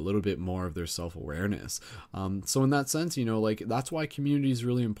mojo, a little bit more of their self-awareness. So in that sense, like that's why community is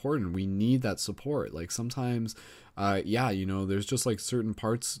really important. We need that support. Like sometimes there's just like certain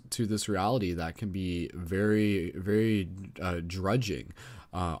parts to this reality that can be very, very drudging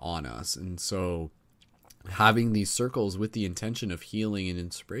on us. And so having these circles with the intention of healing and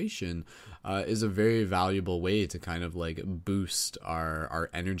inspiration is a very valuable way to kind of like boost our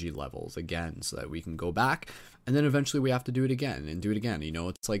energy levels again, so that we can go back, and then eventually we have to do it again and do it again.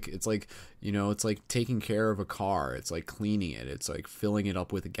 It's like taking care of a car. It's like cleaning it. It's like filling it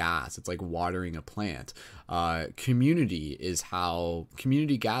up with gas. It's like watering a plant. Community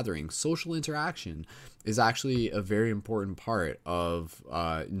gathering, social interaction is actually a very important part of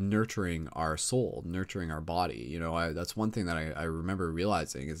nurturing our soul, nurturing our body. That's one thing that I remember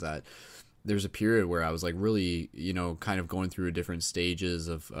realizing, is that there's a period where I was like really, kind of going through different stages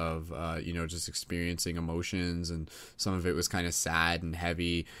of just experiencing emotions, and some of it was kind of sad and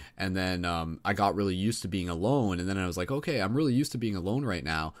heavy. And then I got really used to being alone. And then I was like, okay, I'm really used to being alone right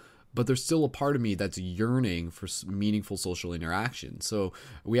now, but there's still a part of me that's yearning for meaningful social interaction. So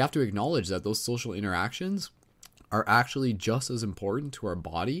we have to acknowledge that those social interactions are actually just as important to our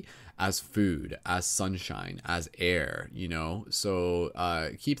body as food, as sunshine, as air, you know? So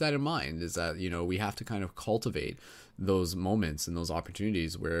keep that in mind, is that, you know, we have to kind of cultivate those moments and those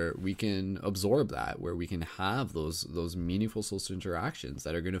opportunities where we can absorb that, where we can have those meaningful social interactions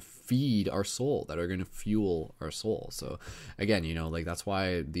that are going to feed our soul, that are going to fuel our soul. So again, you know, like that's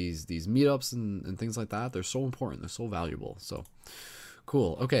why these meetups and things like that, they're so important, they're so valuable. So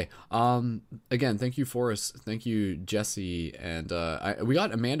cool. Okay. Again, thank you, Forrest. Thank you, Jesse. And we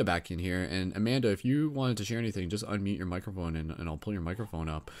got Amanda back in here. And Amanda, if you wanted to share anything, just unmute your microphone and I'll pull your microphone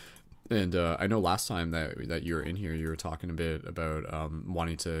up. And I know last time that you were in here, you were talking a bit about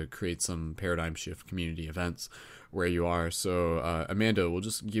wanting to create some paradigm shift community events where you are. So Amanda, we'll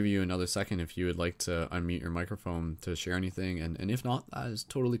just give you another second if you would like to unmute your microphone to share anything. And if not, that is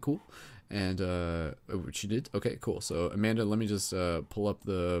totally cool. And she did. Okay, cool. So Amanda, let me just pull up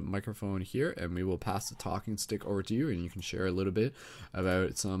the microphone here, and we will pass the talking stick over to you, and you can share a little bit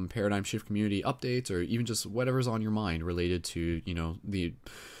about some paradigm shift community updates, or even just whatever's on your mind related to, you know, the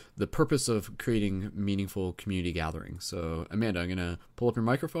purpose of creating meaningful community gatherings. So Amanda, I'm gonna pull up your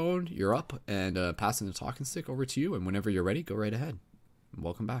microphone. You're up, and passing the talking stick over to you. And whenever you're ready, go right ahead.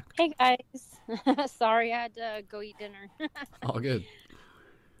 Welcome back. Hey guys, sorry I had to go eat dinner. All good.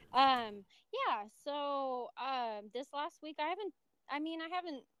 Yeah, so this last week I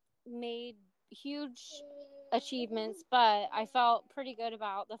haven't made huge achievements, but I felt pretty good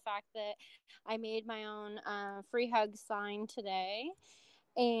about the fact that I made my own free hug sign today.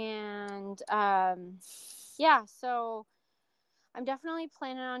 And yeah, so I'm definitely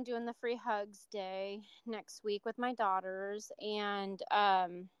planning on doing the free hugs day next week with my daughters. And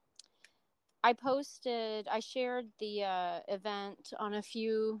I shared the event on a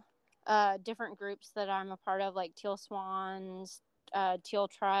few different groups that I'm a part of, like Teal Swans, Teal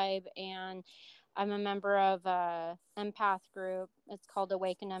Tribe, and I'm a member of a empath group. It's called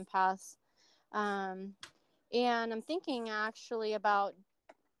Awaken Empaths. And I'm thinking actually about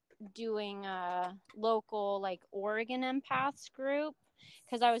doing a local, like, Oregon Empaths group,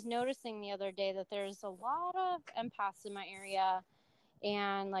 because I was noticing the other day that there's a lot of empaths in my area.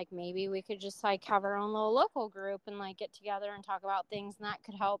 And like maybe we could just like have our own little local group and like get together and talk about things, and that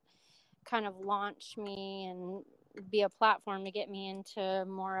could help kind of launch me and be a platform to get me into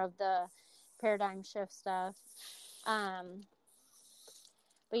more of the paradigm shift stuff.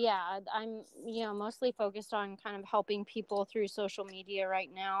 But yeah, I'm, you know, mostly focused on kind of helping people through social media right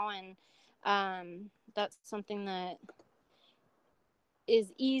now, and that's something that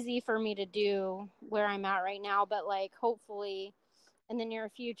is easy for me to do where I'm at right now. But like hopefully in the near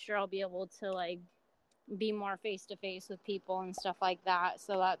future I'll be able to like be more face to face with people and stuff like that.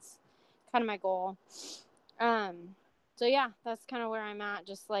 So that's kind of my goal. So yeah, that's kind of where I'm at.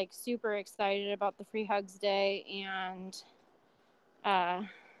 Just like super excited about the free hugs day and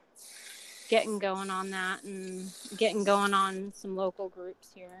getting going on that and getting going on some local groups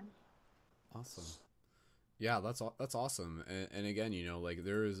here. Awesome. Yeah, that's awesome. And again, you know, like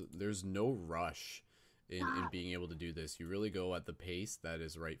there's no rush in being able to do this. You really go at the pace that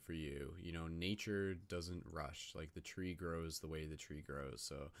is right for you. You know, nature doesn't rush. Like the tree grows the way the tree grows.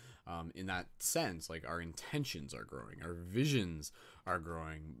 So in that sense, like our intentions are growing, our visions are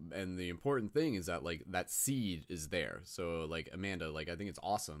growing. And the important thing is that like that seed is there. So like Amanda, like I think it's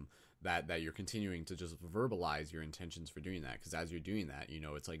awesome that you're continuing to just verbalize your intentions for doing that, because as you're doing that, you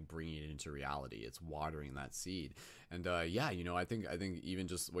know, it's like bringing it into reality, it's watering that seed. And yeah, you know, I think even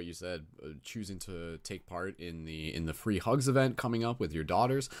just what you said, choosing to take part in the free hugs event coming up with your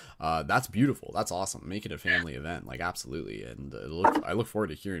daughters, that's beautiful, that's awesome. Make it a family event, like absolutely. And I look forward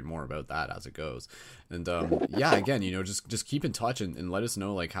to hearing more about that as it goes. And yeah, again, you know, just keep in touch and let us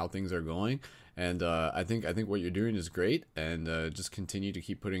know like how things are going. And I think what you're doing is great, and just continue to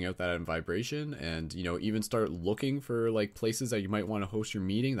keep putting out that vibration, and you know, even start looking for like places that you might want to host your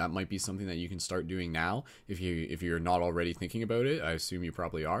meeting. That might be something that you can start doing now if you're not already thinking about it. I assume you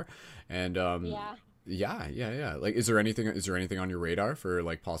probably are. And yeah. Like, is there anything on your radar for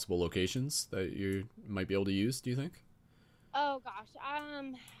like possible locations that you might be able to use, do you think? Oh gosh.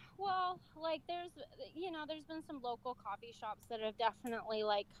 Well, like there's been some local coffee shops that have definitely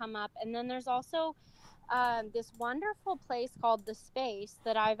like come up. And then there's also this wonderful place called The Space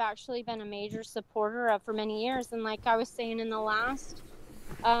that I've actually been a major supporter of for many years. And like I was saying in the last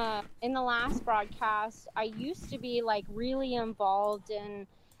broadcast, I used to be like really involved in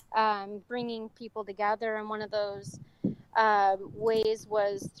bringing people together. And one of those ways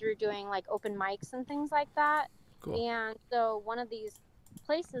was through doing like open mics and things like that. Cool. And so one of these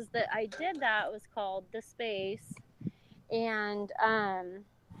places that I did that was called The Space, and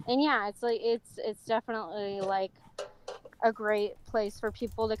And yeah, it's definitely like a great place for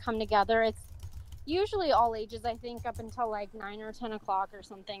people to come together. It's usually all ages, I think, up until like 9 or 10 o'clock or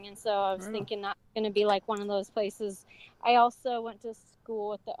something. And so I was Right on. thinking that's going to be like one of those places. I also went to school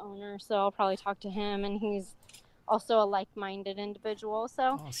with the owner, so I'll probably talk to him, and he's also a like-minded individual.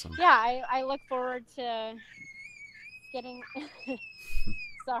 So Awesome. yeah, I look forward to getting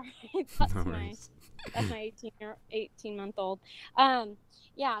sorry, that's No my worries. that's my 18-month old.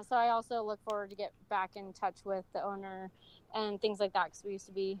 Yeah, so I also look forward to get back in touch with the owner and things like that, because we used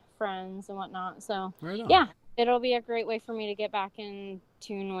to be friends and whatnot. So Right on. yeah, it'll be a great way for me to get back in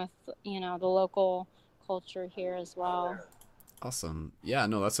tune with, you know, the local culture here as well. Awesome. Yeah,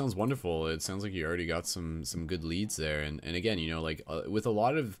 no, that sounds wonderful. It sounds like you already got some good leads there. And again, you know, like with a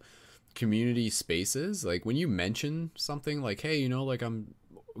lot of community spaces, like when you mention something like, hey, you know, like I'm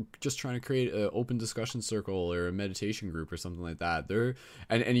just trying to create an open discussion circle or a meditation group or something like that, there,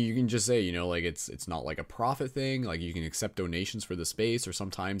 and you can just say, you know, like it's not like a profit thing, like you can accept donations for the space, or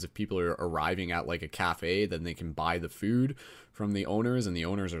sometimes if people are arriving at like a cafe, then they can buy the food from the owners, and the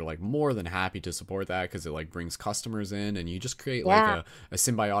owners are like more than happy to support that because it like brings customers in, and you just create like Yeah. a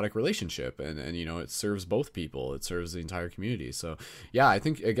symbiotic relationship, and you know, it serves both people, it serves the entire community. So yeah, I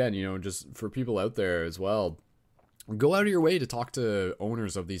think again, you know, just for people out there as well, go out of your way to talk to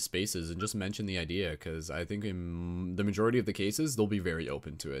owners of these spaces and just mention the idea, because I think in the majority of the cases they'll be very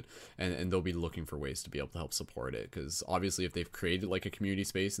open to it, and they'll be looking for ways to be able to help support it, because obviously if they've created like a community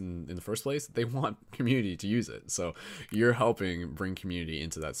space in the first place, they want community to use it, so you're helping bring community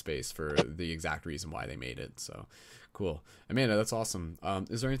into that space for the exact reason why they made it. So cool. Amanda, that's awesome.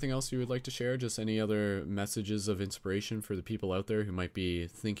 Is there anything else you would like to share? Just any other messages of inspiration for the people out there who might be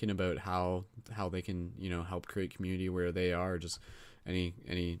thinking about how they can, you know, help create community where they are? Just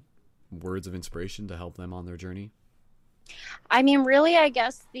any words of inspiration to help them on their journey? I mean, really, I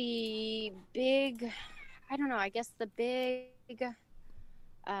guess the big, I don't know, I guess the big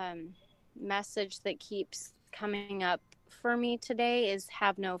um, message that keeps coming up for me today is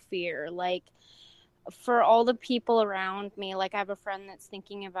have no fear. Like, for all the people around me, like I have a friend that's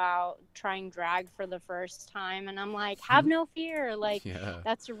thinking about trying drag for the first time, and I'm like, have no fear. Like, Yeah.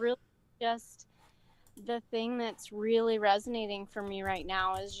 that's really just the thing that's really resonating for me right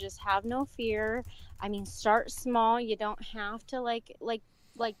now, is just have no fear. I mean, start small. You don't have to like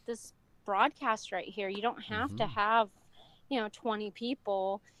this broadcast right here. You don't have to Mm-hmm. have, you know, 20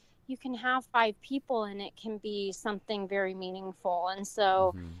 people. You can have 5 people, and it can be something very meaningful. And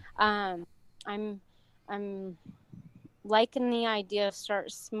so Mm-hmm. um I'm I'm liking the idea of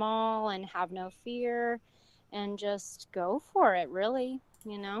start small and have no fear and just go for it, really,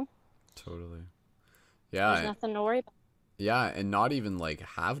 you know? Totally. There's Yeah. nothing to worry about. Yeah, and not even like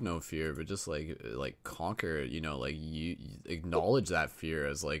have no fear, but just like conquer it, you know, like you acknowledge that fear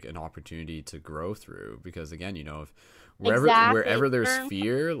as like an opportunity to grow through, because again, you know, if Exactly. wherever there's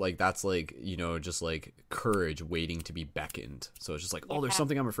fear, like that's like, you know, just like courage waiting to be beckoned. So it's just like, oh, there's Yeah.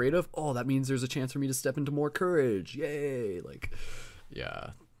 something I'm afraid of. Oh, that means there's a chance for me to step into more courage. Yay. Like,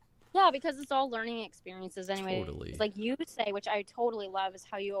 yeah, Yeah, because it's all learning experiences anyway. totally. It's like you say, which I totally love, is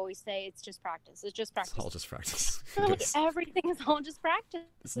how you always say it's just practice. It's just It's practice. all just practice. Really, Yes. everything is all just practice.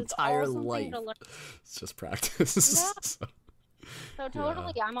 This It's entire all something life, to learn. it's just practice. Yeah. So, So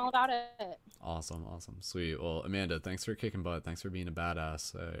totally, I'm all about it. awesome, awesome, sweet. Well, Amanda, thanks for kicking butt. Thanks for being a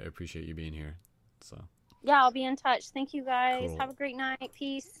badass. I appreciate you being here. So Yeah, I'll be in touch. Thank you guys. cool, Have a great night.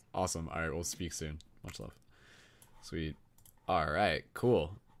 Peace. awesome. All right, we'll speak soon. Much love. Sweet. All right,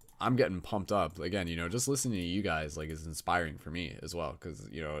 cool. I'm getting pumped up again. You know, just listening to you guys like is inspiring for me as well, because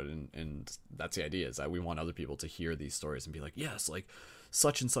you know, and that's the idea, is that we want other people to hear these stories and be like, yes, like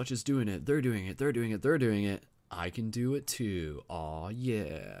such and such is doing it. They're doing it. They're doing it. They're doing it. I can do it too. Aw,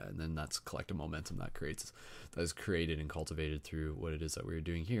 yeah. And then that's collective momentum that is created and cultivated through what it is that we're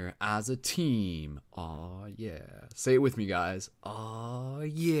doing here as a team. Aw, yeah. Say it with me, guys. Aw,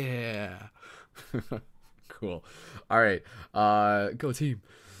 yeah. Cool. All right. Go team.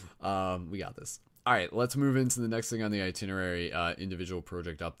 We got this. All right, let's move into the next thing on the itinerary, individual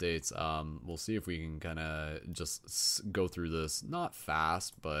project updates. We'll see if we can kind of just go through this, not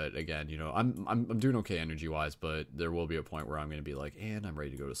fast, but again, you know, I'm doing okay energy wise, but there will be a point where I'm going to be like, and I'm ready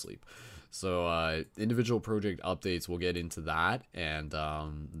to go to sleep. So individual project updates, we'll get into that, and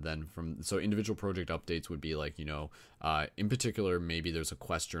then so individual project updates would be like, you know, in particular, maybe there's a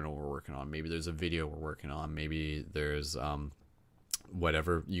quest journal we're working on, maybe there's a video we're working on, maybe there's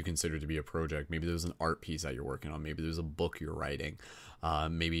whatever you consider to be a project. Maybe there's an art piece that you're working on. Maybe there's a book you're writing. I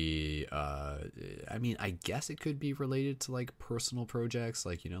mean, I guess it could be related to like personal projects,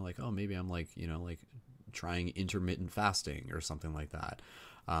 like, you know, like, oh, maybe I'm like, you know, like trying intermittent fasting or something like that.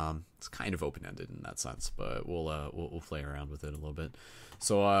 It's kind of open-ended in that sense, but we'll play around with it a little bit.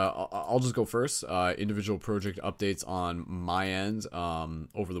 So I'll just go first. Individual project updates on my end.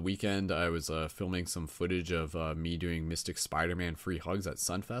 Over the weekend, I was filming some footage of me doing Mystic Spider-Man free hugs at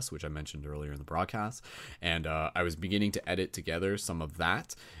Sunfest, which I mentioned earlier in the broadcast. And I was beginning to edit together some of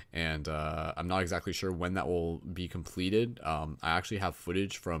that. And I'm not exactly sure when that will be completed. I actually have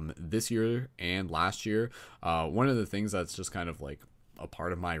footage from this year and last year. One of the things that's just kind of like a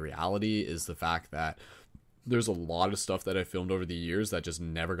part of my reality is the fact that there's a lot of stuff that I filmed over the years that just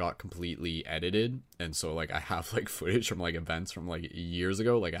never got completely edited. And so like I have like footage from like events from like years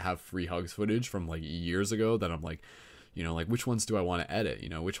ago. Like I have free hugs footage from like years ago that I'm like, you know, like which ones do I want to edit? You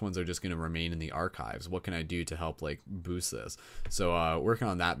know, which ones are just going to remain in the archives? What can I do to help like boost this? So working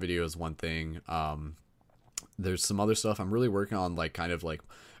on that video is one thing. There's some other stuff I'm really working on, like kind of like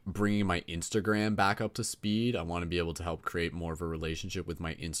bringing my Instagram back up to speed. I want to be able to help create more of a relationship with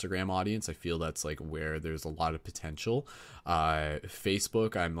my Instagram audience. I feel that's like where there's a lot of potential.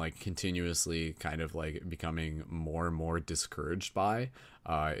 Facebook, I'm like continuously kind of like becoming more and more discouraged by.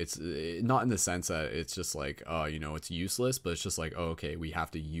 It's not in the sense that it's just like, you know, it's useless, but it's just like, oh, okay, we have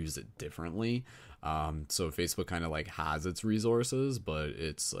to use it differently. So Facebook kind of like has its resources, but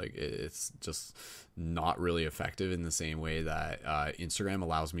it's like it's just not really effective in the same way that Instagram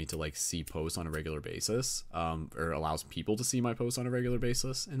allows me to like see posts on a regular basis, or allows people to see my posts on a regular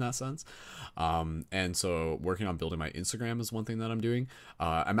basis in that sense. And so working on building my Instagram is one thing that I'm doing.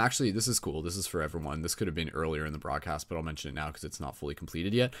 I'm actually, this is cool. This is for everyone. This could have been earlier in the broadcast, but I'll mention it now because it's not fully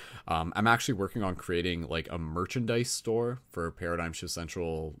completed yet. I'm actually working on creating like a merchandise store for Paradigm Shift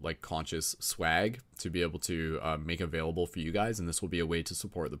Central, like conscious swag to be able to make available for you guys. And this will be a way to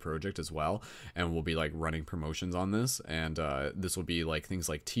support the project as well. And we'll be like running promotions on this. And this will be like things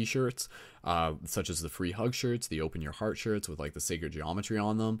like t-shirts, such as the free hug shirts, the open your heart shirts with like the sacred geometry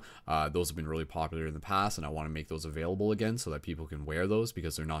on them. Those have been really popular in the past, and I want to make those available again so that people can wear those,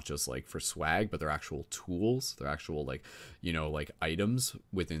 because they're not just like for swag, but they're actual tools. They're actual like, you know, like items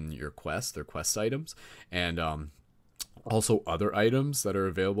within your quest. They're quest items. And also other items that are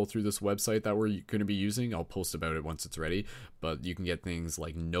available through this website that we're going to be using. I'll post about it once it's ready, but you can get things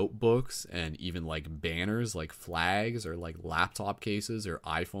like notebooks and even like banners, like flags, or like laptop cases or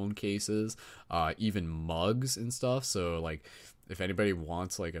iPhone cases, even mugs and stuff. So like if anybody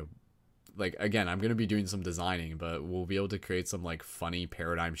wants like a, like, again, I'm going to be doing some designing, but we'll be able to create some like funny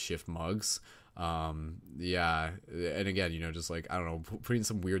paradigm shift mugs. Yeah, and again, you know, just like, I don't know, putting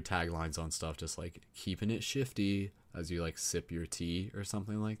some weird taglines on stuff, just like keeping it shifty as you like sip your tea or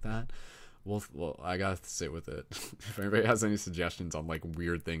something like that. Well, I gotta sit with it. If anybody has any suggestions on like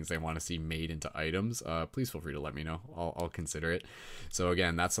weird things they want to see made into items, please feel free to let me know. I'll consider it. So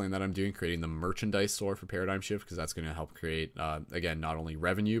again, that's something that I'm doing, creating the merchandise store for Paradigm Shift, because that's going to help create, again, not only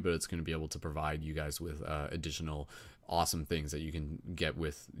revenue, but it's going to be able to provide you guys with additional awesome things that you can get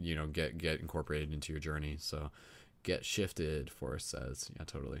with, you know, get incorporated into your journey. So get shifted, Forrest says. Yeah,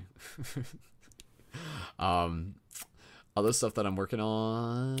 totally. Other stuff that I'm working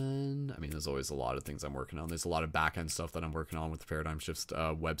on, I mean, there's always a lot of things I'm working on. There's a lot of back-end stuff that I'm working on with the Paradigm Shift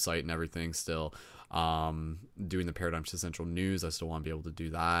website and everything still. Doing the Paradigm Shift Central News, I still want to be able to do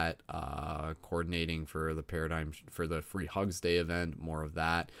that. Coordinating for the Free Hugs Day event, more of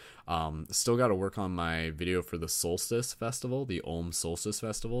that. Still got to work on my video for the Solstice Festival, the Om Solstice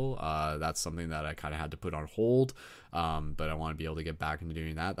Festival. That's something that I kind of had to put on hold, but I want to be able to get back into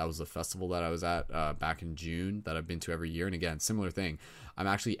doing that. That was the festival that I was at back in June that I've been to every year. And again, similar thing. I'm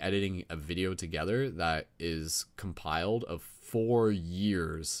actually editing a video together that is compiled of 4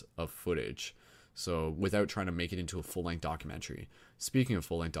 years of footage. So without trying to make it into a full-length documentary. Speaking of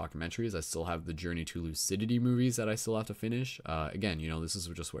full-length documentaries, I still have the Journey to Lucidity movies that I still have to finish. Again, you know, this is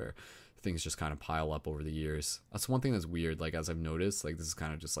just where things just kind of pile up over the years. That's one thing that's weird. Like, as I've noticed, like, this is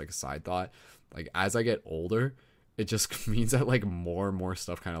kind of just like a side thought. Like, as I get older, it just means that like more and more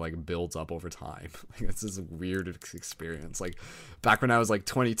stuff kind of like builds up over time. Like, it's this weird experience. Like, back when I was like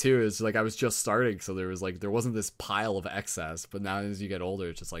 22, it's like I was just starting, so there wasn't this pile of excess. But now as you get older,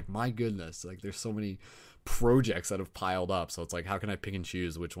 it's just like, my goodness, like there's so many projects that have piled up. So it's like, how can I pick and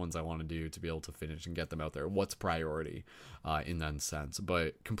choose which ones I want to do to be able to finish and get them out there? What's priority in that sense?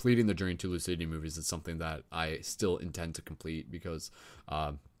 But completing the Journey to Lucidity movies is something that I still intend to complete, because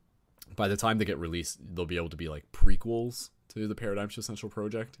by the time they get released, they'll be able to be like prequels to the Paradigm Shift Central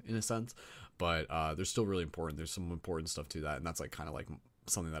project in a sense, but they're still really important. There's some important stuff to that, and that's like kind of like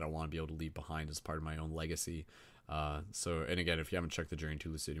something that I want to be able to leave behind as part of my own legacy. So, and again, if you haven't checked the Journey to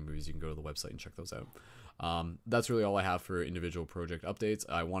Lucidity movies, you can go to the website and check those out. That's really all I have for individual project updates.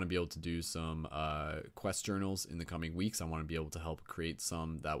 I want to be able to do some quest journals in the coming weeks. I want to be able to help create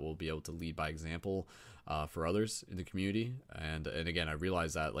some that will be able to lead by example for others in the community. And again, I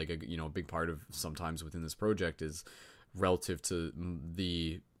realize that like a big part of sometimes within this project is relative to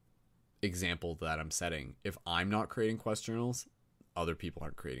the example that I'm setting. If I'm not creating quest journals, other people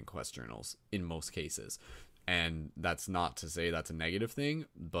aren't creating quest journals in most cases. And that's not to say that's a negative thing,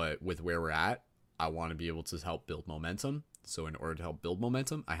 but with where we're at, I want to be able to help build momentum. So in order to help build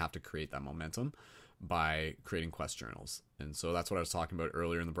momentum, I have to create that momentum by creating quest journals. And so that's what I was talking about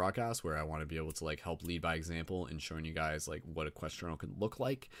earlier in the broadcast, where I want to be able to like help lead by example and showing you guys like what a quest journal can look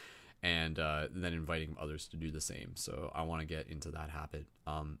like, and then inviting others to do the same. So I want to get into that habit.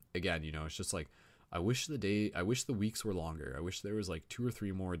 Again, it's just like, I wish the weeks were longer. I wish there was like 2 or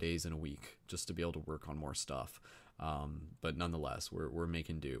 3 more days in a week just to be able to work on more stuff. But nonetheless, we're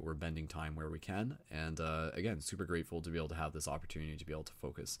making do. We're bending time where we can. And again, super grateful to be able to have this opportunity to be able to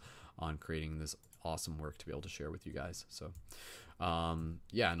focus on creating this awesome work to be able to share with you guys. So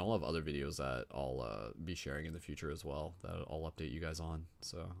yeah, and I'll have other videos that I'll be sharing in the future as well that I'll update you guys on.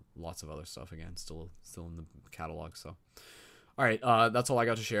 So lots of other stuff, again, still in the catalog. So all right, that's all I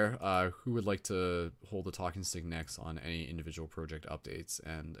got to share. Who would like to hold the talking stick next on any individual project updates?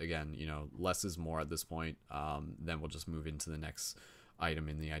 And again, less is more at this point. Then we'll just move into the next item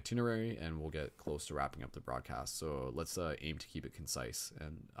in the itinerary, and we'll get close to wrapping up the broadcast. So let's aim to keep it concise.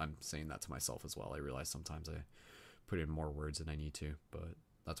 And I'm saying that to myself as well. I realize sometimes I put in more words than I need to, but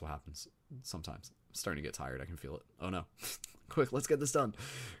that's what happens sometimes. I'm starting to get tired. I can feel it. Oh no. Quick, let's get this done.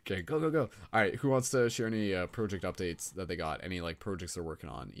 Okay, go. All right, who wants to share any project updates that they got? Any like projects they're working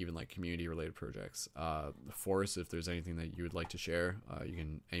on, even like community related projects? Forrest, if there's anything that you would like to share,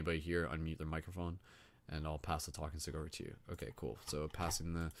 anybody here unmute their microphone, and I'll pass the talking stick over to you. Okay, cool. So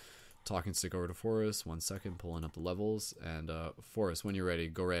passing the talking stick over to Forrest. 1 second, pulling up the levels. And Forrest, when you're ready,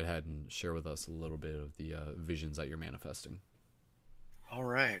 go right ahead and share with us a little bit of the visions that you're manifesting. All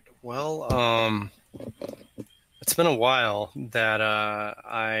right. Well, it's been a while that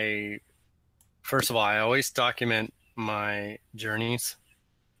first of all, I always document my journeys,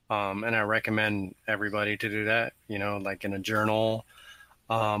 and I recommend everybody to do that, like in a journal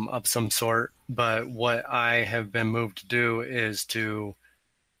of some sort. But what I have been moved to do is to,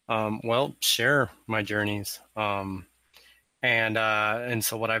 share my journeys. And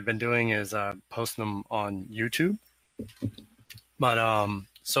so what I've been doing is posting them on YouTube. But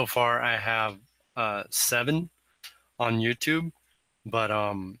so far I have 7 on YouTube, but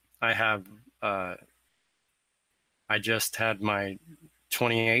I just had my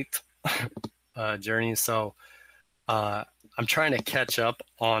 28th journey, so I'm trying to catch up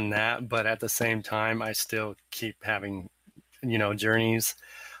on that, but at the same time I still keep having journeys,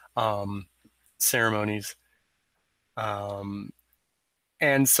 ceremonies,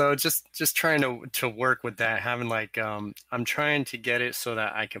 and so just trying to work with that, having like I'm trying to get it so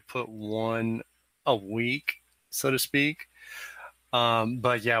that I can put one a week, so to speak.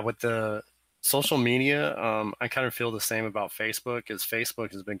 But yeah, with the social media, I kind of feel the same about Facebook, as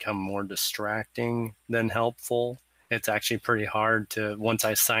Facebook has become more distracting than helpful. It's actually pretty hard to, once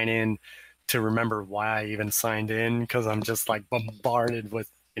I sign in, to remember why I even signed in, because I'm just like bombarded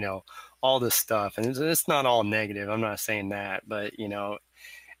with, all this stuff. And it's not all negative. I'm not saying that, but,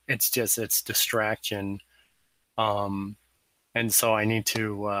 it's distraction. And so I need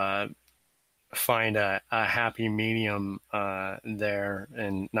to find a happy medium there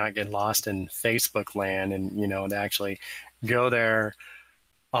and not get lost in Facebook land, and to actually go there,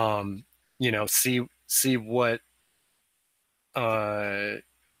 see what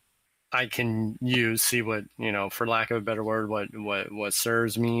I can use, see what, for lack of a better word, what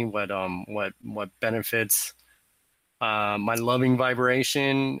serves me, what benefits my loving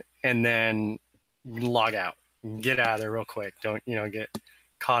vibration, and then log out, get out of there real quick. Don't get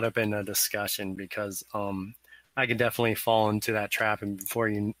caught up in a discussion, because I could definitely fall into that trap, and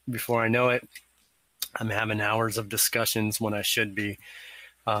before I know it, I'm having hours of discussions when I should be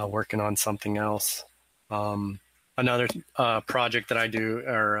working on something else. Another project that I do,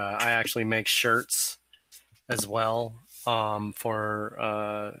 or I actually make shirts as well,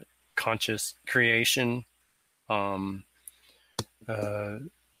 for conscious creation.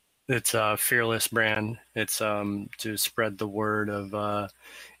 It's a Fearless brand. It's to spread the word of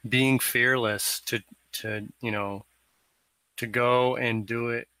being fearless, to go and do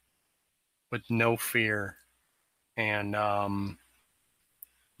it with no fear, and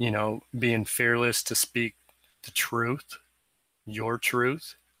being fearless to speak the truth, your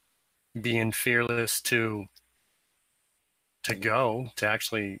truth, being fearless to to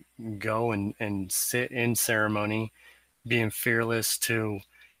actually go and sit in ceremony, being fearless to,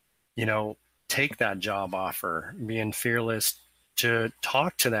 take that job offer, being fearless to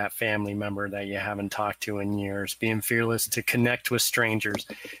talk to that family member that you haven't talked to in years, being fearless to connect with strangers,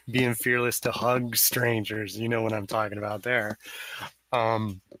 being fearless to hug strangers. You know what I'm talking about there.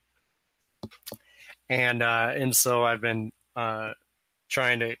 And so I've been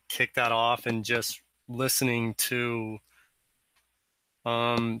trying to kick that off and just listening to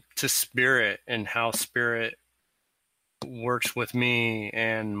spirit and how spirit works with me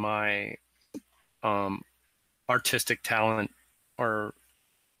and my artistic talent or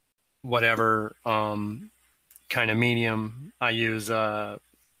whatever kind of medium I use.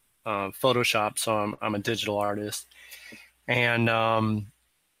 Photoshop, so I'm a digital artist, and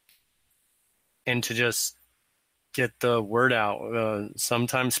to just get the word out.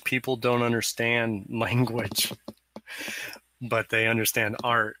 Sometimes people don't understand language, but they understand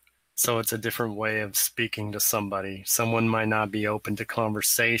art. So it's a different way of speaking to somebody. Someone might not be open to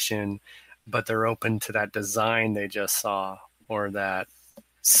conversation, but they're open to that design they just saw or that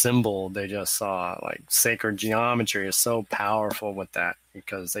symbol they just saw. Like sacred geometry is so powerful with that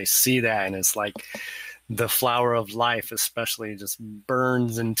because they see that and it's like the flower of life especially just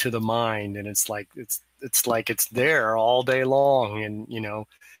burns into the mind, and it's like it's there all day long, and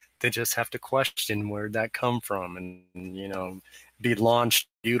they just have to question where'd that come from, and be launched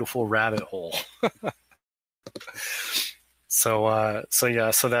beautiful rabbit hole. So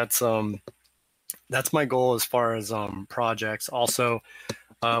that's my goal as far as projects. Also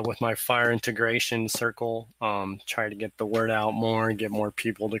with my fire integration circle, try to get the word out more, get more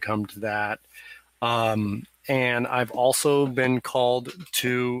people to come to that. And I've also been called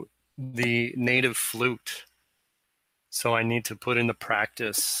to the native flute. So I need to put in the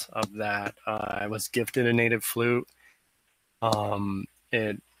practice of that. I was gifted a native flute.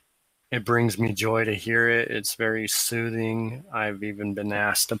 It brings me joy to hear it. It's very soothing. I've even been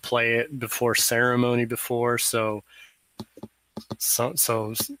asked to play it before ceremony before. So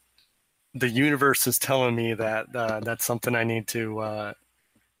the universe is telling me that that's something I need to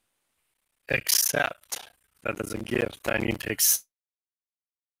accept. That is a gift I need to accept.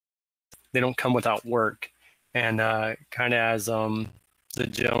 They don't come without work. And kind of as the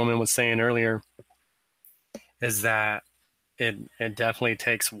gentleman was saying earlier, is that it definitely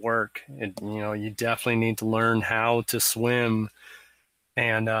takes work. You definitely need to learn how to swim,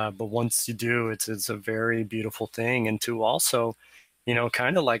 and but once you do, it's a very beautiful thing. And to also,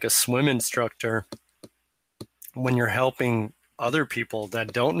 kind of like a swim instructor, when you're helping other people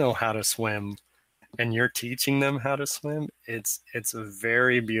that don't know how to swim, and you're teaching them how to swim, it's a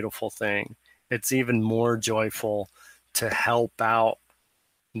very beautiful thing. It's even more joyful to help out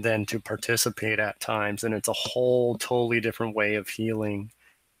than to participate at times, and it's a whole totally different way of healing.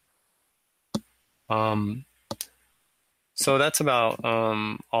 So that's about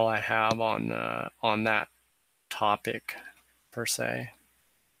all I have on that topic per se.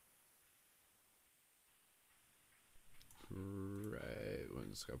 Right. Well,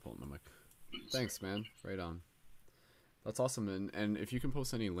 just gotta pull up my mic. Thanks, man. Right on. That's awesome. And if you can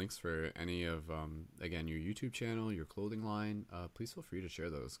post any links for any of, again, your YouTube channel, your clothing line, please feel free to share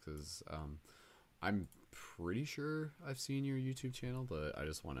those, because I'm pretty sure I've seen your YouTube channel, but I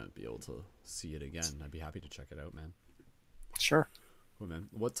just want to be able to see it again. I'd be happy to check it out, man. Sure. Cool, man.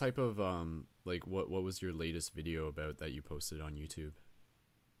 What type of, what was your latest video about that you posted on YouTube?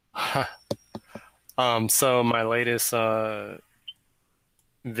 So my latest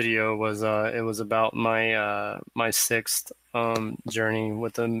video was it was about my my sixth journey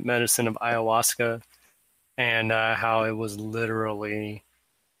with the medicine of ayahuasca, and how it was literally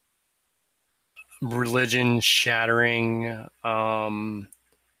religion shattering.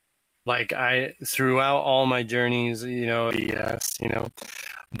 Like throughout all my journeys, yes,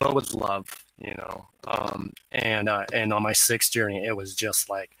 but with love, and on my sixth journey, it was just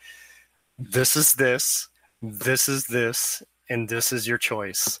like, this is this, this is this, and this is your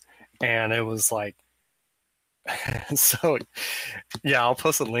choice. And it was like, so yeah, I'll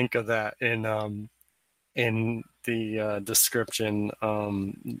post a link of that in the description.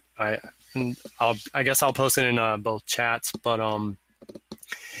 I guess I'll post it in both chats, but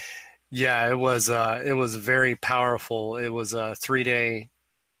yeah, it was very powerful. It was a 3-day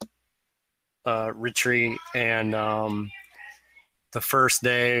retreat, and the first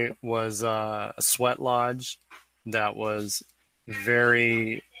day was a sweat lodge that was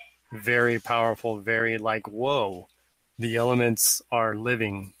very, very powerful, very like, whoa, the elements are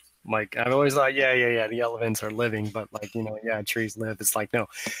living. Like, I've always thought, yeah, the elements are living, but like, trees live. It's like, no,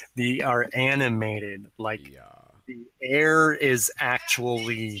 they are animated. Like, the air is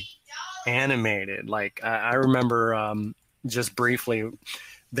actually animated. Like I remember just briefly,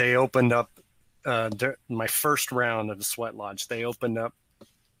 they opened up my first round of the Sweat Lodge. They opened up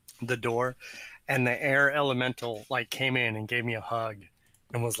the door, and the air elemental like came in and gave me a hug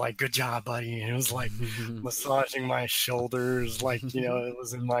and was like, "Good job, buddy." And it was like massaging my shoulders, like, you know, it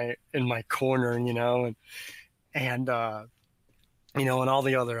was in my corner, you know, and you know, and all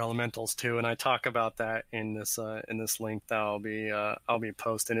the other elementals too. And I talk about that in this link that I'll be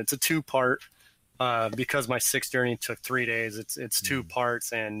posting. It's a 2-part because my 6th journey took 3 days. It's 2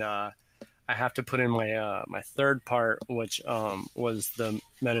 parts, and I have to put in my my 3rd part, which was the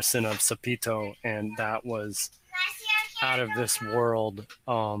medicine of Sapito, and that was out of this world,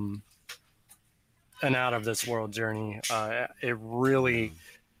 an out of this world journey. It really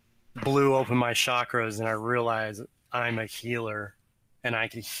blew open my chakras, and I realized I'm a healer and I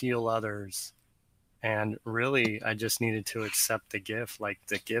can heal others. And really, I just needed to accept the gift. Like,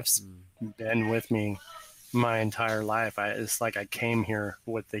 the gift's been with me my entire life. It's like I came here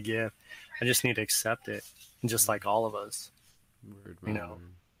with the gift. I just need to accept it, just like all of us. Word, you know.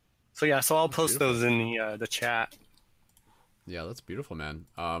 So yeah, so I'll post those in the chat. Yeah, that's beautiful, man.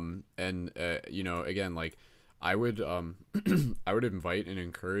 And you know, again, like, I would I would invite and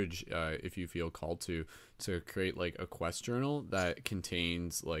encourage, if you feel called to create like a quest journal that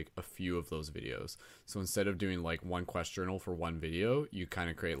contains like a few of those videos. So instead of doing like one quest journal for one video, you kind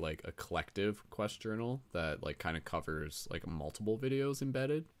of create like a collective quest journal that like kind of covers like multiple videos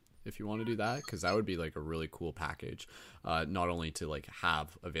embedded, if you want to do that, because that would be like a really cool package, not only to like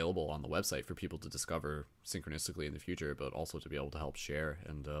have available on the website for people to discover synchronistically in the future, but also to be able to help share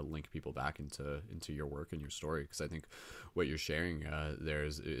and link people back into your work and your story, because I think what you're sharing there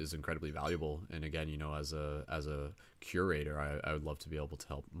is incredibly valuable. And again, you know, as a curator, I would love to be able to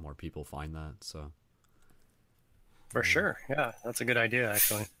help more people find that. So for sure, yeah, that's a good idea,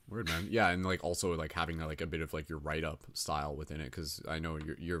 actually. Word, man. Yeah, and like also like having like a bit of like your write-up style within it, because I know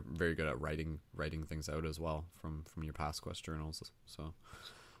you're very good at writing things out as well from your past quest journals. So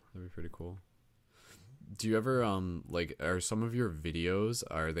that'd be pretty cool. Do you ever like, are some of your videos,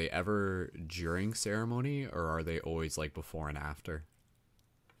 are they ever during ceremony, or are they always like before and after?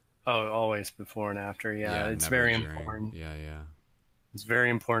 Oh, always before and after. Yeah, it's very important. Yeah. It's very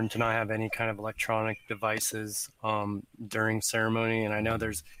important to not have any kind of electronic devices during ceremony. And I know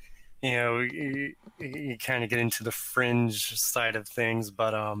there's, you know, you kind of get into the fringe side of things,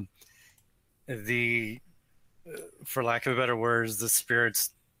 but for lack of better words, the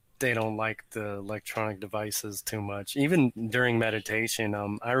spirits, they don't like the electronic devices too much. Even during meditation,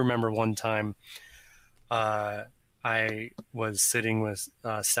 I remember one time I was sitting with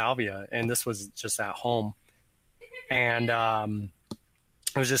Salvia, and this was just at home, and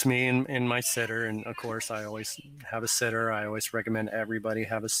it was just me and my sitter. And of course, I always have a sitter. I always recommend everybody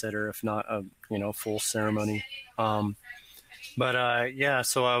have a sitter, if not a full ceremony. Yeah,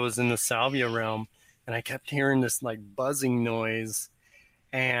 so I was in the Salvia realm, and I kept hearing this like buzzing noise,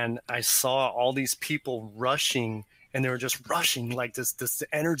 and I saw all these people rushing, and they were just rushing, like this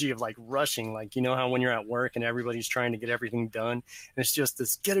energy of like rushing, like, you know how when you're at work and everybody's trying to get everything done, and it's just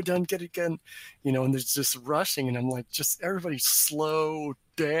this get it done, you know, and there's just rushing, and I'm like, just everybody slow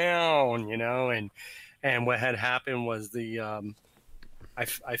down, you know. And what had happened was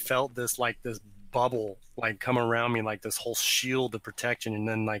I felt this bubble like come around me, like this whole shield of protection, and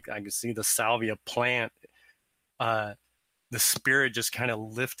then like I could see the salvia plant, the spirit just kind of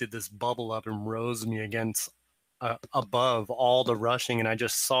lifted this bubble up and rose me against above all the rushing, and I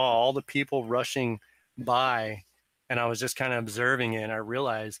just saw all the people rushing by, and I was just kind of observing it, and I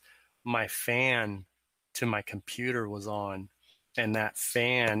realized my fan to my computer was on, and that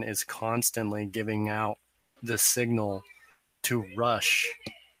fan is constantly giving out the signal to rush.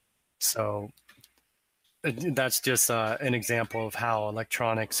 So that's just an example of how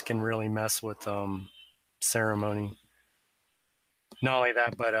electronics can really mess with ceremony. Not only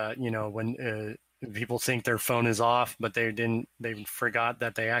that, but you know, when people think their phone is off, but they forgot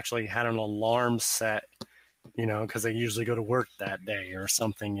that they actually had an alarm set, you know, because they usually go to work that day or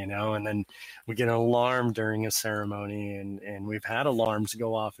something, you know, and then we get an alarm during a ceremony, and we've had alarms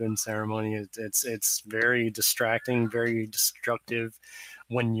go off in ceremony. It's very distracting, very destructive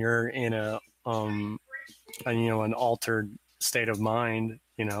when you're in an altered state of mind,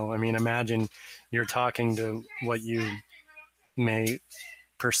 you know. I mean, imagine you're talking to what you may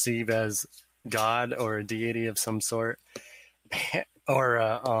perceive as God or a deity of some sort, or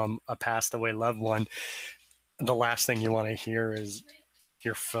a passed away loved one. The last thing you want to hear is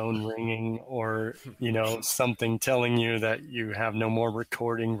your phone ringing, or, you know, something telling you that you have no more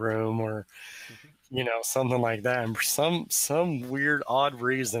recording room, or, you know, something like that. And for some weird, odd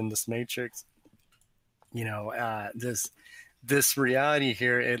reason, this Matrix, you know, this reality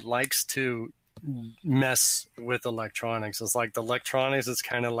here, it likes to mess with electronics. It's like the electronics is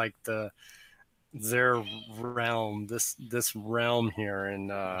kind of like their realm, this realm here,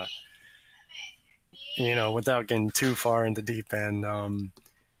 and you know, without getting too far in the deep end,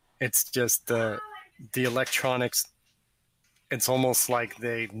 it's just the electronics. It's almost like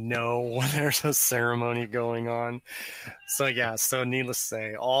they know when there's a ceremony going on. So yeah, so needless to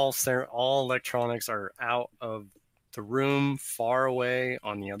say, all electronics are out of the room, far away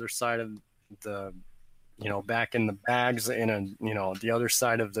on the other side of the, you know, back in the bags in a, you know, the other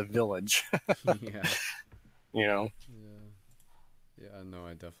side of the village. Yeah. You know. Yeah, no,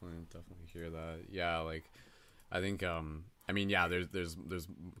 I definitely hear that. Yeah, like I think I mean, yeah, there's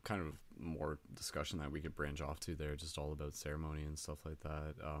kind of more discussion that we could branch off to there, just all about ceremony and stuff like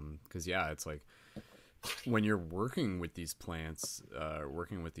that. Because yeah, it's like when you're working with these plants,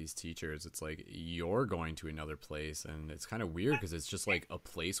 working with these teachers, it's like you're going to another place, and it's kind of weird because it's just like a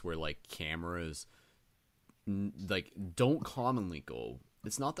place where like cameras like don't commonly go.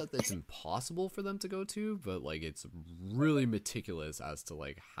 It's not that it's impossible for them to go to, but like it's really meticulous as to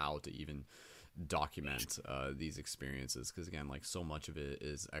like how to even document these experiences, because again, like so much of it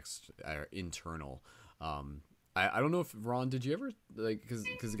is internal. I don't know if Ron, did you ever like,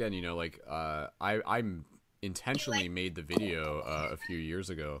 because again, you know, like I'm intentionally made the video a few years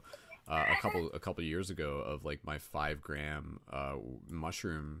ago, a couple years ago, of like my 5-gram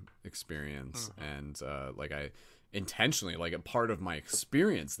mushroom experience. And like I intentionally, like a part of my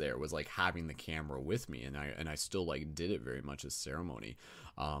experience there was like having the camera with me, and I still like did it very much as ceremony,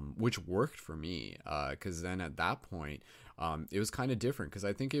 which worked for me, because then at that point it was kind of different, because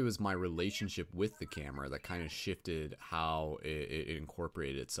I think it was my relationship with the camera that kind of shifted how it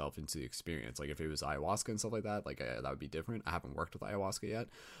incorporated itself into the experience. Like if it was ayahuasca and stuff like that, like that would be different. I haven't worked with ayahuasca yet,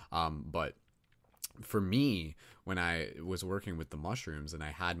 but for me, when I was working with the mushrooms and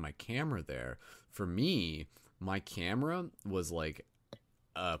I had my camera there, for me, my camera was like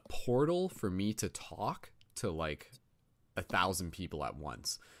a portal for me to talk to like 1,000 people at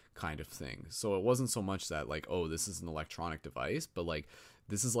once, kind of thing. So it wasn't so much that like, oh, this is an electronic device, but like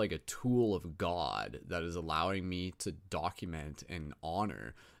this is like a tool of God that is allowing me to document and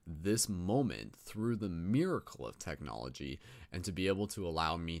honor this moment through the miracle of technology, and to be able to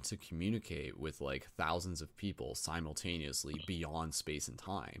allow me to communicate with like thousands of people simultaneously beyond space and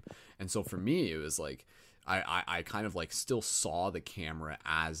time. And so for me, it was like I kind of like still saw the camera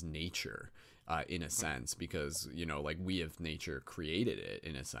as nature, in a sense, because, you know, like we have nature created it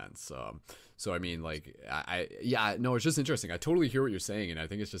in a sense. So I mean, like yeah, no, it's just interesting. I totally hear what you're saying, and I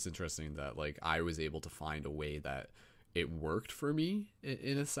think it's just interesting that like I was able to find a way that it worked for me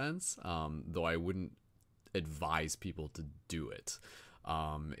in a sense, though I wouldn't advise people to do it.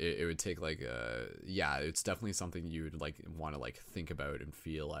 It would take like yeah, it's definitely something you would like want to like think about and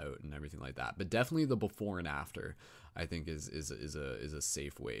feel out and everything like that. But definitely the before and after, I think is a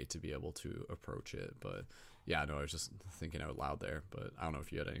safe way to be able to approach it. But yeah, no, I was just thinking out loud there, but I don't know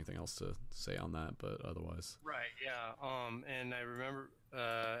if you had anything else to say on that, but otherwise. Right. Yeah. And I remember,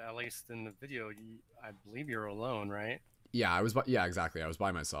 at least in the video, I believe you're alone, right? Yeah, yeah, exactly. I was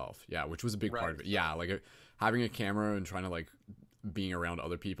by myself. Yeah, which was a big part of it. Yeah, like having a camera and trying to like being around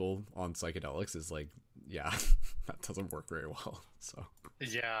other people on psychedelics is like, yeah, that doesn't work very well. So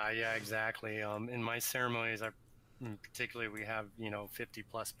yeah, exactly. In my ceremonies, particularly we have, you know, 50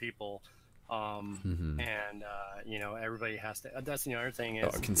 plus people, and you know, everybody has to. That's the other thing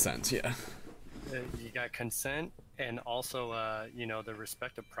is consent. Yeah, you got consent, and also you know, the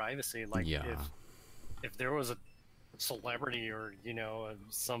respect of privacy. Like if there was a celebrity, or you know,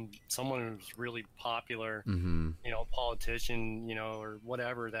 someone who's really popular, you know, politician, you know, or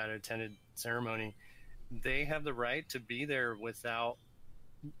whatever, that attended ceremony, they have the right to be there without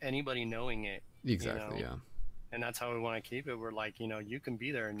anybody knowing it. Exactly. You know? Yeah. And that's how we want to keep it. We're like, you know, you can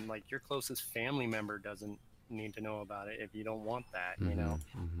be there, and like your closest family member doesn't need to know about it if you don't want that, you know.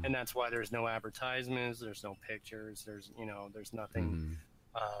 And that's why there's no advertisements, there's no pictures, there's, you know, there's nothing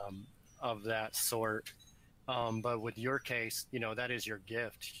of that sort. But with your case, you know, that is your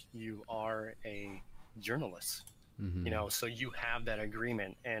gift. You are a journalist, you know, so you have that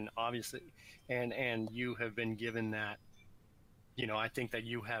agreement, and obviously, and you have been given that, you know, I think that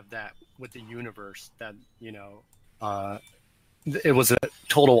you have that with the universe, that, you know, it was a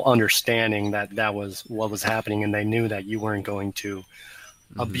total understanding that that was what was happening, and they knew that you weren't going to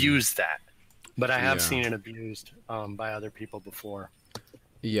abuse that. But I have seen it abused by other people before.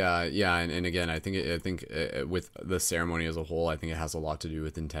 Yeah, and again, I think with the ceremony as a whole, I think it has a lot to do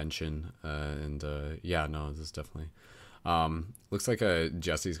with intention, and yeah, no, this is definitely. Looks like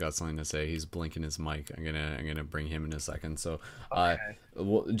Jesse's got something to say. He's blinking his mic. I'm gonna bring him in a second. So, Okay.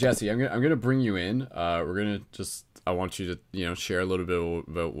 well, Jesse, I'm gonna bring you in. We're gonna just I want you to share a little bit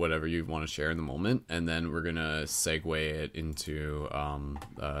about whatever you want to share in the moment, and then we're gonna segue it into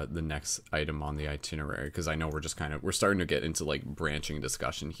the next item on the itinerary because I know we're starting to get into like branching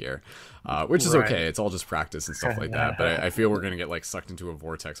discussion here, which is Right. okay. It's all just practice and stuff like that. But I feel we're gonna get like sucked into a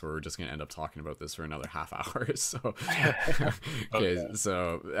vortex where we're just gonna end up talking about this for another half hour. So. Okay,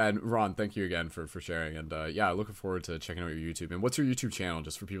 so and Ron, thank you again for sharing, and yeah, looking forward to checking out your YouTube. And what's your YouTube channel,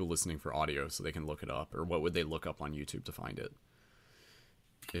 just for people listening for audio, so they can look it up, or what would they look up on YouTube to find it?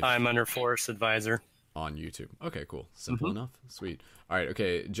 If I'm under Forest Advisor. on YouTube. Okay, cool, simple enough, sweet. All right,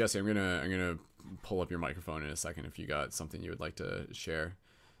 okay, Jesse, I'm gonna pull up your microphone in a second if you got something you would like to share.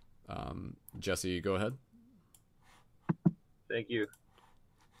 Jesse, go ahead. Thank you.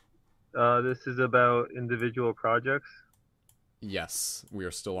 This is about individual projects. Yes, we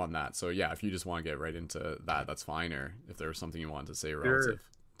are still on that. So yeah, if you just want to get right into that, that's fine. Or if there was something you wanted to say relative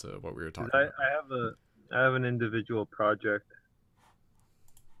to what we were talking about. I have an individual project.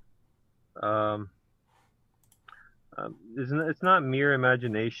 It's not mere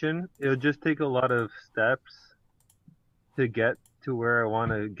imagination. It'll just take a lot of steps to get to where I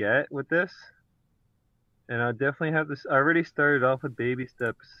want to get with this. And I definitely have this. I already started off with baby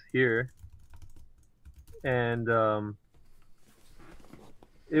steps here, and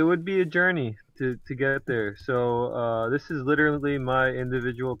it would be a journey to get there. So this is literally my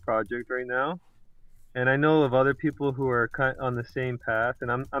individual project right now, and I know of other people who are on the same path,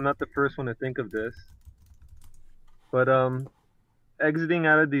 and I'm not the first one to think of this. But exiting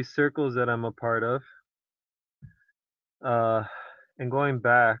out of these circles that I'm a part of, and going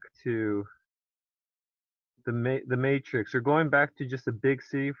back to the Matrix, or going back to just a big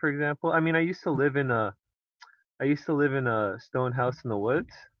city, for example. I mean, I used to live in a stone house in the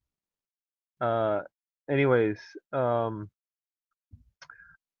woods. Anyways, so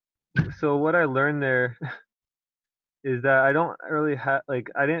what I learned there is that I don't really have I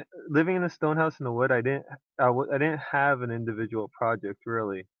didn't living in a stone house in the wood. I didn't have an individual project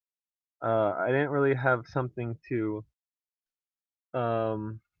really. I didn't really have something to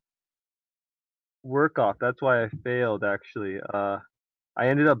um, work off. That's why I failed actually. I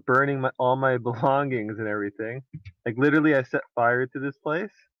ended up burning all my belongings and everything. Like literally, I set fire to this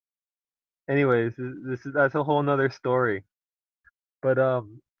place. Anyways, that's a whole nother story. But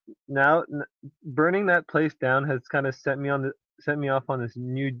now burning that place down has kind of set me off on this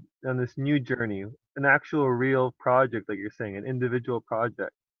new journey, an actual real project, like you're saying, an individual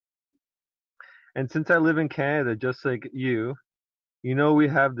project. And since I live in Canada, just like we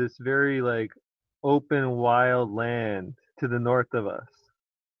have this very like open, wild land to the north of us,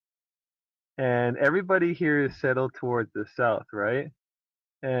 and everybody here is settled towards the south, right?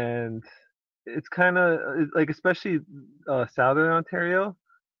 And it's kind of like, especially southern Ontario,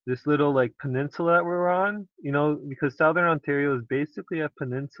 this little like peninsula that we're on, because southern Ontario is basically a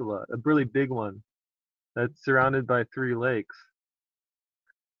peninsula, a really big one that's surrounded by 3 lakes.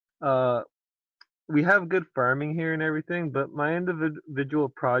 We have good farming here and everything, but my individual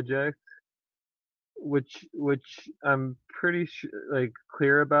project, which I'm pretty like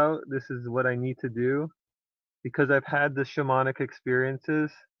clear about, this is what I need to do because I've had the shamanic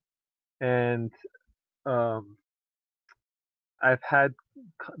experiences, and I've had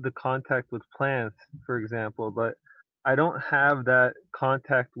the contact with plants, for example, but I don't have that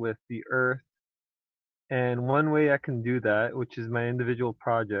contact with the earth. And one way I can do that, which is my individual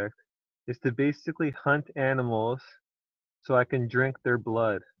project, is to basically hunt animals so I can drink their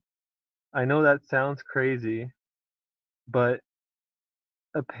blood. I know that sounds crazy, but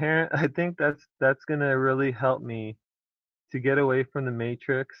I think that's gonna really help me to get away from the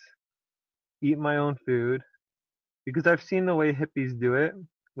matrix, eat my own food, because I've seen the way hippies do it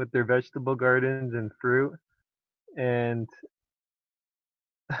with their vegetable gardens and fruit, and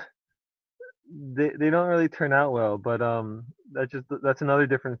they don't really turn out well. But that's another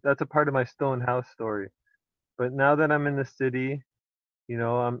difference. That's a part of my stone house story. But now that I'm in the city,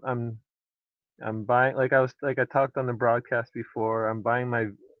 I'm buying, like I talked on the broadcast before. I'm buying my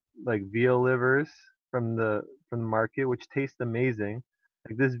like veal livers from the market, which taste amazing.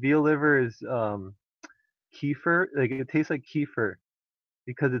 Like this veal liver is kefir, like it tastes like kefir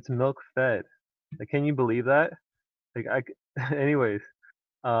because it's milk fed. Like, can you believe that? Anyways,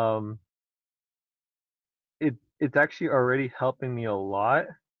 um, it's actually already helping me a lot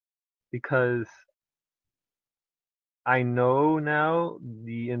because I know now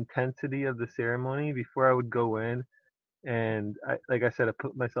the intensity of the ceremony. Before I would go in, and like I said, I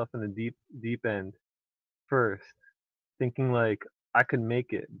put myself in the deep end first, thinking like I could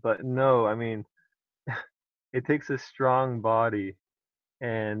make it. But no, I mean, it takes a strong body,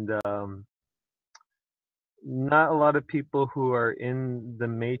 and not a lot of people who are in the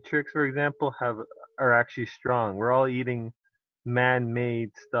Matrix, for example, are actually strong. We're all eating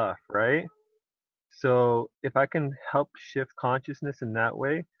man-made stuff, right? So if I can help shift consciousness in that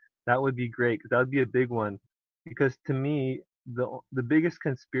way, that would be great, because that would be a big one. Because to me, the biggest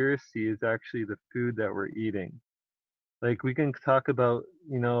conspiracy is actually the food that we're eating. Like we can talk about,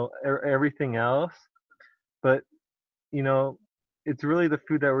 everything else, but you know, it's really the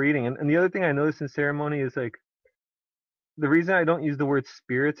food that we're eating. And the other thing I noticed in ceremony is like the reason I don't use the word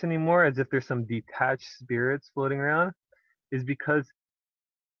spirits anymore, as if there's some detached spirits floating around, is because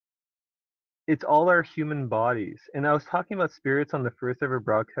it's all our human bodies. And I was talking about spirits on the first ever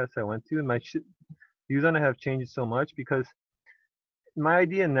broadcast I went to, and my views on it have changed so much, because my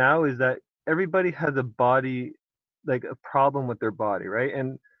idea now is that everybody has a body, like a problem with their body, right?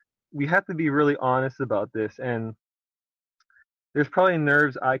 And we have to be really honest about this. And there's probably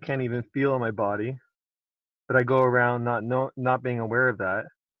nerves I can't even feel in my body, but I go around not being aware of that.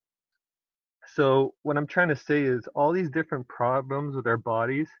 So what I'm trying to say is all these different problems with our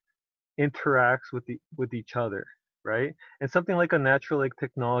bodies interacts with each other, right? And something like a natural like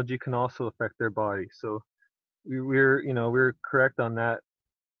technology can also affect their body. So we're correct on that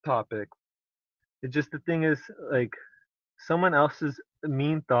topic. It's just the thing is like someone else's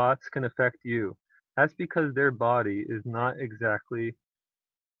mean thoughts can affect you. That's because their body is not exactly,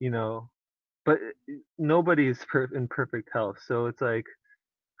 you know, but nobody is in perfect health. So it's like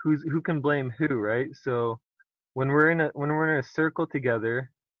who can blame who, right? So when we're in a circle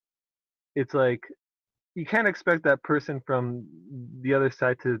together, it's like you can't expect that person from the other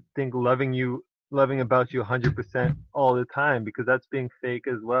side to think loving about you 100% all the time, because that's being fake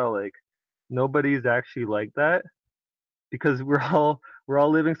as well. Like nobody's actually like that, because we're all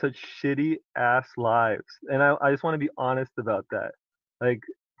living such shitty ass lives. And I just want to be honest about that. Like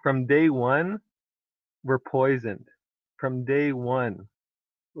from day one, we're poisoned. From day one,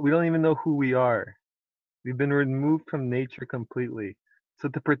 we don't even know who we are. We've been removed from nature completely. So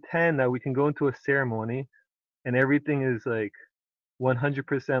to pretend that we can go into a ceremony and everything is like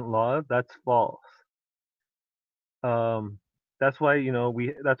 100% love, that's false. Um, that's why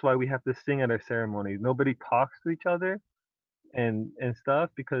we have to sing at our ceremonies. Nobody talks to each other and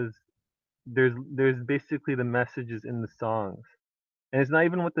stuff, because there's basically the messages in the songs, and it's not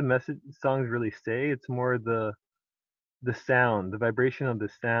even what the message songs really say. It's more the sound, the vibration of the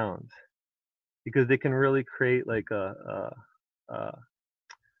sounds, because they can really create like a, a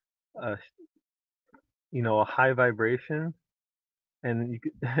a high vibration, and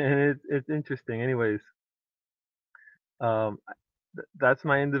and it's interesting. Anyways, um, that's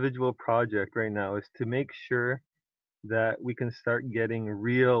my individual project right now, is to make sure that we can start getting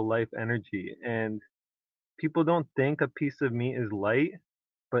real life energy. And people don't think a piece of meat is light,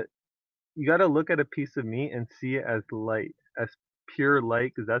 but you got to look at a piece of meat and see it as light, as pure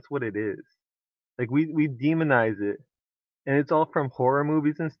light, because that's what it is. Like we demonize it, and it's all from horror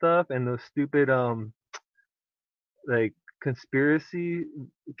movies and stuff, and those stupid like conspiracy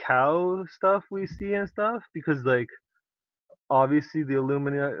cow stuff we see and stuff, because like obviously the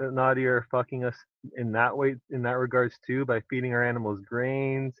Illuminati are fucking us in that way, in that regards too, by feeding our animals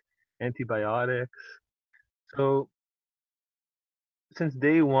grains, antibiotics. So since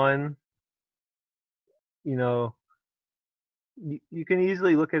day one, you know, you can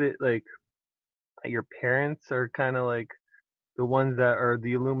easily look at it like your parents are kind of like the ones that are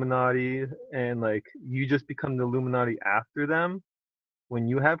the Illuminati, and like you just become the Illuminati after them when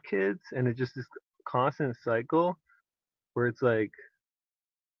you have kids, and it's just this constant cycle where it's like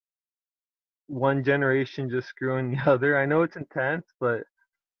one generation just screwing the other. I know it's intense, but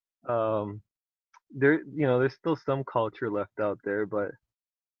um there's still some culture left out there, but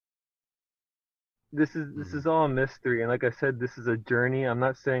this is all a mystery. And like I said, this is a journey. I'm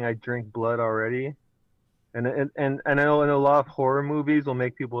not saying I drink blood already. And I know in a lot of horror movies will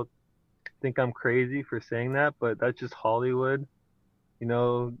make people think I'm crazy for saying that, but that's just Hollywood,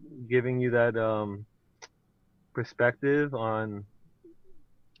 giving you that perspective on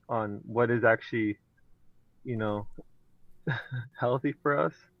what is actually, you know, healthy for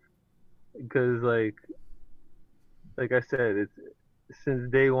us. Because like I said, it's since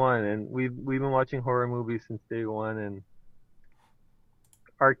day one, and we've been watching horror movies since day one, and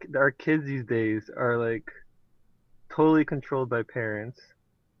our kids these days are like totally controlled by parents.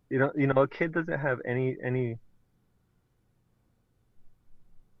 A kid doesn't have any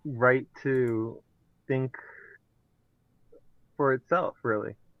right to think for itself,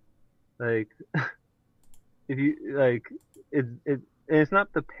 really. Like, if you like, and it's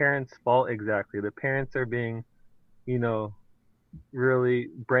not the parents' fault exactly. The parents are being, you know, really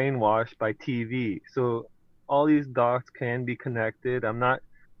brainwashed by TV. So all these dots can be connected. I'm not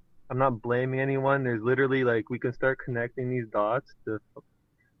blaming anyone. There's literally like we can start connecting these dots to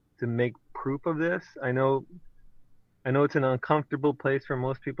make proof of this. I know it's an uncomfortable place for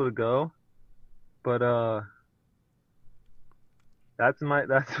most people to go, but that's my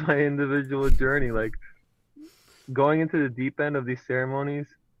individual journey. Like going into the deep end of these ceremonies,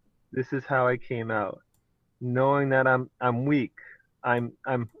 this is how I came out. Knowing that I'm weak. I'm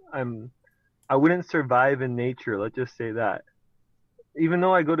I wouldn't survive in nature, let's just say that. Even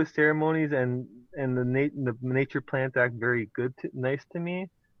though I go to ceremonies and the nature plants act very nice to me,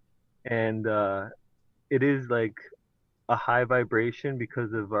 and it is like a high vibration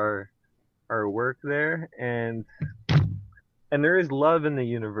because of our work there, and there is love in the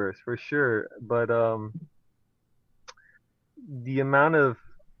universe for sure, but the amount of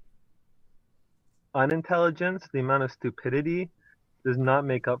unintelligence, the amount of stupidity does not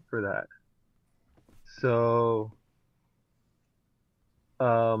make up for that. So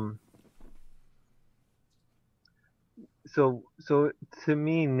um so to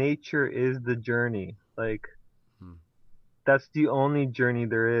me nature is the journey. Like Hmm. that's the only journey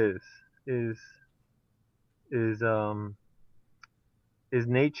there is is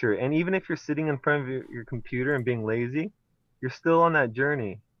nature. And even if you're sitting in front of your computer and being lazy, you're still on that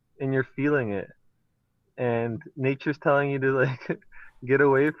journey and you're feeling it. And nature's telling you to like get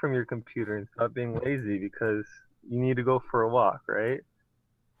away from your computer and stop being lazy because you need to go for a walk, right?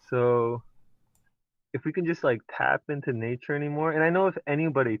 So if we can just like tap into nature anymore, and I know if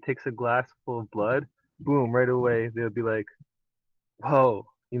anybody takes a glass full of blood, boom, right away they'll be like, whoa,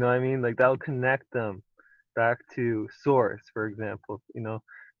 you know what I mean? Like that'll connect them back to source, for example.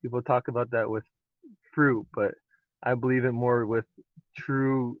 People talk about that with fruit, but I believe it more with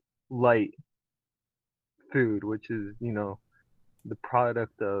true light food, which is, the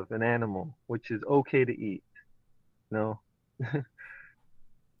product of an animal, which is okay to eat. No.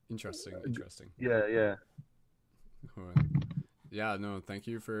 Interesting. Yeah, yeah. Alright. Yeah, no, thank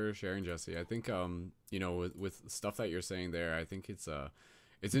you for sharing, Jesse. I think with stuff that you're saying there, I think it's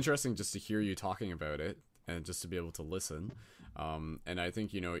interesting just to hear you talking about it and just to be able to listen. And I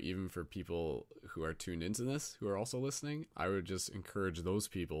think, even for people who are tuned into this, who are also listening, I would just encourage those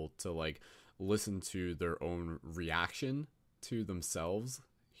people to like listen to their own reaction to themselves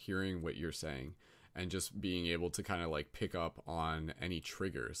hearing what you're saying and just being able to kind of like pick up on any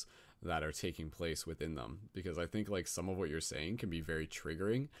triggers that are taking place within them, because I think like some of what you're saying can be very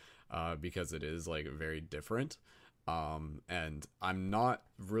triggering, because it is like very different. And I'm not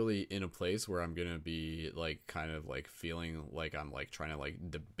really in a place where I'm gonna be like kind of like feeling like I'm like trying to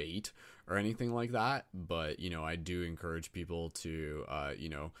like debate or anything like that, but I do encourage people to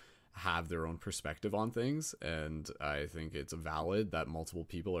have their own perspective on things, and I think it's valid that multiple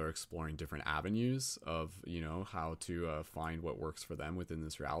people are exploring different avenues of how to find what works for them within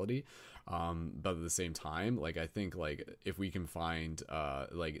this reality. But at the same time, like I think like if we can find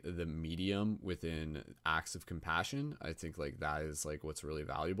like the medium within acts of compassion, I think like that is like what's really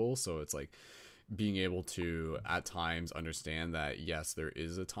valuable. So it's like being able to at times understand that yes, there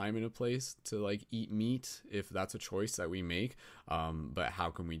is a time and a place to like eat meat if that's a choice that we make, but how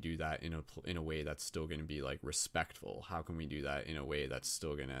can we do that in a way that's still going to be like respectful? How can we do that in a way that's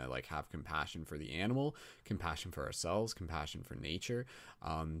still going to like have compassion for the animal, compassion for ourselves, compassion for nature?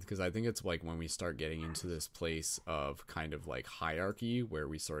 Because I think it's like when we start getting into this place of kind of like hierarchy where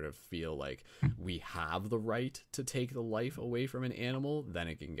we sort of feel like we have the right to take the life away from an animal, then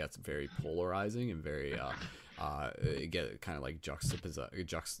it can get very polarizing and very it get kind of like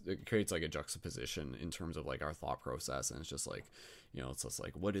it creates like a juxtaposition in terms of like our thought process, and it's just like it's just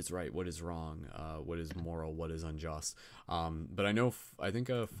like what is right, what is wrong, what is moral, what is unjust. But I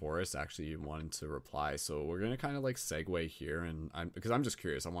think Forrest actually wanted to reply, so we're gonna kind of like segue here, and because I'm just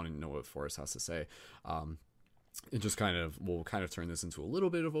curious, I want to know what Forrest has to say. It just we'll kind of turn this into a little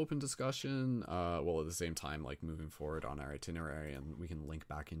bit of open discussion, while at the same time like moving forward on our itinerary, and we can link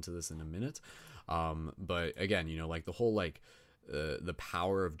back into this in a minute. But again, like the whole like the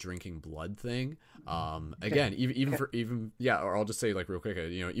power of drinking blood thing, again, or I'll just say like real quick,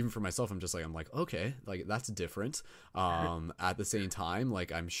 even for myself, I'm like okay, like that's different. At the same time,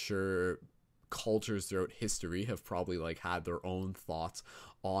 like I'm sure cultures throughout history have probably like had their own thoughts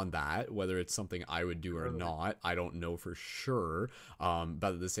on that. Whether it's something I would do or not, I don't know for sure.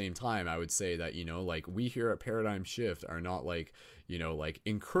 But at the same time, I would say that, you know, like, we here at Paradigm Shift are not like, you know, like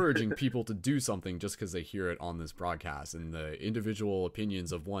encouraging people to do something just because they hear it on this broadcast, and the individual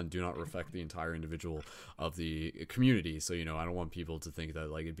opinions of one do not reflect the entire individual of the community. So, you know, I don't want people to think that,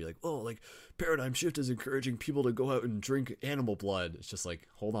 like, it'd be like, oh, like, Paradigm Shift is encouraging people to go out and drink animal blood. It's just like,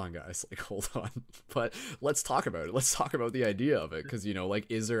 hold on, guys, like, hold on. But let's talk about it. Let's talk about the idea of it, because, you know, like,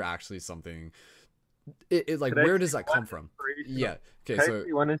 is there actually something, like, where does that come from? Yeah. Okay. Can I So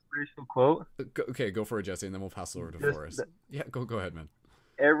see one inspirational quote? go for it, Jesse, and then we'll pass it over to Forrest. Yeah, go ahead, man.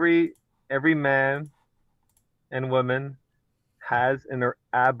 Every man and woman has an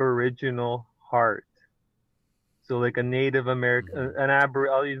aboriginal heart. So like a Native American,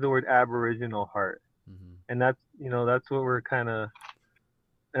 I'll use the word aboriginal heart, and that's, you know, that's what we're kind of.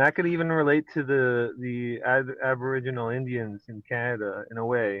 And I could even relate to the Aboriginal Indians in Canada in a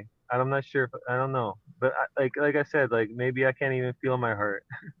way. I'm not sure. I don't know. But like I said, like, maybe I can't even feel my heart.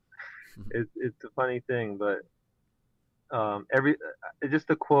 It's a funny thing, but it's just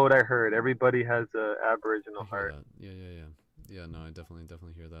a quote I heard. Everybody has a Aboriginal heart. Yeah. No, I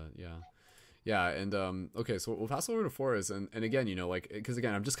definitely hear that. Yeah, and okay, so we'll pass over to Forrest, and again, you know, like, because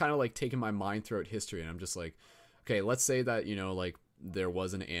again, I'm just kind of like taking my mind throughout history, and I'm just like, okay, let's say that, you know, like, there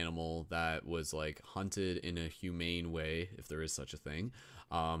was an animal that was like hunted in a humane way, if there is such a thing,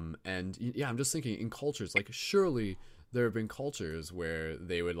 and yeah, I'm just thinking in cultures, like, surely there have been cultures where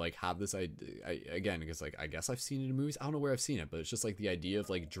they would like have this idea, again, because like, I guess I've seen it in movies, I don't know where I've seen it, but it's just like the idea of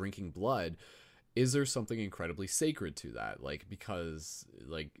like drinking blood. Is there something incredibly sacred to that? Like, because,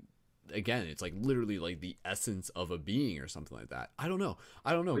 like, again, it's like literally like the essence of a being or something like that. I don't know,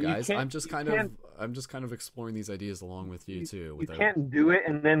 but guys. I'm just kind of exploring these ideas along with you too. You can't do it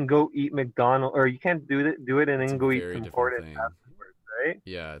and then go eat McDonald's, or you can't do it and then go eat some porridge afterwards, right?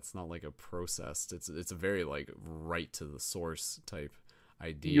 Yeah, it's not like a processed. It's a very like right to the source type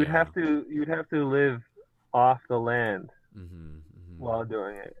idea. You'd have to live off the land while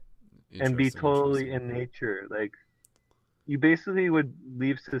doing it, and be totally in nature, like. You basically would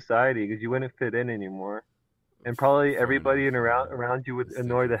leave society because you wouldn't fit in anymore, and probably everybody around you would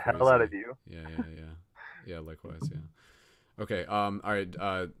annoy the hell out of you. Yeah. Likewise, yeah. Okay. All right.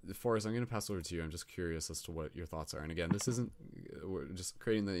 Forrest, I'm going to pass over to you. I'm just curious as to what your thoughts are. And again, this isn't. We're just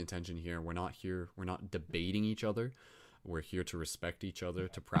creating the intention here. We're not debating each other. We're here to respect each other,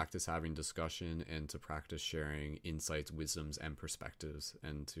 to practice having discussion, and to practice sharing insights, wisdoms, and perspectives,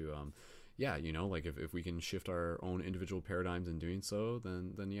 and to yeah, you know, like, if we can shift our own individual paradigms in doing so,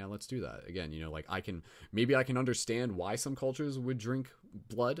 then yeah, let's do that. Again, you know, like, I can understand why some cultures would drink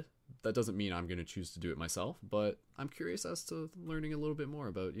blood. That doesn't mean I'm going to choose to do it myself, but I'm curious as to learning a little bit more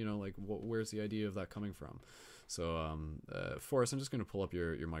about, you know, like, where's the idea of that coming from. So, Forrest, I'm just going to pull up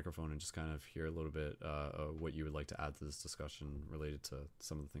your microphone and just kind of hear a little bit of what you would like to add to this discussion related to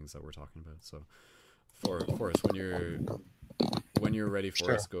some of the things that we're talking about. So, Forrest, when you're ready,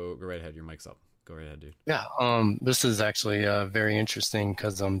 Forrest, go right ahead. Your mic's up. Go right ahead, dude. Yeah. This is actually very interesting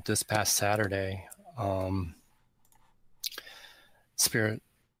because this past Saturday, Spirit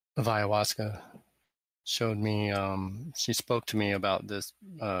of Ayahuasca showed me. She spoke to me about this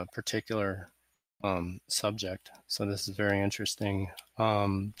particular subject. So this is very interesting.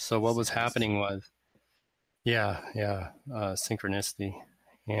 So what was happening was, synchronicity.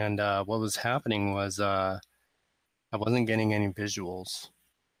 And what was happening was I wasn't getting any visuals,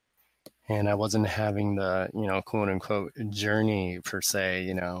 and I wasn't having the, you know, quote unquote journey per se,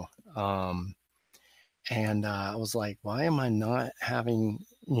 you know. And I was like, why am I not having,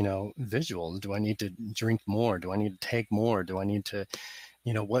 you know, visuals? Do I need to drink more? Do I need to take more? Do I need to,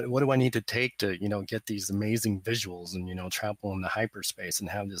 you know, what do I need to take to, you know, get these amazing visuals and, you know, travel into hyperspace and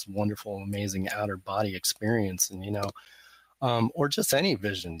have this wonderful, amazing outer body experience, and, you know, or just any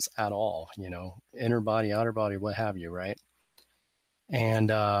visions at all, you know, inner body, outer body, what have you, right? And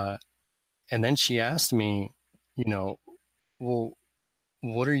then she asked me, you know, well,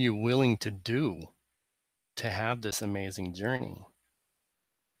 what are you willing to do to have this amazing journey?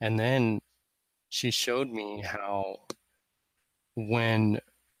 And then she showed me how when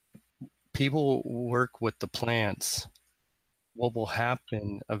people work with the plants, what will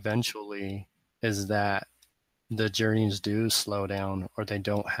happen eventually is that the journeys do slow down, or they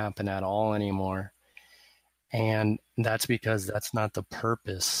don't happen at all anymore. And that's because that's not the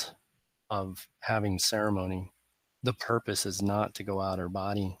purpose of having ceremony. The purpose is not to go outer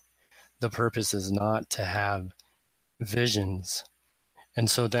body. The purpose is not to have visions. And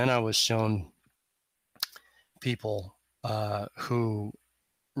so then I was shown people who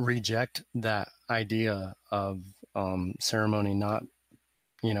reject that idea of ceremony not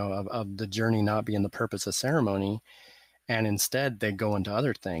of the journey not being the purpose of ceremony. And instead they go into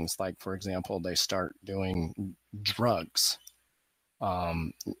other things. Like, for example, they start doing drugs,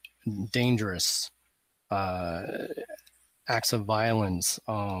 dangerous acts of violence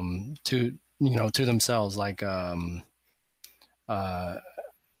to themselves. Like, I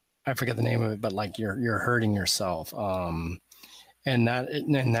forget the name of it, but like you're hurting yourself. And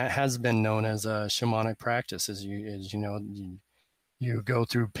that has been known as a shamanic practice. You go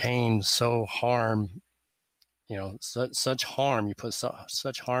through pain, such harm, you put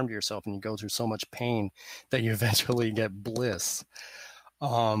such harm to yourself, and you go through so much pain that you eventually get bliss.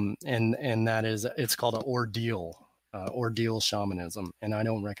 And it's called an ordeal shamanism. And I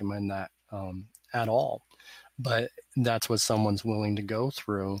don't recommend that at all, but that's what someone's willing to go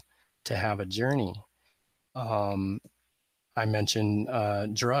through to have a journey. I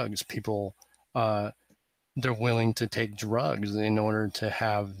mentioned drugs. People, they're willing to take drugs in order to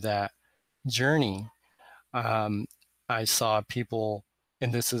have that journey. I saw people,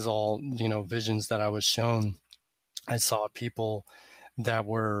 and this is all, visions that I was shown. I saw people that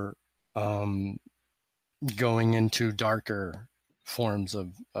were going into darker forms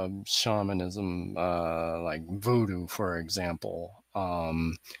of shamanism, like voodoo, for example,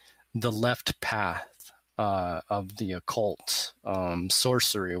 the left path of the occult,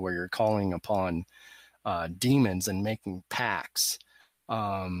 sorcery, where you're calling upon demons and making pacts.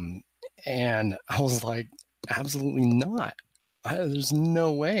 And I was like, absolutely not. There's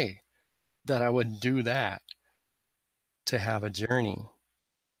no way that I would do that to have a journey.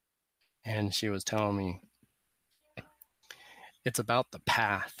 And she was telling me, it's about the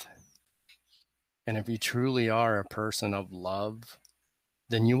path. And if you truly are a person of love,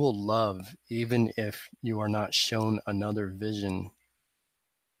 then you will love even if you are not shown another vision.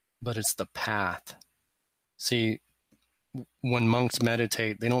 But it's the path. See, when monks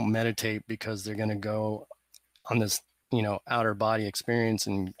meditate, they don't meditate because they're going to go on this, outer body experience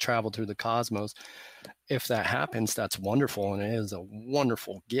and travel through the cosmos. If that happens, that's wonderful, and it is a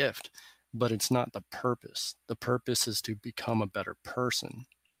wonderful gift, but it's not the purpose. The purpose is to become a better person.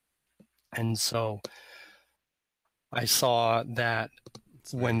 And so I saw that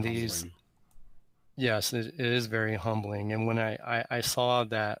when these, yes, it is very humbling. And when I saw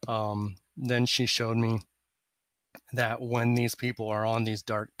that, then she showed me that when these people are on these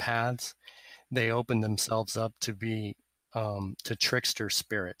dark paths, they open themselves up to be to trickster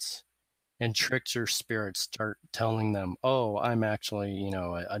spirits, and trickster spirits start telling them, "Oh, I'm actually,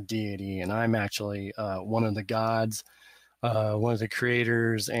 a deity, and I'm actually one of the gods, one of the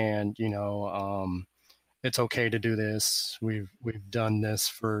creators, and it's okay to do this. We've done this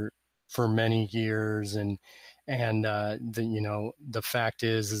for many years, and the fact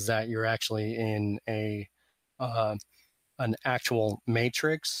is that you're actually in an actual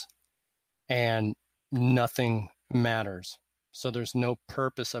matrix, and nothing matters. So there's no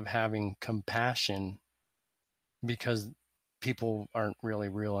purpose of having compassion because people aren't really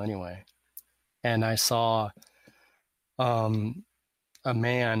real anyway." And I saw a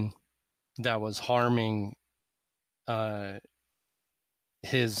man that was harming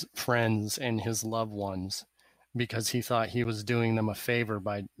his friends and his loved ones because he thought he was doing them a favor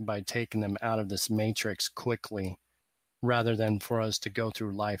by taking them out of this matrix quickly, rather than for us to go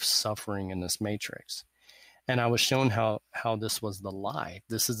through life suffering in this matrix. And I was shown how this was the lie.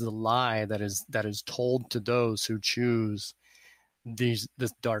 This is the lie that is told to those who choose this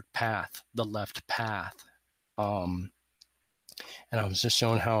dark path, the left path. And I was just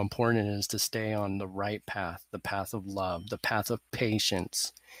shown how important it is to stay on the right path, the path of love, the path of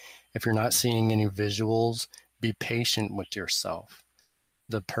patience. If you're not seeing any visuals, be patient with yourself.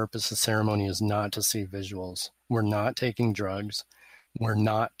 The purpose of ceremony is not to see visuals. We're not taking drugs. We're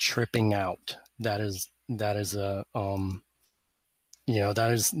not tripping out. That is a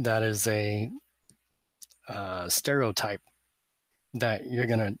stereotype that you're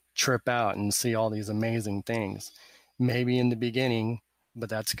gonna trip out and see all these amazing things. Maybe in the beginning, but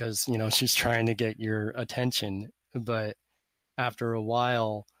that's because she's trying to get your attention. But after a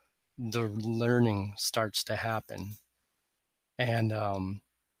while, the learning starts to happen, and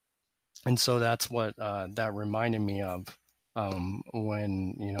so that's what that reminded me of. When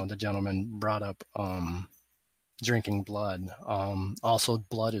the gentleman brought up drinking blood. Also,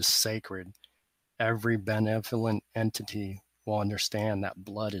 blood is sacred. Every benevolent entity will understand that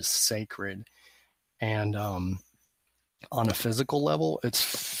blood is sacred. And on a physical level, it's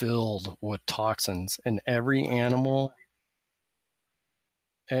filled with toxins. And every animal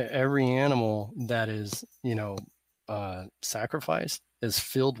that is, sacrificed is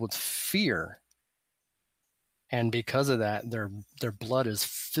filled with fear. and because of that, their blood is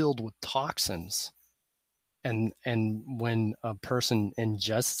filled with toxins. And when a person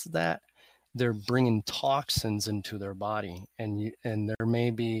ingests that, they're bringing toxins into their body, and there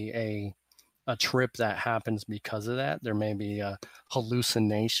may be a trip that happens because of that. There may be a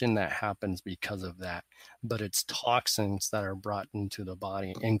hallucination that happens because of that, but it's toxins that are brought into the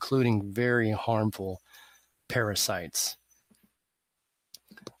body, including very harmful parasites.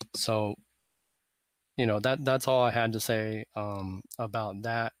 So, that's all I had to say about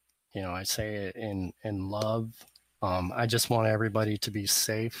that. I say it in love. I just want everybody to be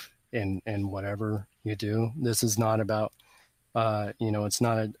safe in whatever you do. This is not about, it's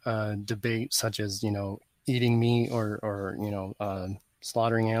not a debate such as, eating meat or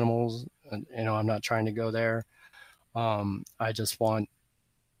slaughtering animals. I'm not trying to go there. I just want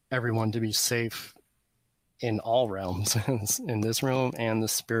everyone to be safe in all realms, in this realm and the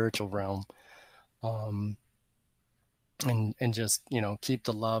spiritual realm. And just, keep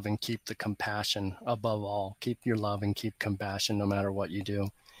the love and keep the compassion above all. Keep your love and keep compassion no matter what you do.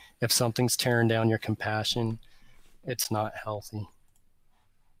 If something's tearing down your compassion, it's not healthy.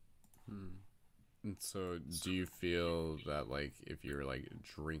 And so do you feel that, like, if you're, like,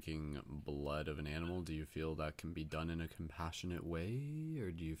 drinking blood of an animal, do you feel that can be done in a compassionate way? Or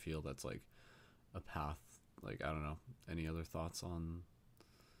do you feel that's, like, a path? Like, I don't know. Any other thoughts on...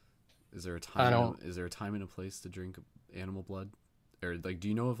 Is there a time and a place to drink animal blood? Or, like, do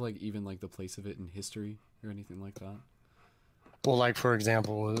you know of, like, even, like, the place of it in history or anything like that? Well, like, for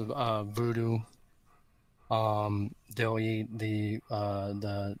example, voodoo, they'll eat the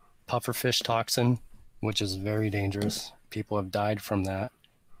pufferfish toxin, which is very dangerous. People have died from that.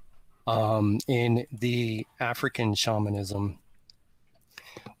 In the African shamanism,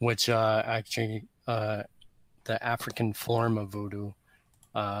 which actually the African form of voodoo,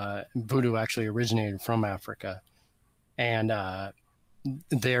 voodoo actually originated from Africa, and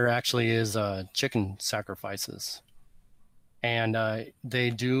there actually is chicken sacrifices, and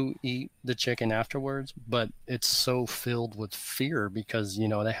they do eat the chicken afterwards, but it's so filled with fear because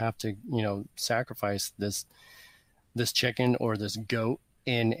they have to sacrifice this chicken or this goat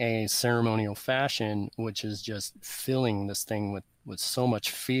in a ceremonial fashion, which is just filling this thing with so much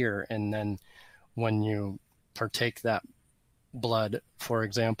fear. And then when you partake that blood, for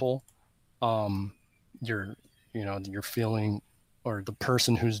example, you're feeling, or the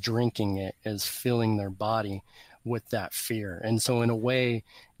person who's drinking it is filling their body with that fear. And so in a way,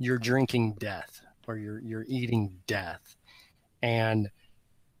 you're drinking death, or you're eating death. And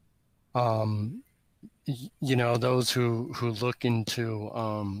those who look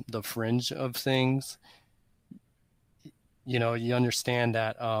into the fringe of things, you understand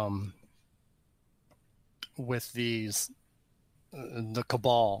that with these the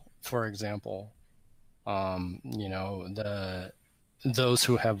cabal, for example, those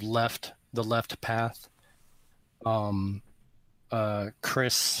who have left the left path,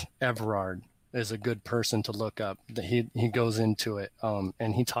 Chris Everard is a good person to look up. He goes into it,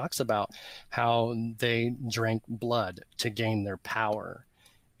 and he talks about how they drank blood to gain their power.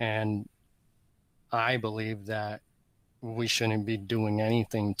 And I believe that we shouldn't be doing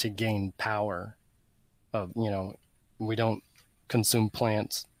anything to gain power. We don't consume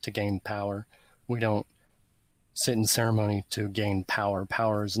plants to gain power. We don't sit in ceremony to gain power.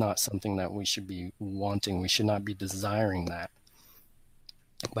 Power is not something that we should be wanting. We should not be desiring that.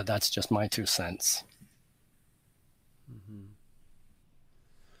 But that's just my 2 cents. Mm-hmm.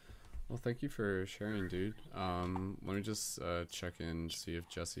 Well, thank you for sharing, dude. Let me just check in, see if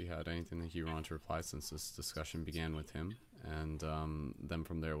Jesse had anything that he wanted to reply, since this discussion began with him. And then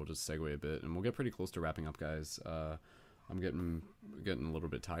from there, we'll just segue a bit, and we'll get pretty close to wrapping up, guys. I'm getting a little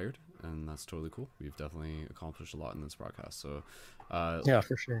bit tired, and that's totally cool. We've definitely accomplished a lot in this broadcast. So, yeah,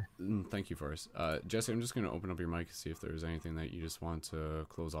 for sure. Thank you, Forrest. Jesse, I'm just going to open up your mic and see if there's anything that you just want to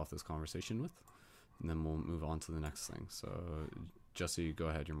close off this conversation with, and then we'll move on to the next thing. So, Jesse, go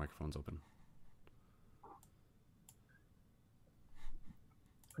ahead. Your microphone's open.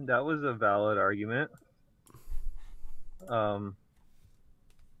 That was a valid argument.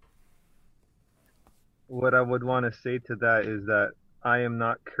 What I would want to say to that is that I am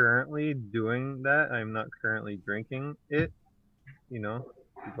not currently doing that. I'm not currently drinking it,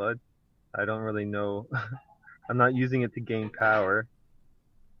 blood. I don't really know. I'm not using it to gain power.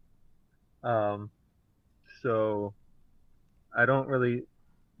 So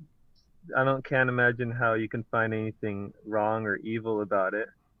can't imagine how you can find anything wrong or evil about it,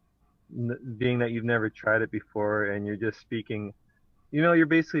 being that you've never tried it before and you're just speaking. You're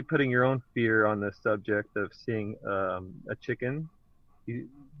basically putting your own fear on the subject of seeing a chicken.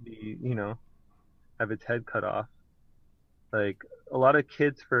 I have its head cut off. Like, a lot of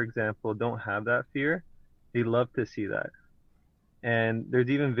kids, for example, don't have that fear. They love to see that. And there's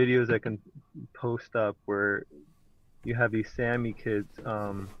even videos I can post up where you have these Sami kids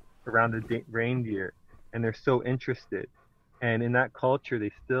around a reindeer, and they're so interested. And in that culture,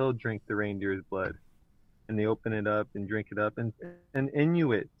 they still drink the reindeer's blood, and they open it up and drink it up. And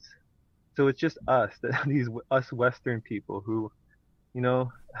Inuits. So it's just us, us Western people who, you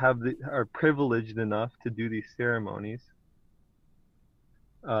know, are privileged enough to do these ceremonies.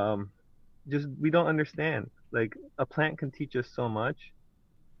 Just we don't understand. Like, a plant can teach us so much,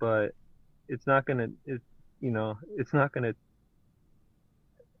 but it's not gonna. It's not gonna.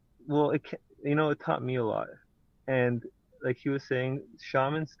 Well, it can, it taught me a lot, and like he was saying,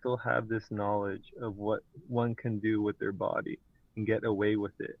 shamans still have this knowledge of what one can do with their body and get away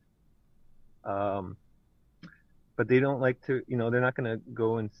with it. But they don't like to. They're not gonna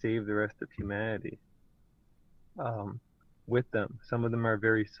go and save the rest of humanity. With them, some of them are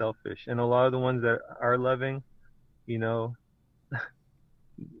very selfish, and a lot of the ones that are loving,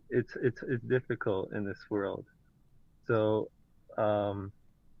 it's difficult in this world. So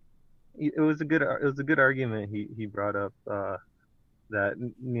it was a good argument he brought up, that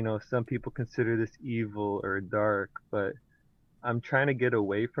some people consider this evil or dark, but I'm trying to get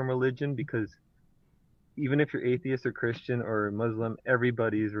away from religion, because even if you're atheist or Christian or Muslim,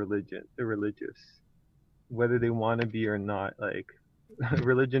 everybody's religious, whether they want to be or not. Like,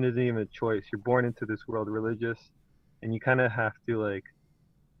 religion isn't even a choice. You're born into this world religious, and you kind of have to, like,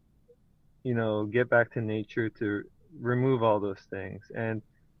 get back to nature to remove all those things and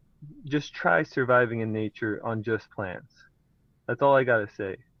just try surviving in nature on just plants. That's all I gotta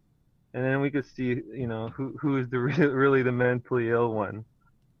say. And then we could see, who is really the mentally ill one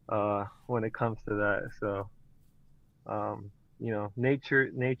when it comes to that. So, nature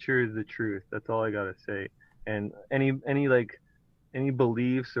is the truth. That's all I gotta say. And any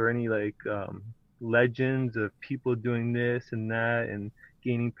beliefs or any legends of people doing this and that and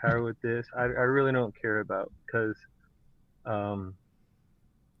gaining power with this, I really don't care about, because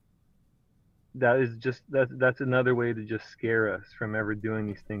that's another way to just scare us from ever doing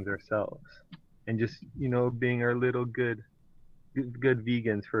these things ourselves, and just being our little good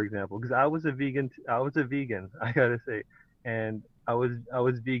vegans, for example. Because I was a vegan, I gotta say, and I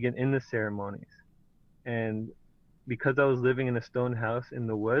was vegan in the ceremonies, and because I was living in a stone house in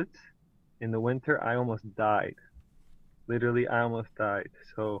the woods in the winter, I almost died. Literally, I almost died.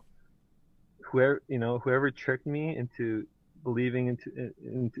 So whoever tricked me into believing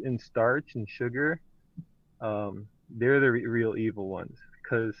in starch and sugar, they're the real evil ones,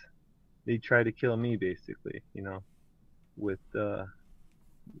 because they try to kill me, basically. With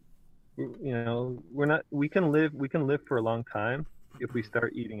we can live for a long time if we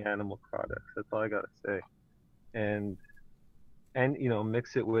start eating animal products. That's all I gotta say. And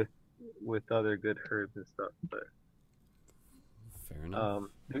mix it with other good herbs and stuff. But fair enough.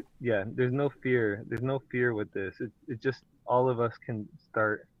 There's no fear with this. It's just all of us can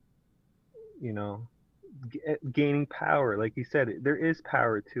start gaining power. Like you said, there is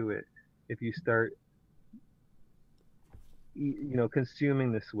power to it if you start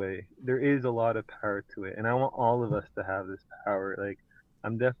consuming this way. There is a lot of power to it, and I want all of us to have this power. Like,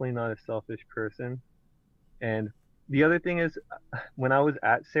 I'm definitely not a selfish person. And the other thing is, when I was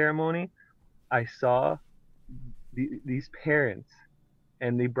at ceremony, I saw these parents,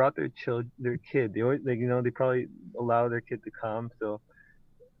 and they brought their kid. They always, they probably allow their kid to come. So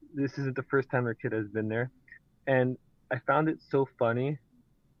this isn't the first time their kid has been there. And I found it so funny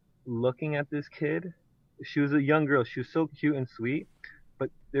looking at this kid. She was a young girl. She was so cute and sweet,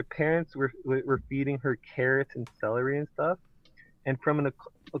 but their parents were feeding her carrots and celery and stuff. And from an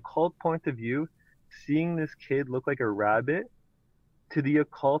occult point of view, seeing this kid look like a rabbit, to the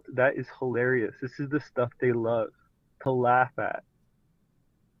occult, that is hilarious. This is the stuff they love to laugh at.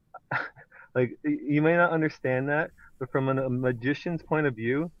 Like, you may not understand that, but from a magician's point of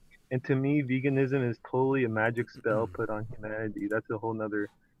view, and to me, veganism is totally a magic spell put on humanity. That's a whole nother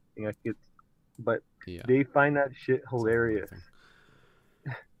thing I could. But yeah, they find that shit hilarious.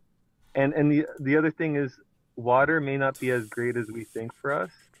 And the other thing is, water may not be as great as we think for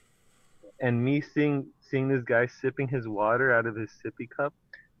us. And me seeing this guy sipping his water out of his sippy cup,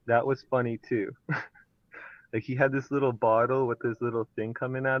 that was funny too. Like, he had this little bottle with this little thing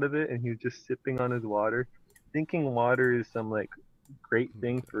coming out of it, and he was just sipping on his water, thinking water is some like great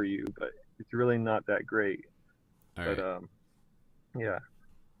thing for you, but it's really not that great. All but right. Yeah.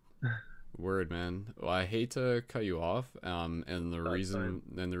 Word, man. Well, I hate to cut you off, and the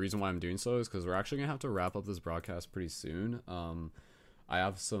reason why I'm doing so is because we're actually gonna have to wrap up this broadcast pretty soon. I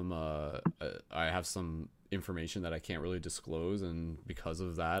have some information that I can't really disclose, and because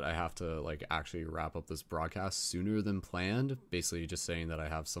of that I have to like actually wrap up this broadcast sooner than planned, basically just saying that I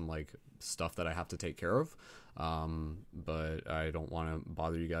have some like stuff that I have to take care of, but I don't want to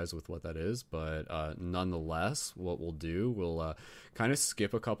bother you guys with what that is. But nonetheless, what we'll do, we'll kind of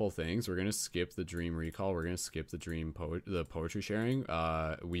skip a couple things. We're gonna skip the dream recall, we're gonna skip the the poetry sharing.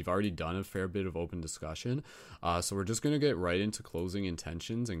 We've already done a fair bit of open discussion, so we're just gonna get right into closing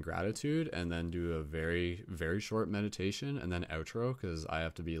intentions and gratitude, and then do a very, very short meditation and then outro, because I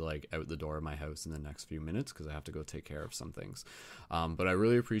have to be like out the door of my house in the next few minutes because I have to go take care of some things. But I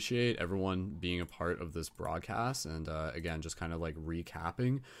really appreciate everyone being a part of this broadcast, and again, just kind of like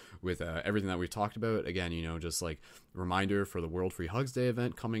recapping with everything that we've talked about. Again, you know, just like reminder for the World Free Hugs Day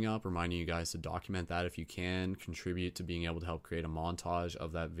event coming up, reminding you guys to document that if you can, contribute to being able to help create a montage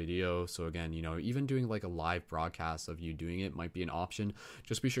of that video. So again, you know, even doing like a live broadcast of you doing it might be an option.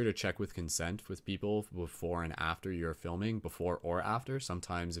 Just be sure to check with consent with people before and after you're filming, before or after.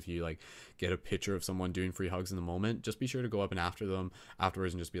 Sometimes if you like get a picture of someone doing free hugs in the moment, just be sure to go up and after them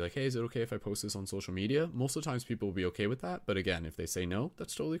afterwards and just be like, hey, is it okay if I post this on social media? Most of the times people will be okay with that, but again, if they say no,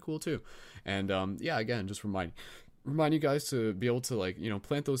 that's totally cool too. And yeah, again, just remind you guys to be able to, like, you know,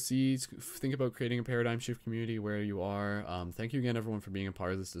 plant those seeds, think about creating a paradigm shift community where you are. Thank you again, everyone, for being a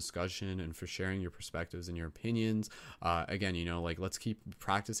part of this discussion and for sharing your perspectives and your opinions. Again, you know, like, let's keep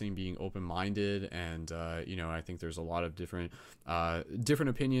practicing being open-minded, and you know, I think there's a lot of different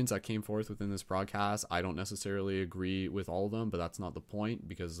opinions that came forth within this broadcast. I don't necessarily agree with all of them, but that's not the point,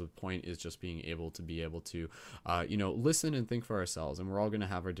 because the point is just being able to you know, listen and think for ourselves, and we're all going to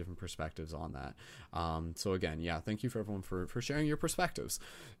have our different perspectives on that. So again, yeah, thank you for everyone for sharing your perspectives.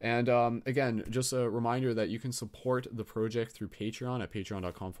 And again, just a reminder that you can support the project through Patreon at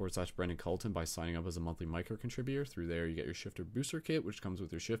patreon.com/Brendan Culleton by signing up as a monthly micro contributor. Through there, you get your Shifter Booster Kit, which comes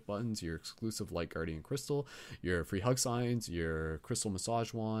with your shift buttons, your exclusive Light Guardian Crystal, your free hug signs, your crystal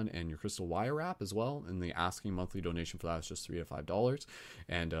massage wand, and your crystal wire wrap as well. And the asking monthly donation for that is just $3 to $5.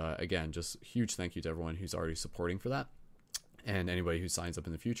 And again, just huge thank you to everyone who's already supporting for that. And anybody who signs up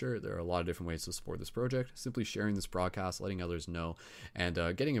in the future. There are a lot of different ways to support this project. Simply sharing this broadcast, letting others know, and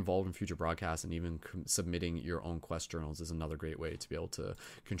getting involved in future broadcasts, and even submitting your own quest journals is another great way to be able to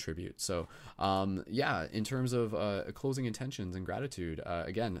contribute. So yeah, in terms of closing intentions and gratitude,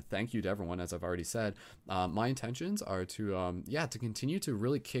 again, thank you to everyone. As I've already said, my intentions are to to continue to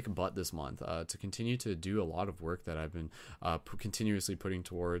really kick butt this month, to continue to do a lot of work that I've been continuously putting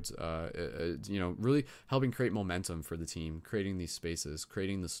towards you know, really helping create momentum for the team, creating these spaces,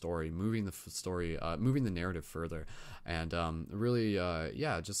 creating the story, moving the narrative further, and really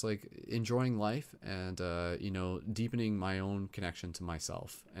just like enjoying life, and you know, deepening my own connection to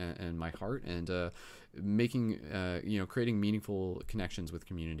myself and my heart, and making you know, creating meaningful connections with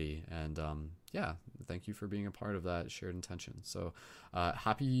community. And yeah, thank you for being a part of that shared intention. So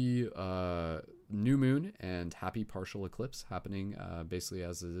happy new moon and happy partial eclipse happening basically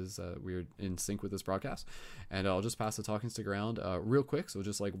as it is. We're in sync with this broadcast, and I'll just pass the talking stick around real quick, so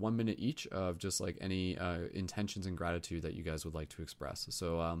just like 1 minute each of just like any intentions and gratitude that you guys would like to express.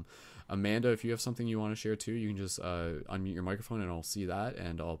 So Amanda, if you have something you want to share too, you can just unmute your microphone and I'll see that,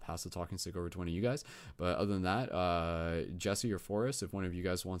 and I'll pass the talking stick over to one of you guys. But other than that, Jesse or Forrest, if one of you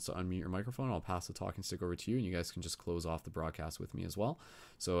guys wants to unmute your microphone, I'll pass the talking stick over to you, and you guys can just close off the broadcast with me as well.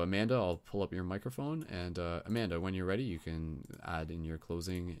 So Amanda, I'll pull up your microphone, and Amanda, when you're ready, you can add in your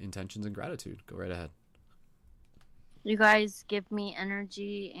closing intentions and gratitude. Go right ahead. You guys give me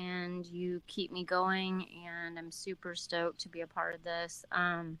energy and you keep me going, and I'm super stoked to be a part of this.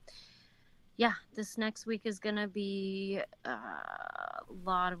 Yeah, this next week is gonna be a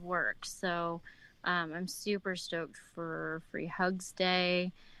lot of work, so I'm super stoked for Free Hugs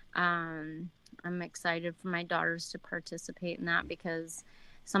Day. I'm excited for my daughters to participate in that, because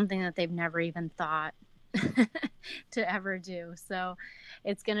something that they've never even thought to ever do. So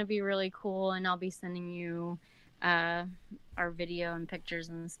it's going to be really cool, and I'll be sending you our video and pictures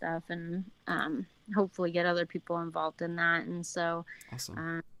and stuff, and hopefully get other people involved in that. And so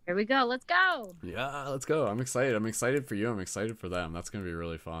awesome. Here we go. Let's go. Yeah, let's go. I'm excited. I'm excited for you. I'm excited for them. That's going to be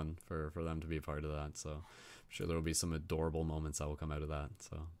really fun for them to be a part of that. So I'm sure there will be some adorable moments that will come out of that.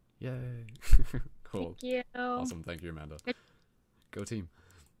 So yay. Cool. Thank you. Awesome. Thank you, Amanda. Go team.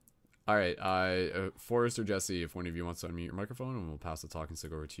 All right. Forrest or Jesse, if one of you wants to unmute your microphone, and we'll pass the talking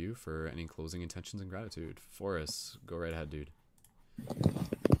stick over to you for any closing intentions and gratitude. Forrest, go right ahead, dude.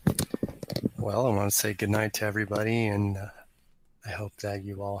 Well, I want to say good night to everybody, and I hope that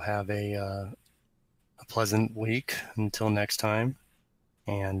you all have a pleasant week until next time.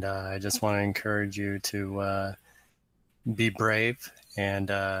 And I just want to encourage you to be brave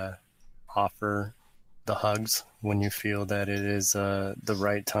and offer the hugs when you feel that it is the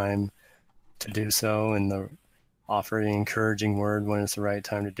right time to do so, and offer the encouraging word when it's the right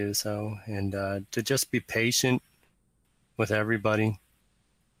time to do so, and to just be patient with everybody,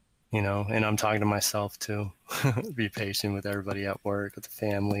 and I'm talking to myself too. Be patient with everybody at work, with the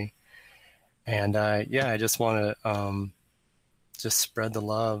family. And I just want to just spread the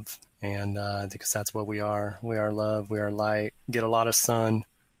love, and because that's what we are. We are love. We are light. Get a lot of sun.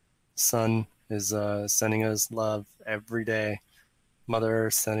 Sun is sending us love every day. Mother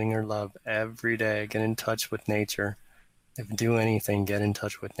Earth sending her love every day. Get in touch with nature. If you do anything, get in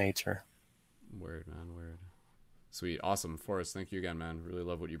touch with nature. Word, man, word. Sweet, awesome. Forrest, thank you again, man. Really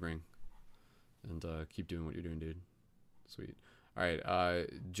love what you bring, and keep doing what you're doing, dude. Sweet. All right,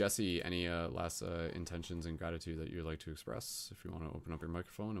 Jesse, any last intentions and gratitude that you'd like to express? If you want to open up your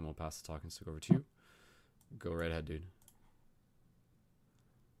microphone, and we'll pass the talking stick over to you. Go right ahead, dude.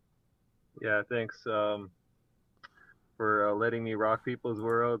 Yeah, thanks for letting me rock people's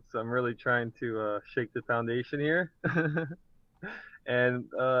worlds. I'm really trying to shake the foundation here, and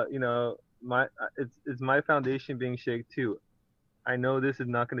it's my foundation being shaken too. I know this is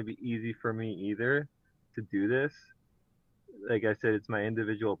not going to be easy for me either to do this. Like I said, it's my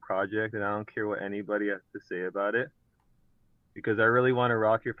individual project, and I don't care what anybody has to say about it, because I really want to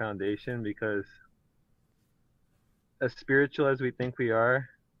rock your foundation, because as spiritual as we think we are,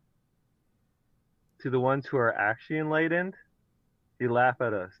 to the ones who are actually enlightened, they laugh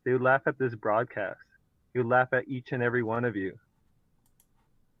at us. They would laugh at this broadcast. They would laugh at each and every one of you.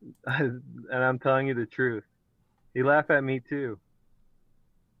 And I'm telling you the truth. They laugh at me too.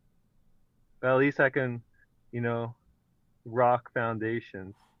 But at least I can, rock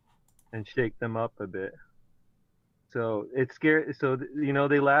foundations and shake them up a bit. So it's scary. So,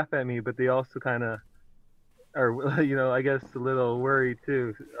 they laugh at me, but they also kind of are, I guess a little worried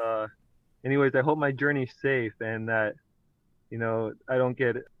too. Anyways, I hope my journey's safe, and that, I don't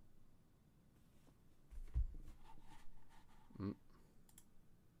get it.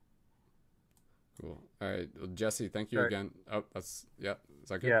 Cool. All right, well, Jesse, thank you again. Oh, is that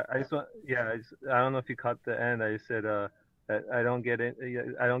good? Yeah, I don't know if you caught the end. I said that I don't get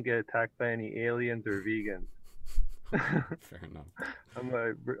attacked by any aliens or vegans. Fair enough.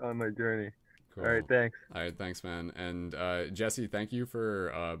 on my journey. Cool. All right, thanks. All right, thanks, man. And Jesse, thank you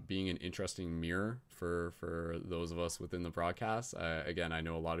for being an interesting mirror for those of us within the broadcast. Again, I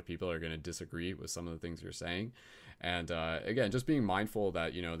know a lot of people are going to disagree with some of the things you're saying, and again, just being mindful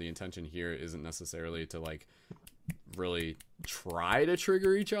that the intention here isn't necessarily to really try to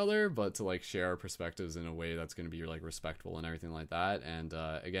trigger each other, but to share our perspectives in a way that's going to be respectful and everything like that. And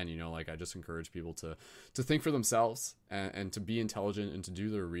again, I just encourage people to think for themselves, and to be intelligent, and to do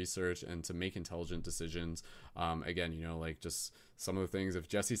their research, and to make intelligent decisions. Again, just some of the things, if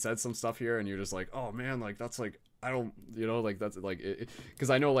Jesse said some stuff here and you're just oh man, that's I don't, that's because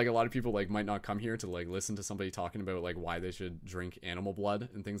I know a lot of people might not come here to listen to somebody talking about why they should drink animal blood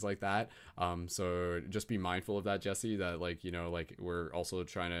and things like that. So just be mindful of that, Jesse, that we're also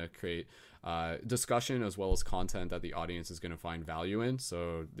trying to create discussion as well as content that the audience is going to find value in.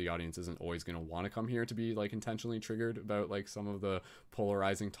 So the audience isn't always going to want to come here to be intentionally triggered about some of the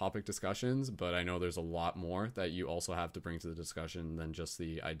polarizing topic discussions, but I know there's a lot more that you also have to bring to the discussion than just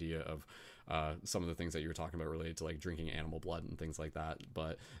the idea of some of the things that you were talking about related to drinking animal blood and things like that.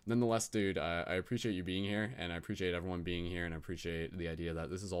 But nonetheless, dude, I appreciate you being here, and I appreciate everyone being here, and I appreciate the idea that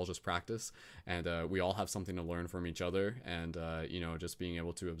this is all just practice, and we all have something to learn from each other, and just being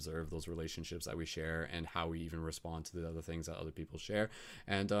able to observe those relationships that we share and how we even respond to the other things that other people share.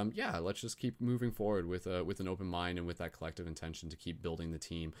 And let's just keep moving forward with an open mind and with that collective intention to keep building the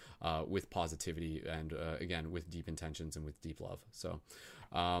team with positivity and again with deep intentions and with deep love. So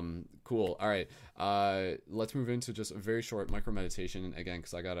cool. All right, let's move into just a very short micro meditation again,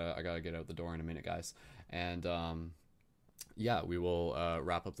 because I gotta get out the door in a minute, guys. And we will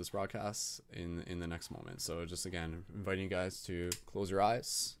wrap up this broadcast in the next moment. So just again, inviting you guys to close your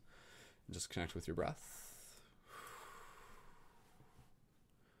eyes and just connect with your breath.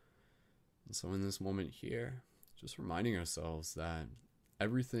 And so in this moment here, just reminding ourselves that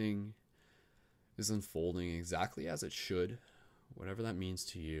everything is unfolding exactly as it should. Whatever that means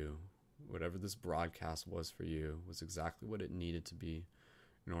to you, whatever this broadcast was for you, was exactly what it needed to be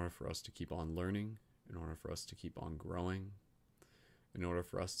in order for us to keep on learning, in order for us to keep on growing, in order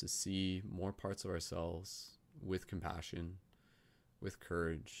for us to see more parts of ourselves with compassion, with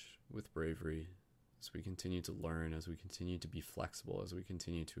courage, with bravery, as we continue to learn, as we continue to be flexible, as we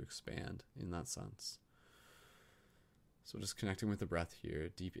continue to expand in that sense. So just connecting with the breath here,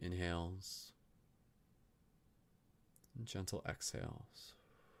 deep inhales, And gentle exhales.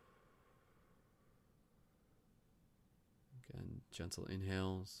 Again, gentle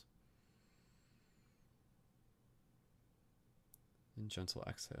inhales. And gentle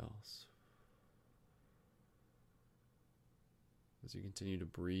exhales. As you continue to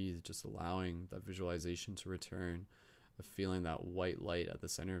breathe, just allowing that visualization to return, of feeling that white light at the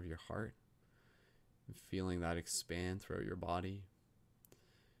center of your heart, and feeling that expand throughout your body,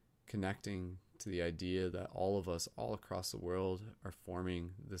 connecting to the idea that all of us, all across the world, are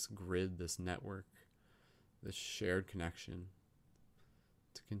forming this grid, this network, this shared connection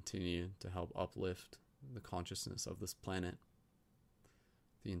to continue to help uplift the consciousness of this planet.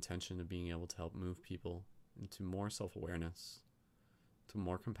 The intention of being able to help move people into more self-awareness, to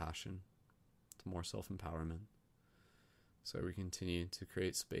more compassion, to more self-empowerment, so we continue to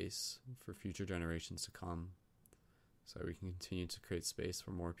create space for future generations to come, so we can continue to create space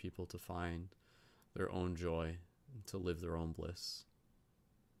for more people to find their own joy and to live their own bliss.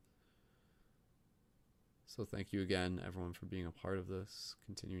 So thank you again, everyone, for being a part of this.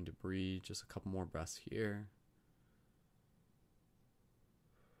 Continuing to breathe, just a couple more breaths here.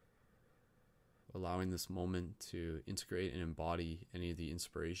 Allowing this moment to integrate and embody any of the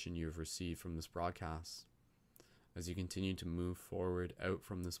inspiration you have received from this broadcast. As you continue to move forward out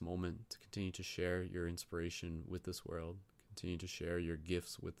from this moment, to continue to share your inspiration with this world, continue to share your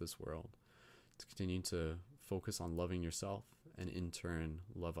gifts with this world, to continue to focus on loving yourself and in turn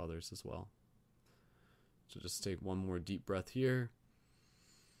love others as well. So just take one more deep breath here.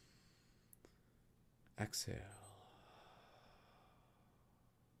 Exhale.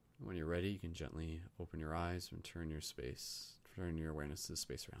 When you're ready, you can gently open your eyes and turn your awareness to the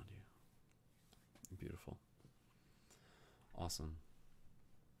space around you. Beautiful. Awesome.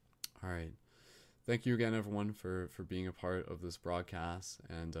 All right. Thank you again, everyone, for being a part of this broadcast.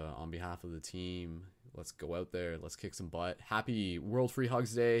 And on behalf of the team, let's go out there. Let's kick some butt. Happy World Free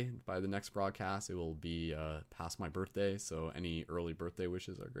Hugs Day. By the next broadcast, it will be past my birthday. So any early birthday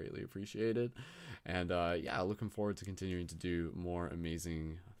wishes are greatly appreciated. And yeah, looking forward to continuing to do more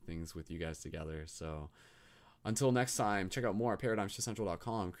amazing things with you guys together. So until next time, check out more at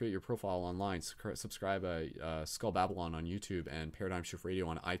ParadigmShiftCentral.com. Create your profile online. Subscribe at Skull Babylon on YouTube and Paradigm Shift Radio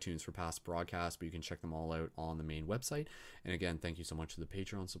on iTunes for past broadcasts, but you can check them all out on the main website. And again, thank you so much to the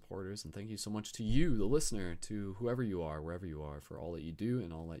Patreon supporters, and thank you so much to you, the listener, to whoever you are, wherever you are, for all that you do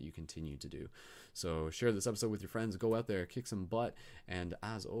and all that you continue to do. So share this episode with your friends. Go out there, kick some butt, and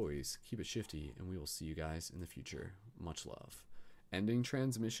as always, keep it shifty, and we will see you guys in the future. Much love. Ending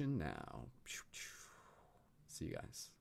transmission now. See you guys.